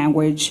every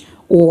language,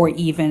 or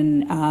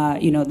even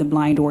the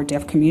blind or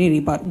deaf community,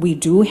 but we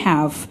do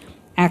have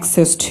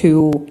access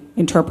to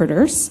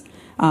interpreters.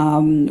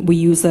 We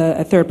use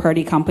a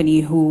third-party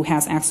company who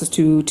has access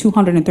to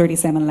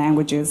 237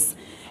 languages,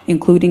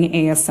 including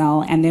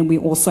ASL, and then we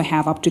also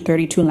have up to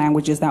 32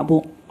 languages that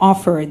will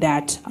offer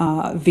that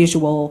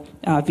visual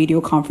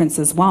video conference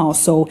as well.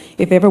 So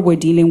if ever we're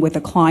dealing with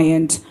a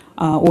client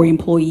or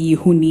employee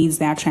who needs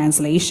that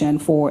translation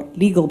for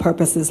legal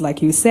purposes,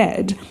 like you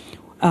said,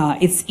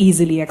 it's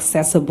easily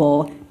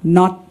accessible,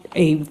 not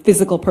a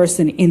physical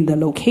person in the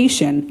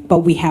location, but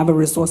we have a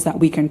resource that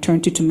we can turn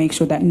to make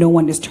sure that no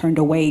one is turned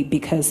away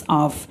because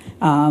of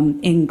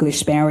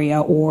English barrier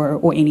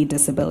or any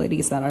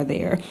disabilities that are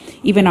there.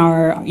 Even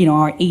our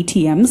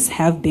ATMs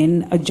have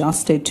been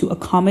adjusted to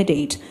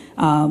accommodate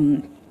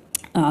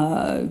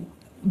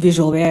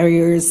visual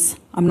barriers.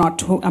 I'm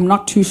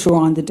not too sure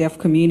on the deaf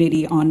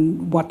community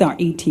on what our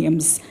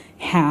ATMs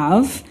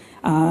have.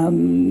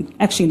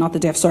 Actually not the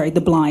deaf, sorry,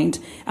 the blind.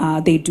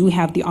 They do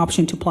have the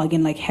option to plug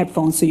in like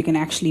headphones, so you can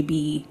actually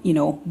be,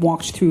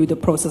 walked through the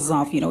process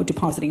of,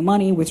 depositing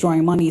money,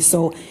 withdrawing money.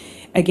 So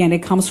again,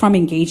 it comes from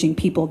engaging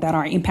people that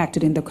are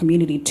impacted in the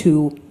community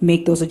to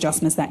make those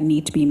adjustments that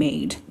need to be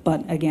made.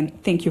 But again,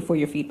 thank you for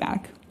your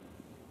feedback.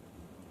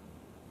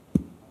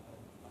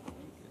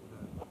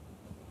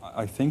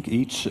 I think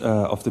each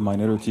of the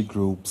minority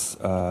groups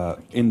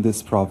in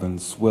this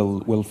province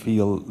will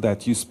feel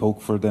that you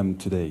spoke for them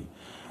today.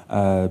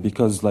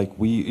 Because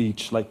we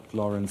each, like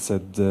Lauren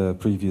said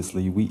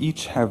previously, we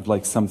each have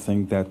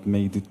something that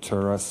may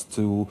deter us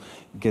to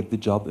get the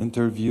job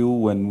interview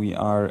when we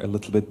are a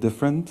little bit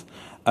different.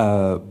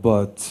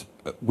 But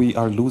we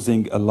are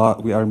losing a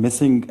lot, we are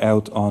missing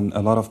out on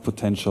a lot of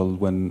potential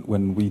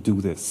when we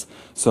do this.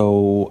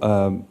 So,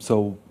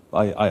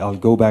 I'll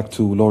go back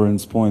to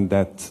Lauren's point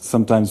that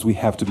sometimes we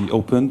have to be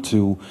open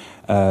to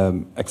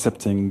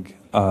accepting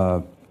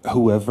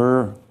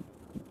whoever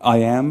I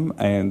am,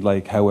 and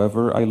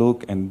however I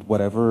look, and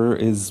whatever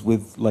is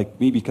with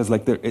me, because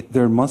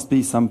there must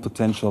be some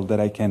potential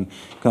that I can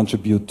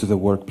contribute to the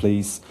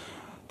workplace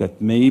that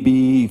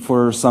maybe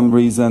for some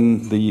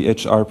reason the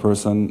HR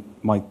person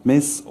might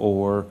miss,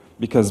 or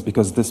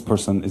because this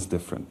person is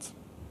different.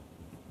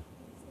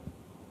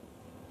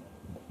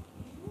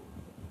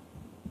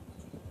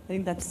 I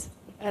think that's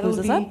moves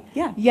us up.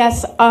 Yeah.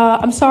 Yes,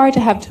 I'm sorry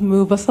to have to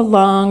move us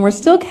along. We're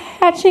still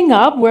catching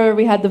up where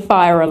we had the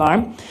fire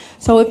alarm.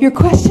 So if your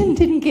question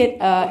didn't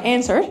get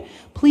answered,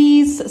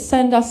 please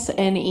send us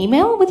an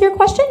email with your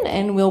question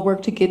and we'll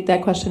work to get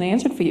that question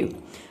answered for you.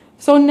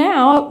 So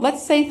now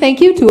let's say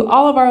thank you to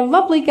all of our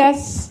lovely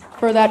guests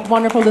for that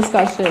wonderful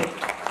discussion.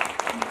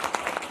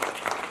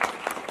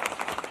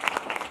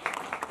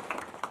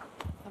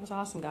 That was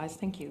awesome, guys.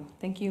 Thank you.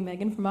 Thank you,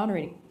 Megan, for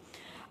moderating.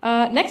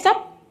 Next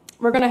up,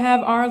 we're going to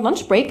have our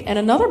lunch break and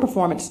another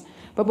performance.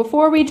 But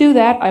before we do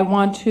that, I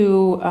want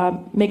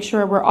to make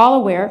sure we're all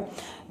aware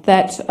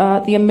that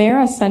the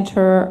Amera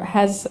Center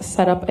has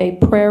set up a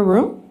prayer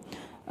room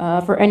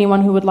for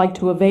anyone who would like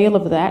to avail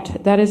of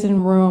that. That is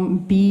in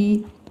room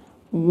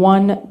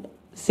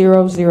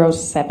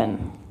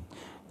B1007.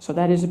 So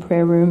that is a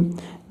prayer room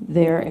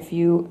there if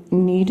you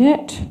need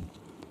it.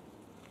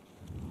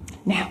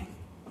 Now,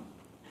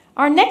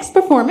 our next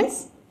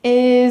performance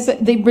is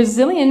the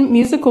Brazilian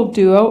musical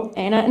duo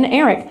Ana and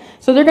Eric.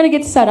 So they're going to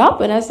get set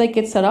up, and as they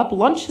get set up,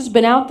 lunch has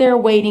been out there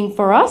waiting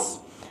for us.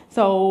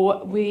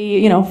 So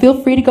we,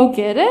 feel free to go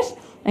get it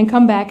and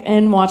come back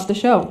and watch the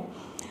show.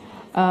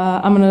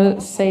 I'm going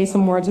to say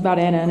some words about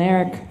Ana and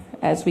Eric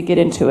as we get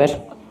into it.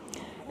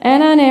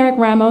 Ana and Eric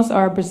Ramos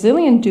are a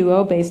Brazilian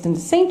duo based in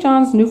St.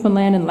 John's,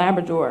 Newfoundland and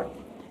Labrador.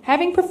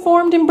 Having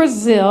performed in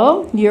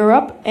Brazil,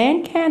 Europe,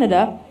 and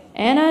Canada,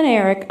 Ana and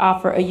Eric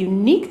offer a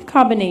unique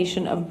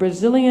combination of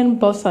Brazilian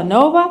bossa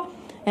nova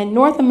and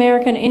North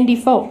American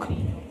indie folk.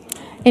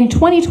 In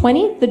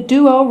 2020, the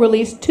duo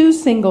released 2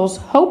 singles,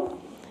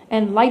 Hope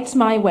and Lights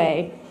My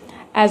Way,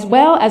 as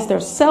well as their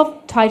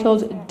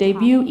self-titled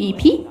debut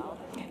EP,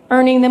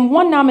 earning them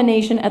 1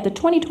 nomination at the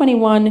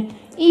 2021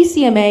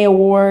 ECMA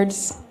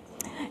Awards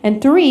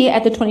and 3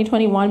 at the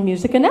 2021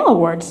 Music NL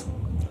Awards.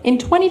 In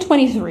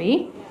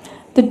 2023,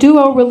 the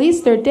duo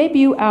released their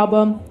debut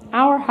album,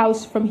 Our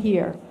House From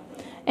Here,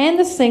 and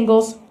the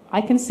singles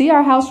I Can See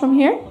Our House From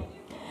Here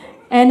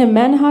and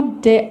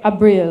Manhã de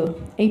Abril,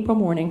 April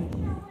Morning,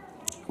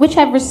 which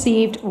have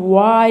received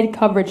wide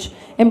coverage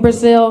in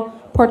Brazil,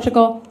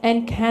 Portugal,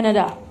 and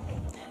Canada.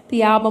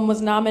 The album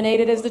was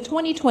nominated as the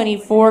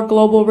 2024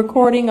 Global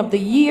Recording of the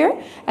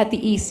Year at the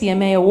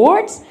ECMA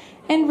Awards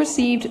and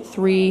received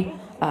 3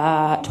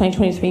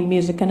 2023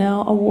 Music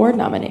NL Award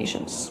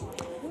nominations.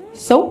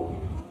 So,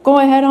 go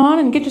ahead on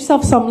and get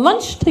yourself some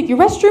lunch, take your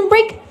restroom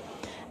break,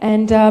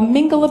 and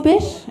mingle a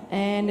bit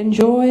and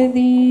enjoy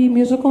the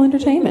musical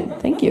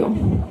entertainment. Thank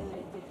you.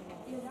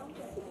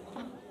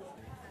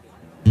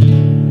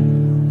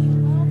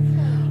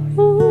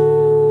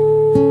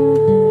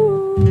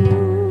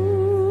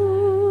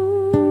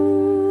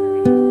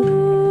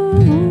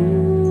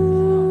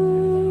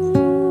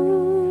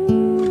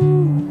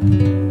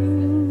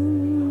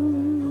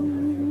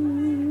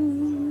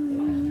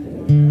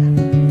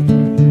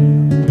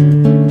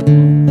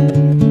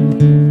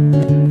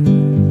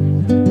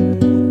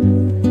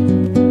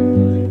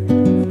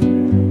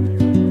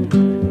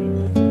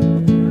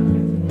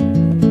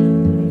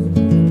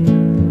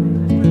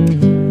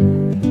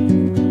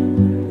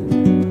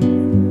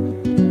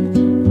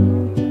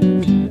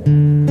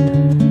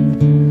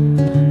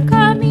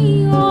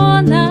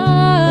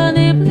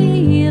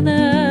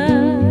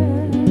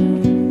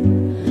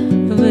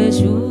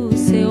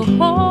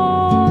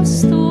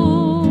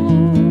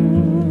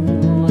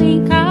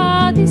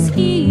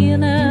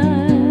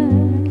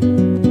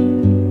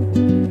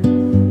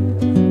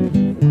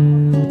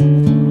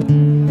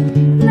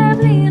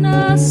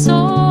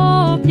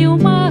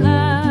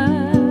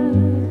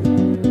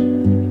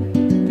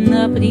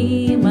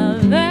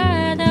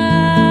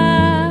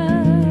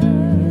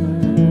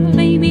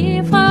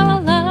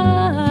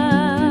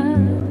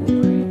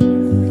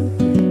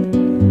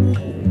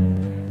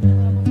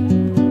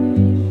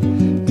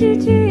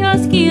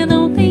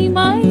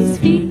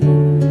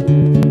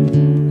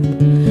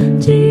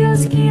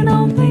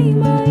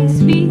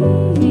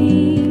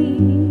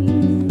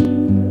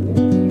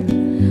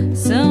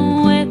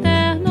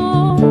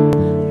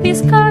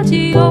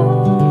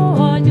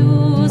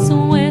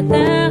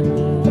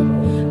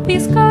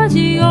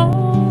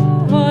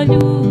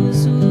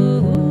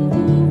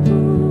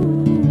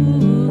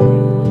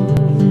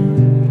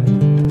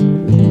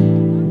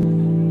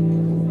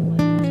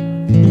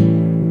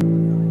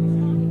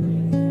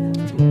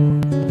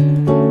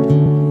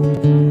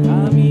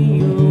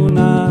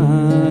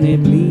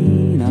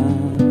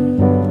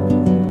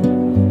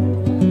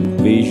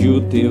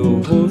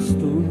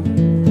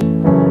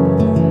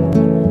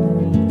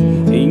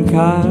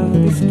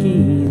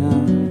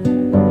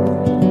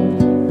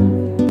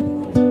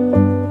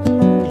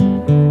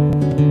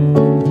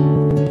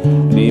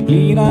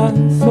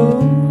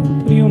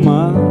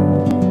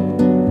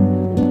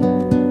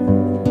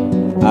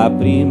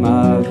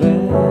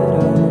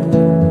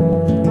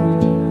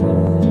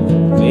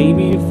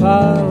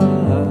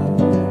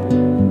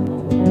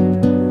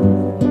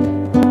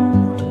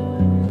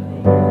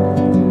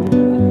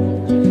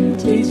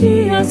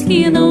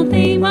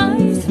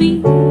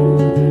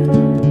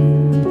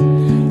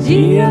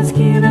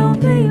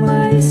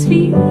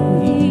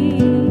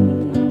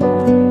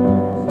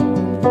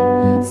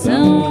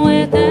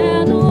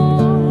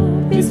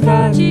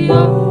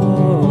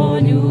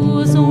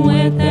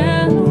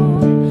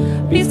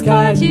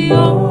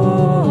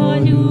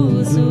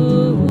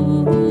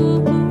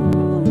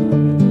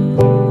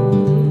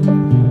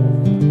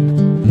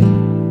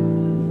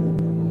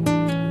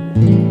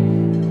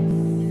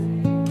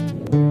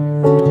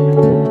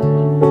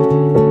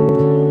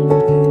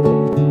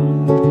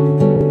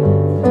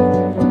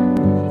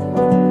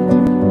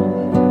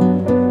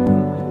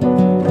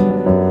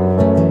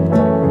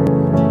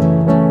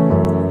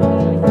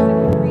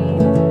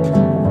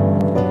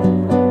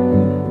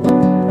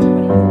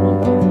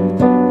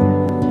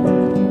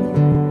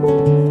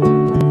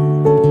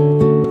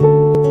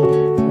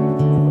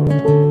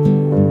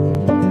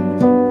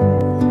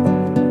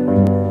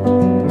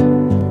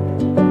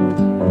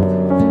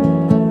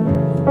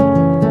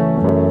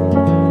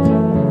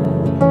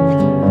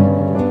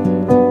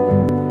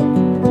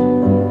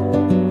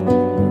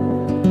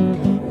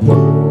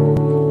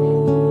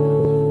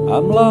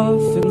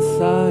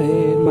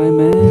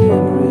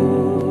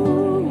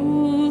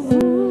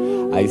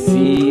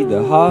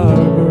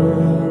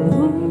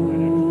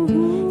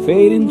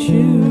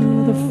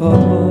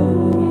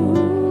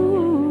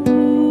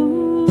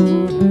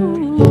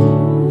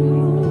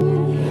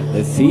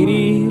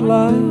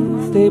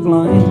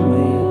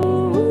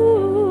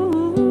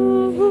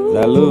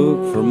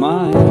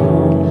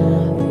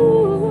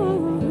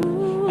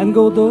 And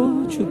go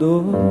door to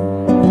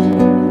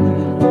door.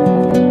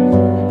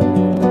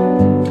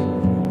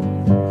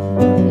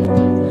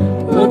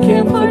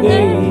 looking for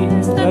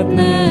days that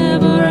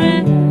never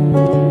end.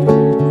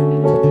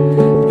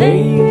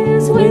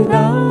 Days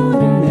without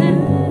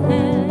an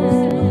end.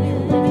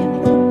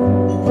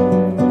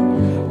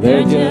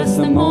 They're just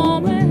a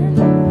moment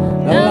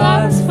that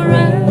lasts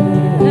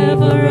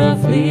forever, a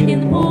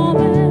fleeting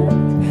moment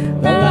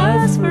that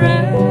lasts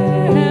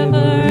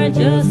forever,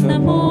 just a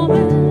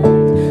moment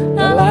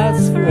that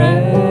lasts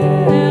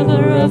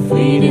forever, a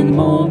fleeting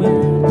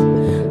moment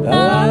that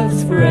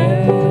lasts forever.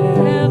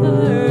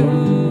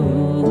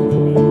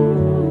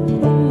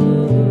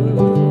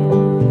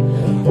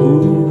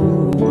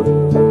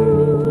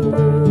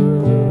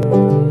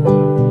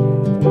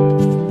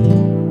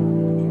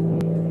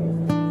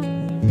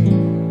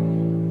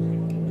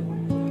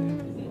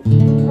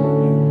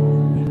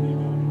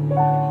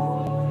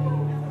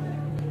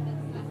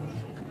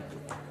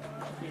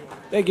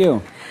 Thank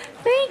you.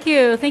 Thank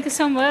you. Thank you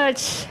so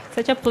much.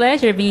 Such a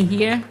pleasure being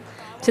here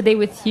today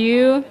with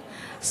you.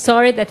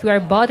 Sorry that we are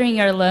bothering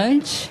your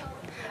lunch,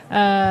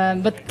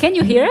 but can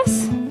you hear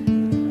us?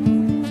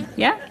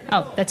 Yeah?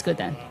 Oh, that's good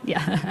then.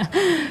 Yeah.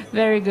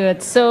 Very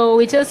good. So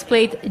we just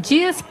played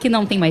Dias que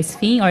não tem mais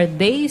fim, or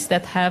Days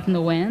that have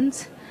no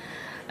end.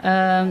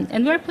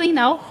 And we're playing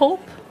now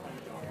Hope.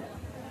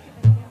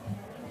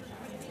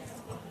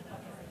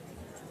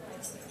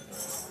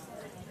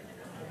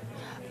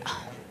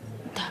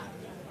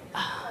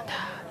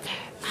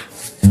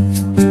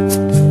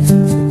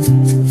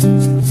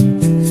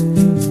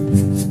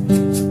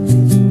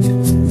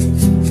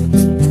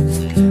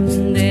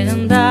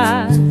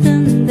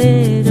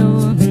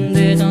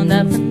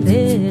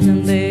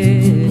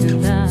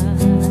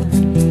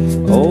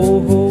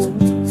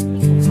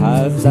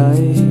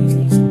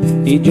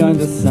 He joined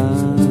the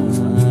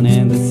sun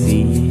and the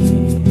sea.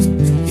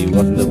 It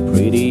wasn't the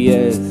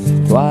prettiest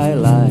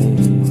twilight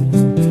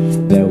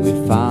that we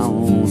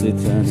found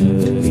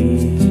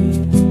eternity.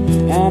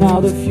 And now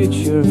the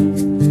future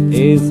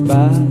is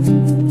back,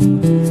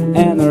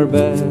 and our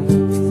best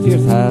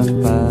years have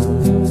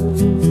passed.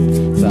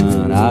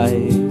 Son, I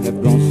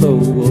have grown so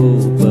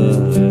old,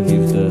 but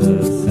he's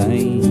the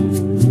same.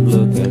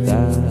 Look at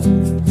that.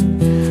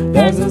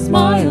 There's a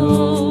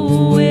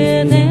smile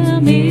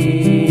within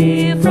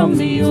me from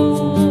the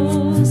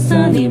old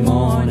sunny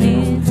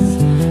mornings.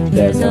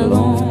 There's a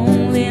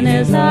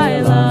loneliness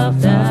I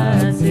love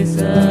that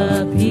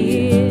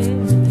disappeared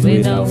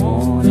without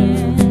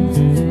warning.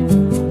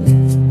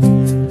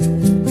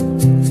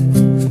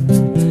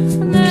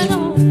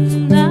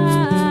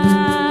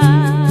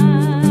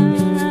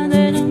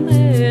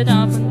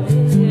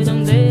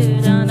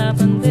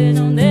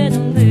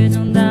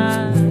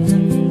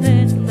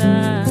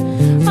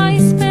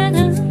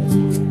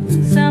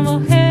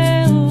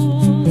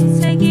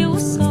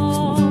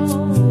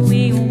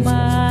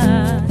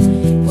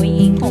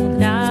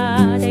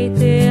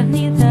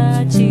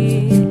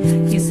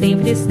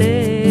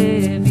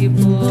 Esteve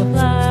por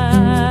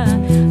lá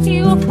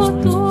e o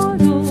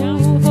futuro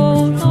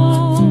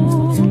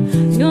voltou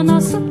e o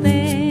nosso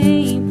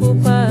tempo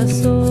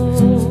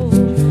passou.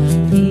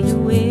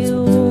 Filho,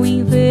 eu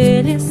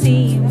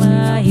envelheci,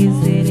 mas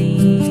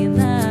ele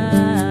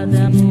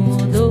nada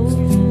mudou.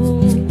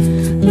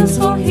 E o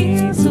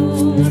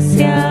sorriso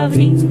se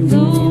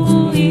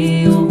abrindo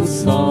e o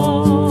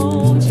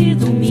sol de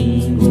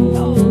domingo.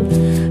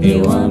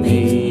 Eu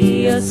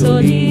amei a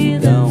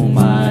solidão,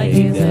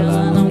 mas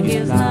ela não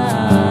quis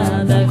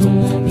nada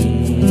comigo,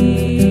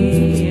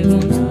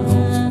 não.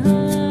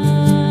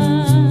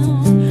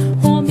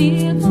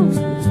 Comigo não.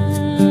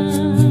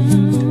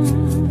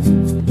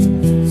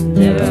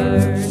 There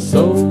are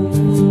so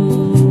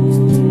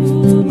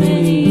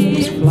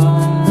many flowers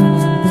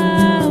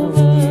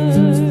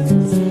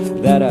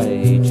that I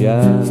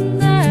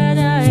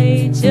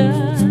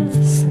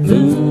just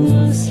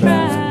lose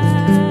track.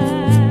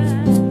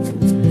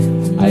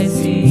 I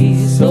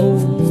see so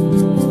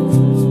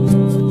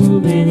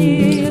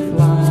many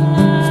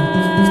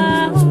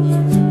flowers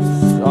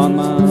on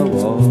my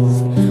wall,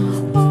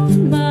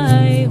 that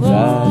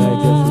I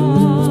just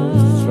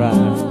lose track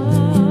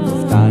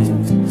of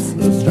time,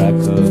 lose track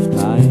of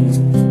time.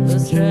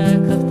 lose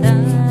track of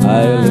time.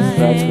 I lose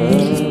track of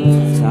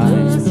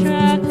time, Lose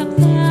track of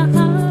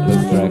time.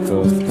 lose track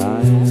of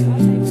time.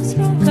 Lose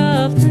track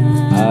of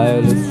time. I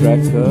lose track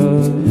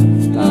of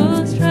time.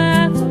 Lose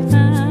track of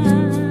time.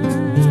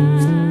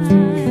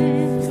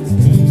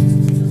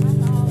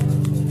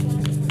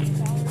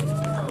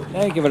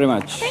 Thank you very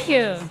much. Thank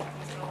you.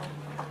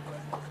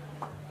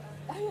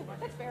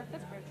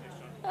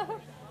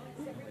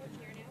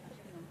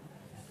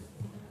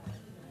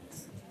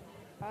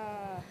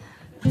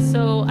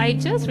 So I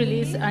just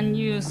released a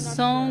new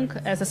song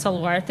as a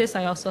solo artist.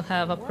 I also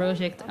have a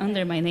project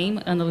under my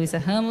name, Ana Luisa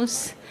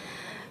Ramos.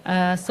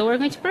 So we're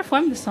going to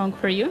perform the song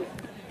for you.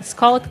 It's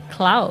called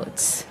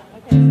Clouds.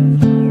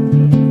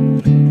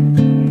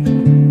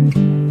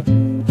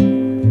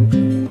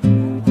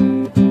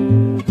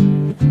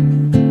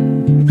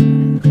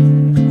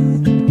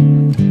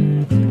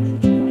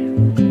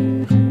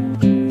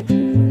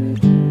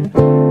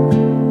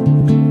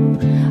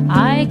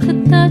 I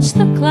could touch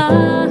the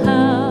clouds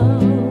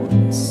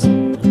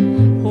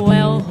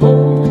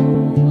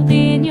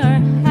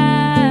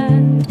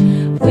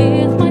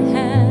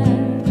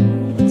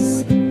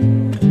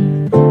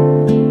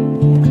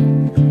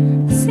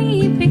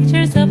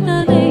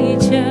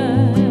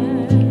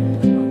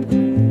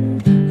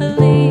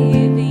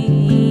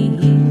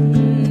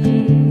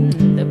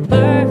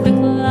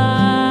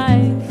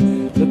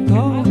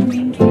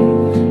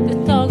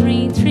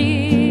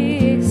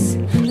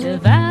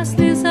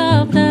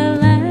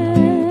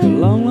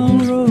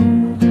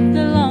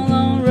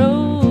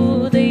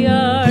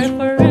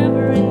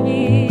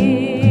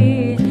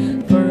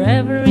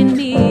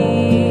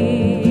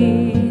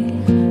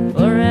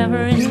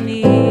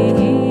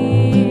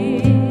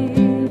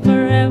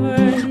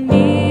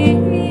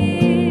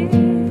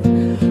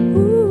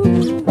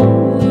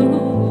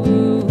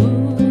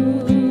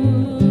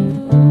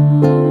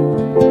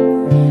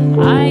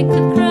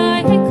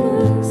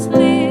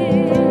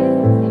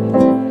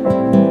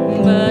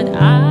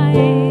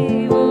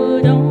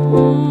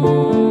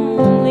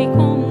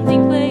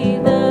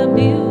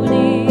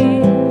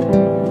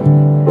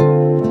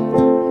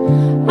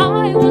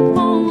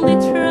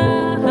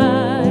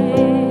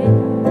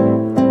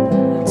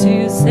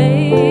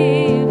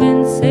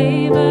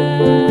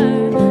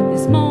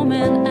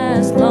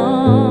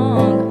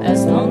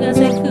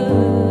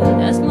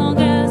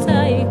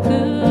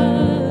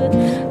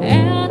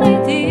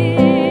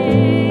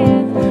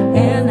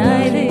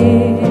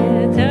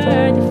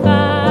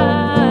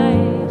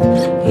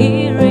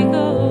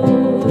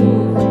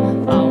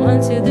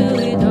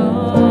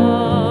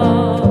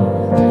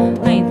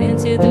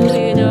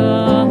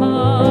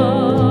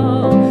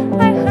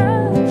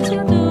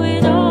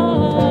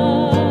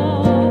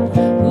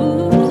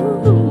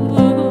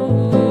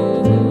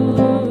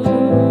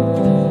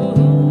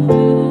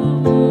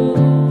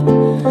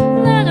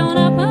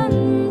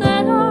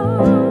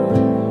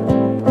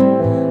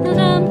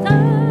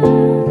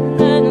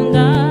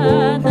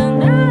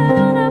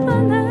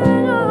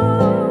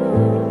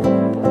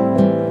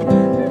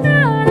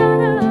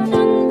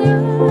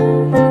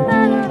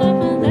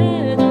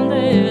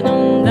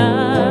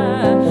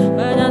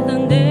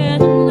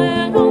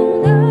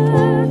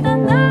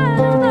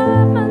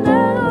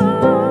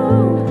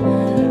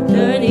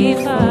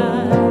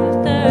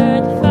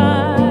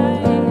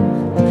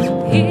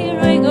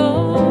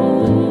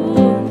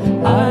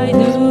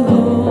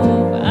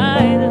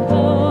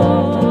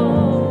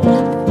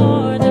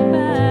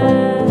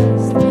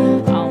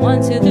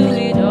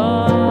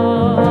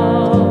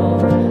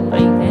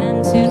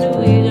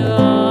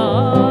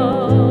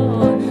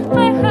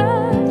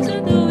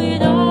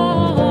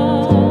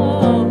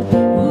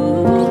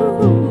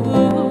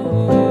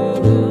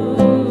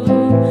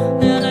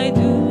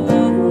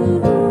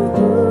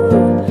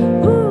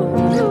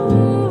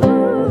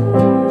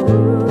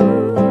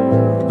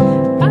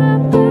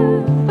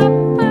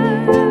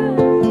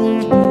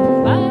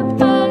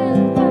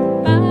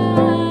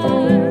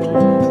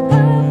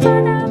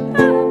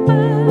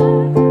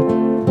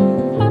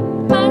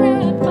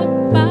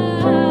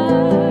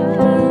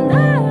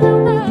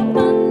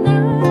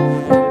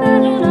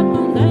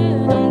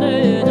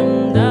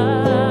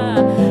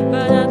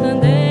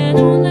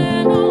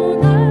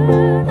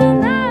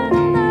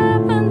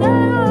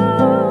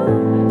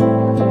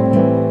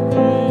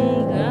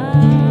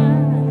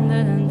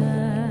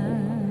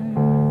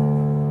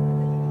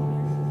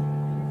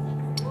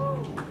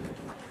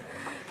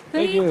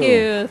Thank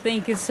you.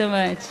 Thank you so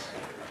much.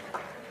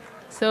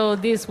 So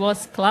this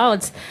was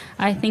Clouds.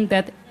 I think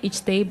that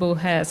each table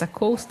has a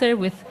coaster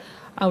with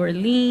our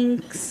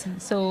links.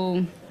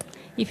 So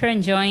if you're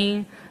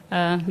enjoying,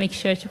 make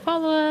sure to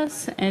follow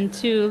us and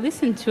to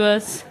listen to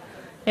us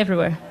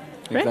everywhere.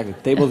 Right? Exactly.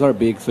 Tables are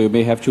big, so you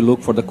may have to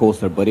look for the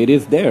coaster, but it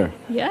is there.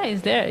 Yeah,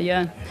 it's there,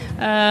 yeah.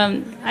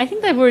 I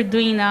think that we're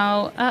doing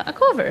now a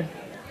cover.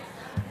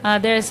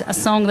 There's a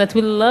song that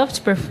we love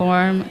to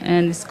perform,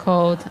 and it's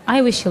called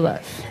I Wish You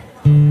Love.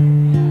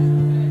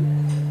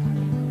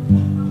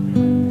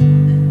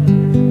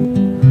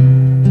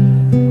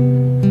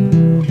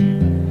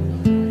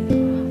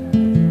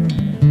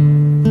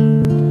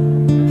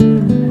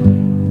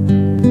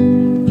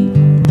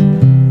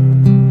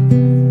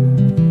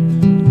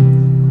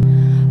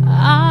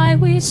 I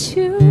wish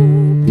you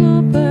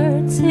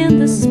bluebirds in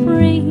the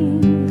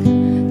spring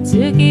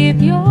to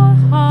give your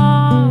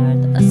heart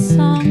a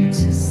song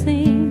to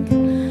sing,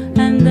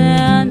 and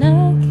then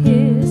a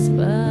kiss,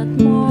 but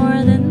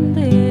more than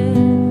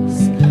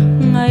this,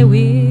 I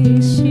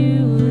wish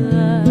you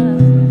love.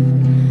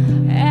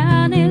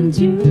 And in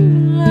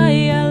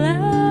July, a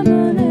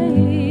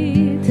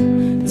lemonade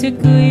to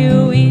cool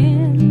you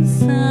in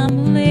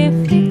some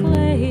leafy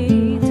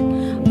glade.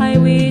 I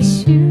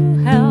wish you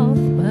health,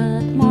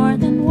 but more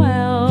than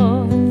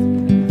wealth.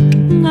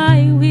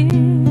 I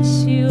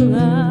wish you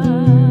love.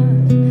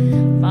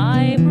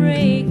 My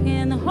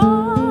breaking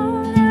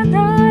heart, and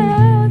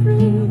I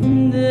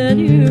agree that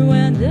you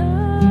and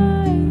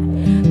I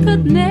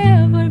could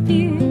never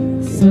be.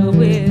 So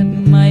with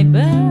my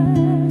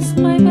best,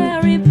 my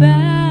very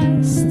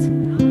best,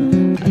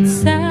 I'd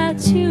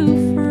set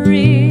you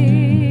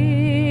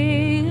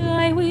free.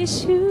 I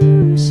wish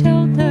you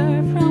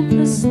shelter from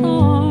the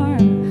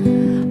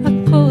storm, a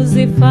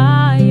cozy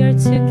fire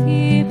to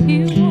keep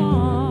you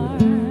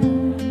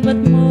warm. But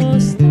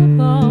most of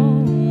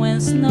all, when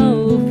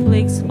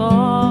snowflakes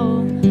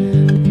fall,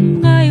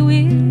 I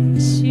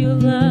wish you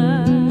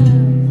love.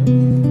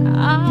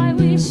 I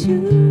wish you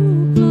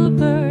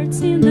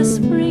bluebirds in the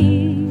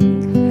spring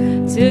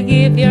to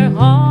give your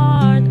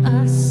heart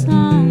a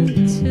song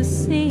to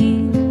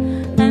sing,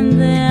 and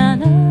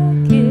then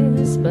a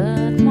kiss,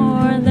 but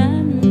more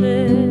than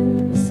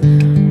this,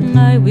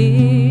 I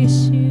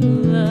wish you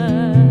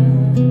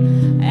love.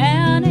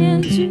 And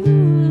in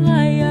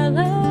July, a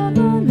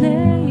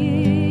lemonade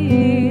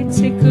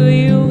to cool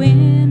you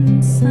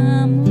in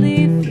some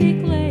leafy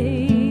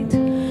glade.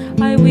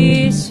 I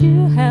wish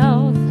you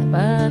health,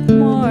 but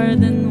more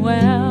than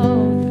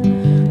wealth.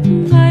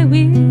 I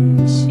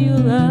wish you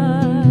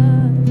love.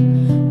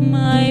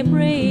 My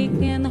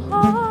breaking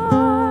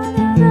heart,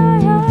 and I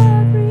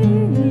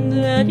agree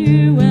that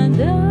you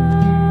and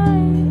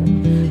I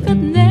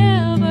could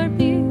never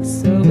be.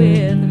 So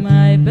with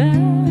my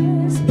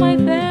best, my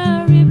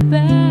very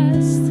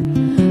best,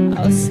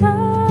 I'll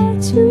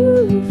set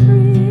you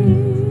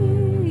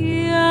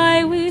free.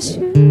 I wish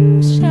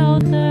you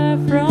shelter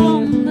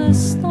from the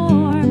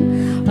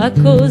storm, a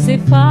cozy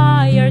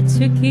fire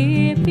to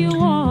keep you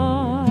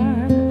warm.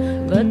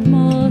 But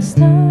most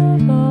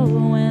of all,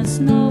 when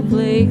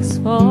snowflakes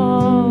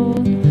fall,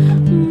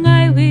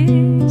 I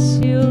wish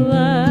you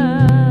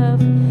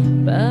love.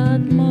 But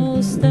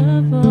most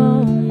of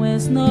all, when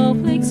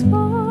snowflakes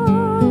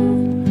fall,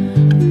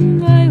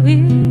 I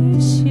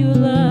wish you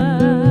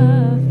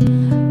love.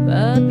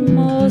 But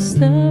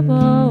most of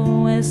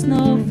all, when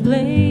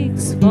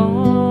snowflakes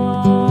fall,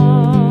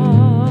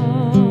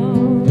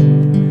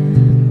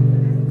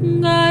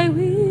 I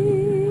wish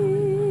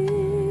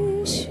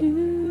you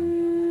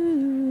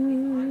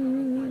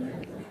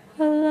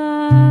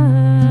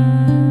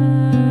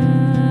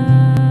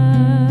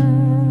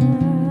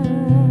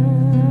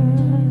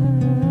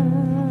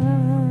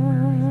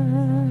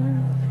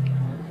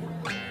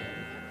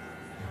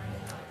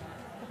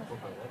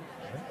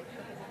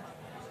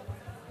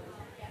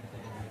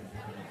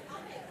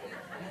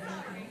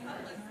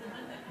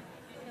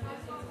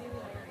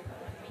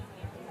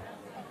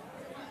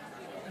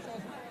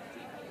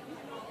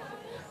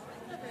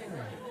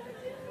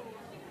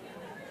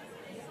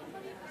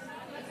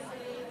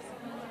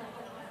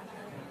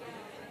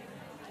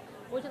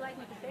Would you like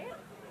me to say it?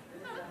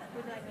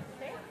 Would you like me to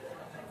say it?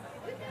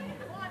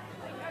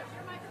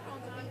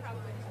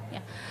 Yeah.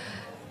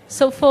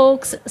 So,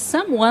 folks,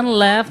 someone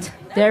left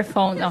their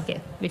phone.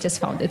 Okay, we just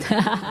found it.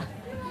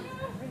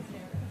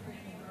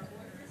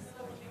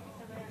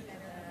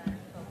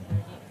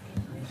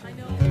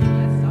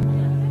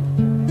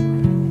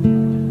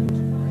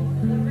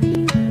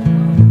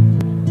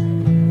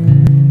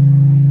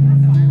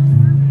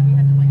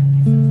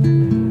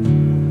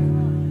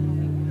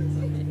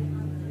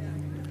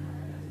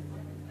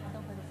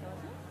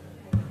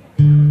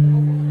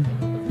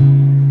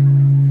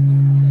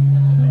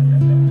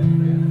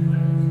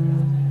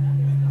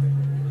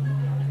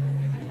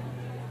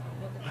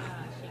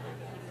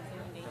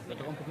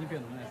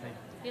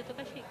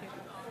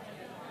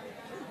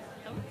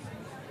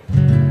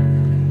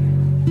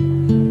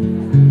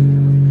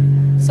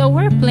 So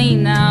we're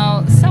playing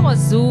now Céu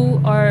Azul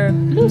or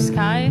Blue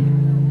Sky.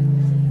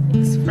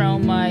 It's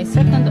from my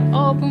second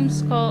album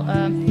called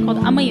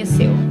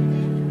Amanheceu.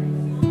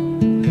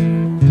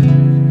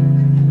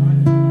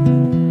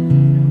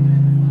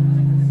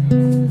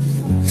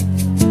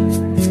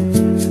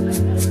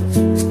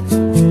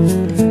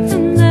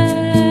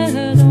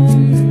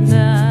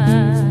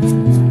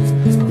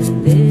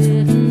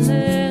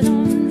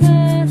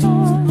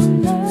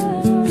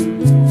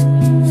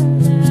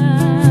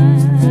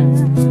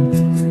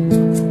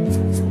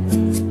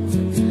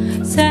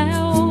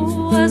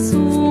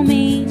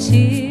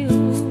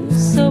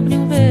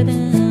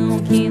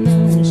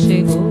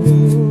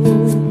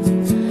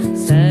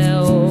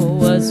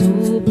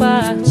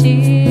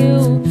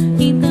 Partiu,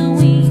 então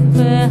o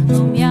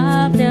inverno me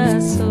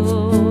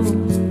abraçou.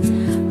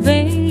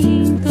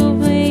 Vento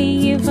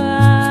vem e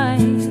vai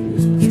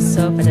e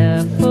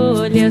sopra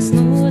folhas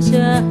no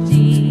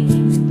jardim.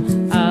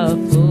 A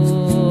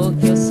flor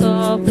que eu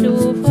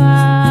sopro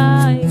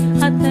vai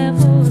até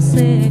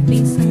você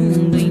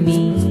pensando em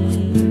mim.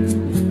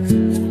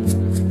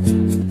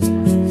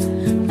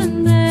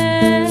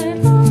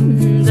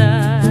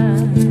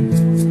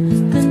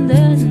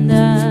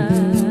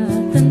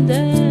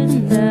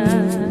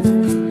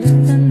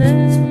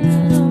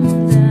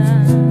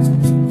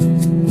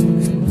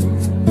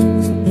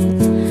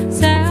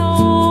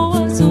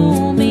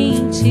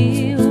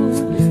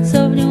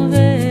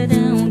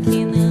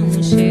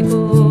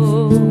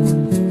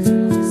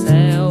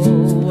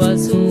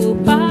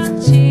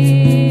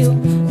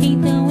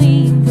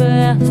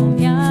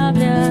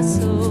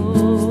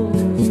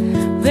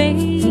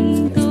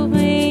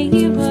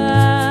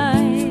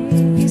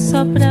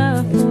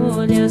 Sopra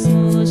folhas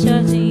no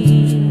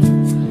jardim.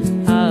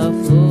 A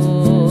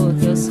flor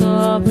que eu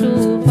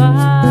sopro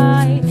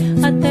vai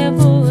até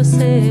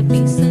você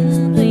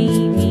pensando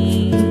em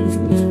mim.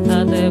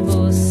 Até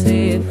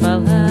você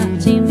falar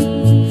de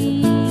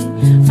mim.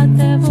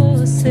 Até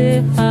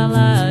você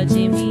falar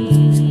de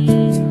mim.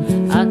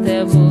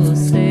 Até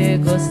você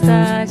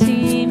gostar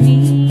de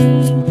mim.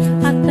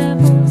 Até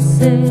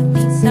você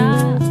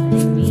pensar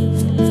em mim.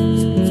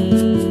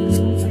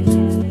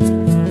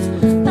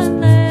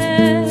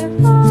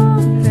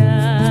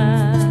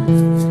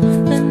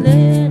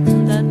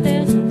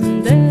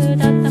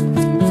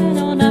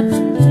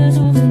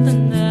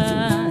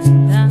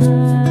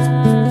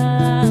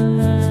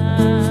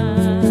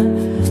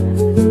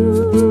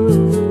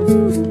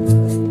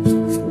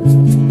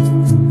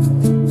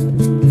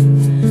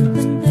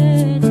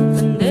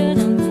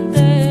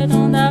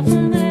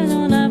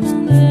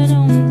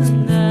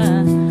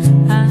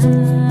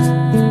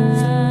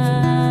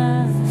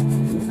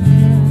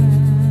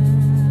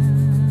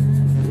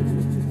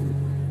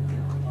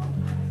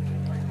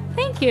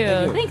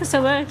 Thank you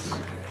so much.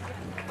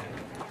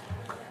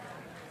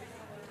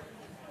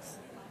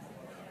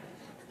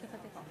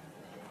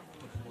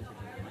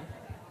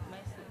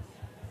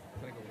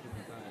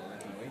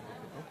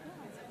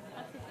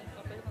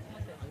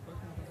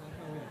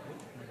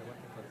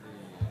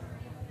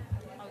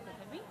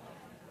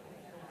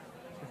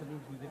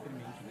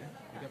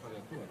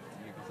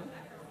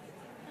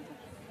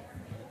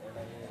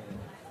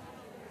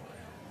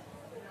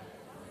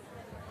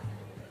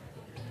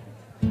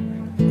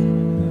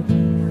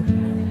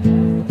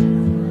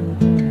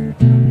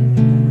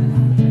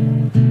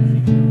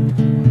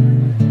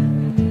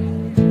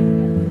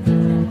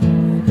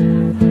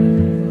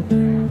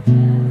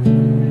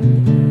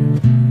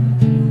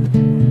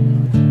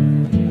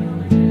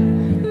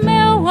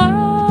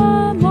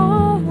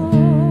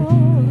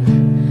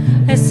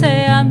 Essa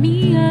é a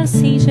minha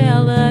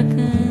singela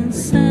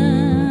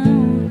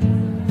canção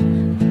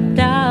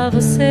pra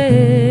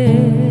você.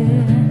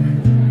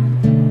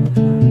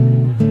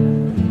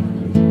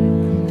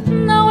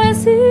 Não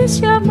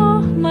existe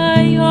amor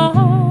maior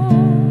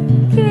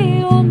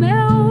que o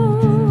meu.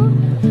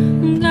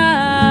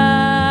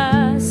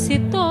 Se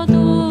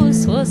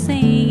todos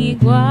fossem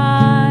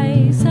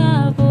iguais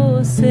a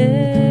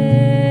você.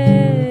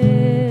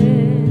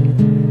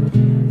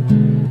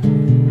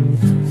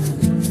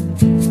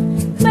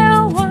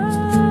 Meu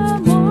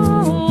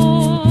amor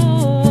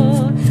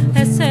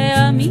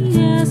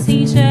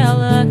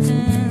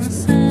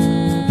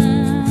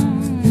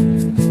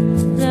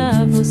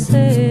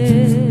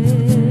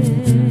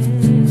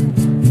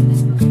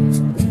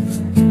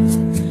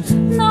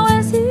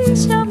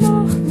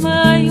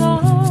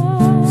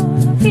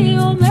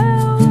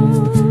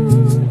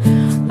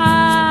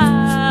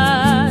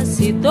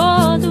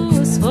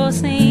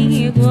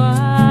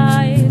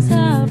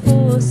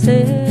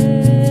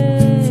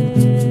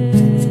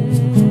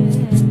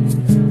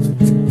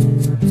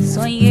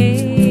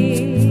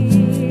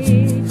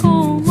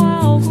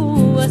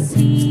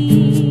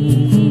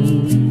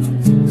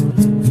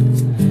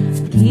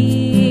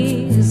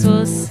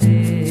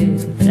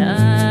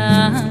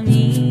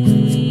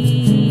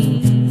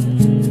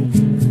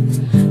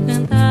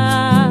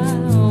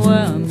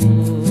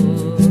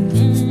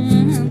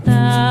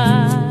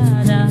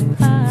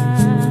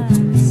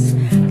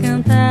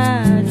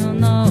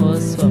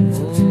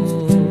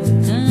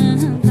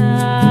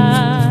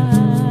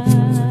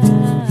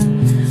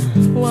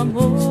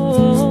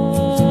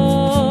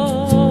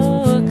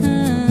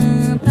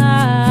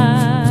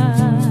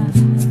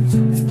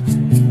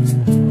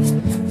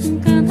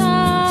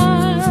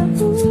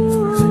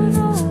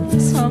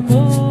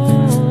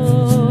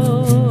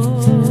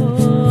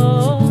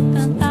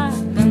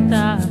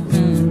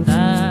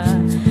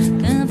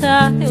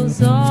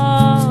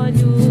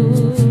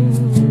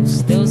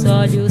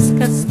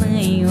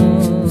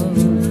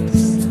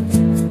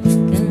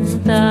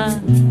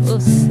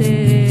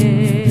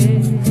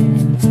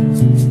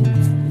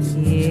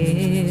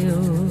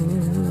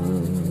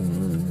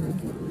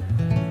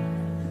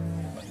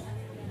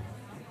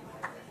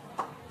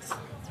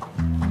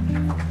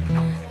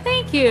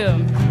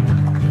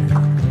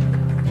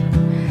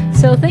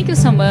So thank you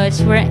so much.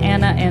 We're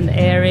Anna and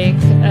Eric.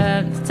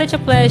 Such a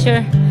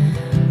pleasure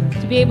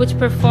to be able to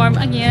perform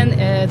again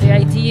the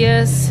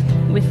ideas.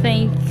 We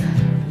thank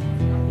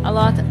a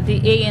lot the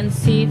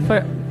ANC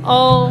for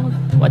all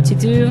what you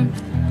do.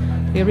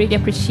 We really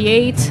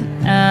appreciate.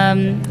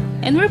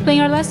 And we're playing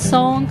our last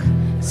song.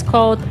 It's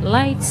called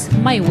Lights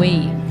My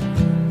Way.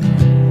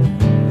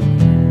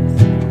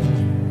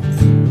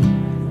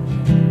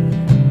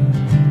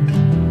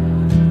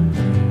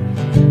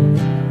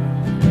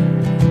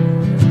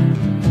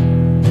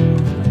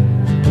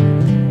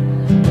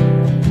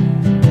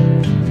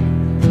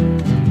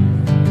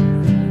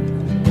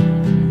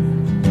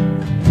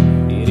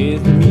 It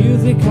is the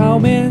music I'll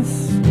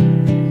miss,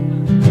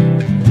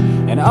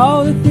 and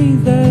all the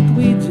things that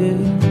we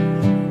did.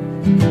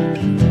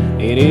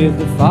 It is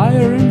the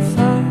fire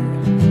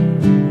inside,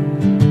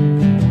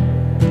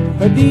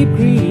 her deep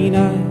green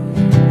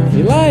eyes.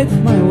 She lights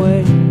my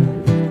way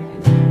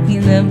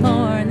In the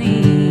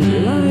morning, She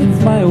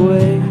lights my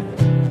way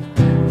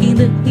in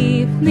the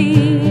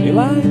evening, She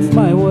lights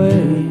my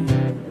way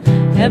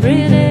every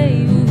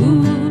day.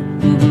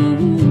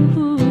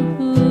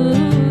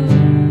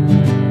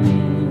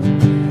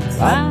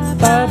 Ba,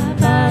 ba,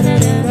 ba, da,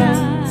 da, da.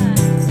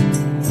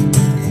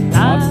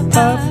 Ba,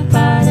 ba,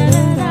 ba, da,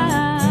 da, da.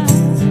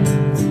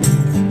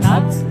 Ba,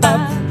 ba,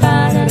 ba,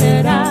 da, da,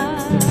 da.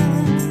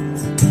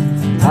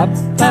 Ba,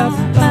 ba,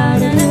 ba,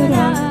 da, da,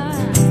 da.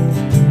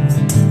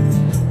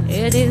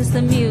 It is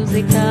the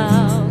music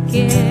I'll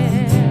give.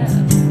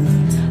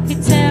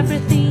 It's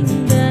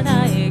everything that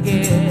I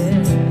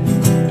give.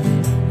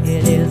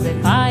 It is a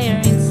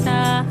fire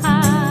inside.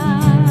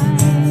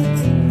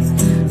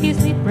 His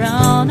deep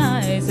brown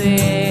eyes,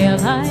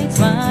 it lights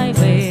my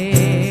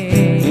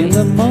way. In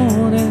the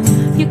morning,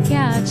 You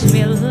catch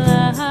me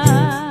alive.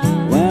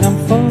 when I'm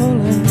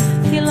falling,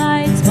 He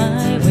lights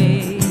my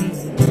way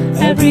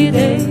every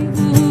day.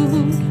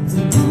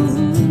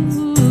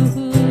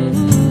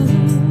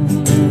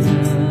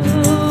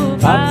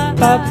 ba,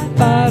 ba,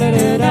 ba, da,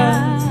 da, da.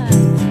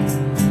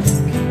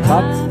 Ba,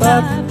 ba,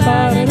 ba,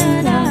 da, da,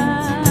 da.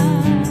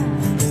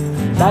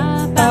 Ba,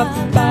 ba,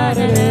 ba,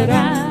 da, da,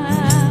 da.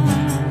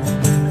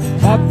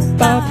 Ba,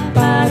 ba,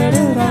 ba, da,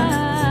 da, da.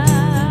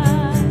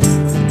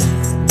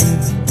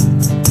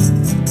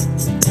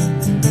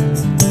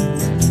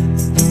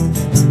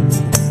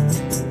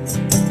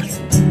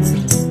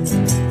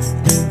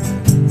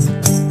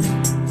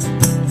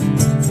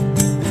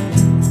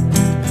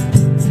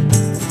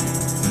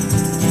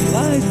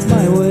 Lights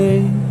my way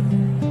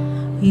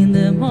In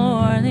the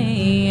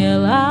morning, it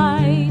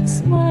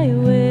lights my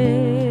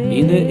way.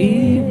 in the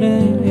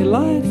evening. It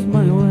lights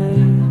my way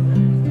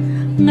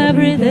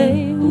Every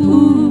day,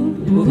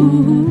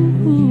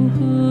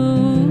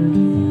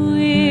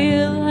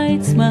 it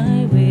lights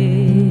my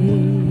way.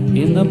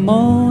 in the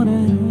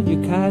morning. You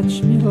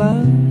catch me,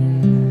 love.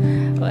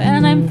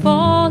 When I'm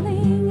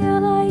falling, it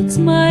lights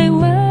my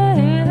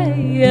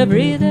way.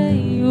 Every day,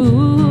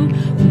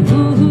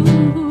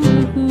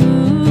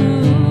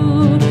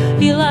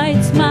 it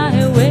lights my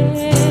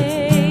way.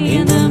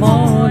 In the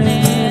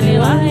morning, it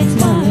lights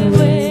my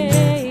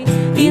way.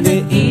 In the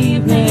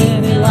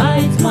evening, it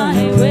lights my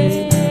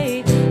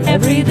way.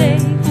 Every day,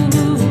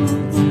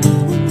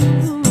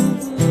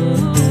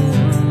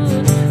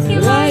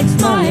 it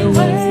lights my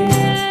way.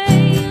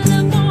 In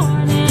the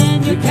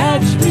morning, you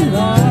catch me,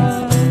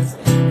 love.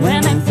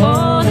 When I'm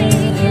falling,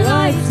 it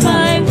lights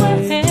my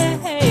way.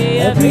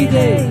 Every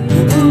day,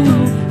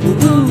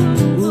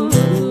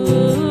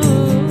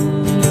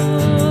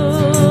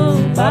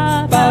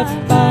 ba, ba,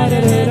 ba,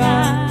 da, da, da.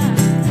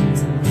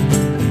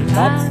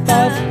 Ba, ba,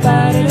 ba,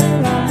 da, da,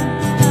 da.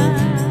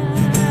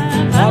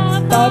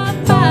 Ba, ba,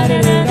 ba, da,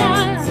 da, da.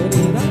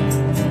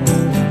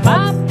 Ba,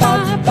 ba,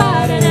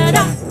 ba, da, da,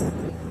 da.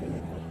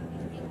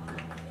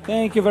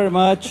 Thank you very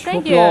much.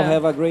 Thank Hope you all you.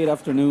 have a great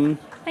afternoon.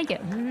 Thank you.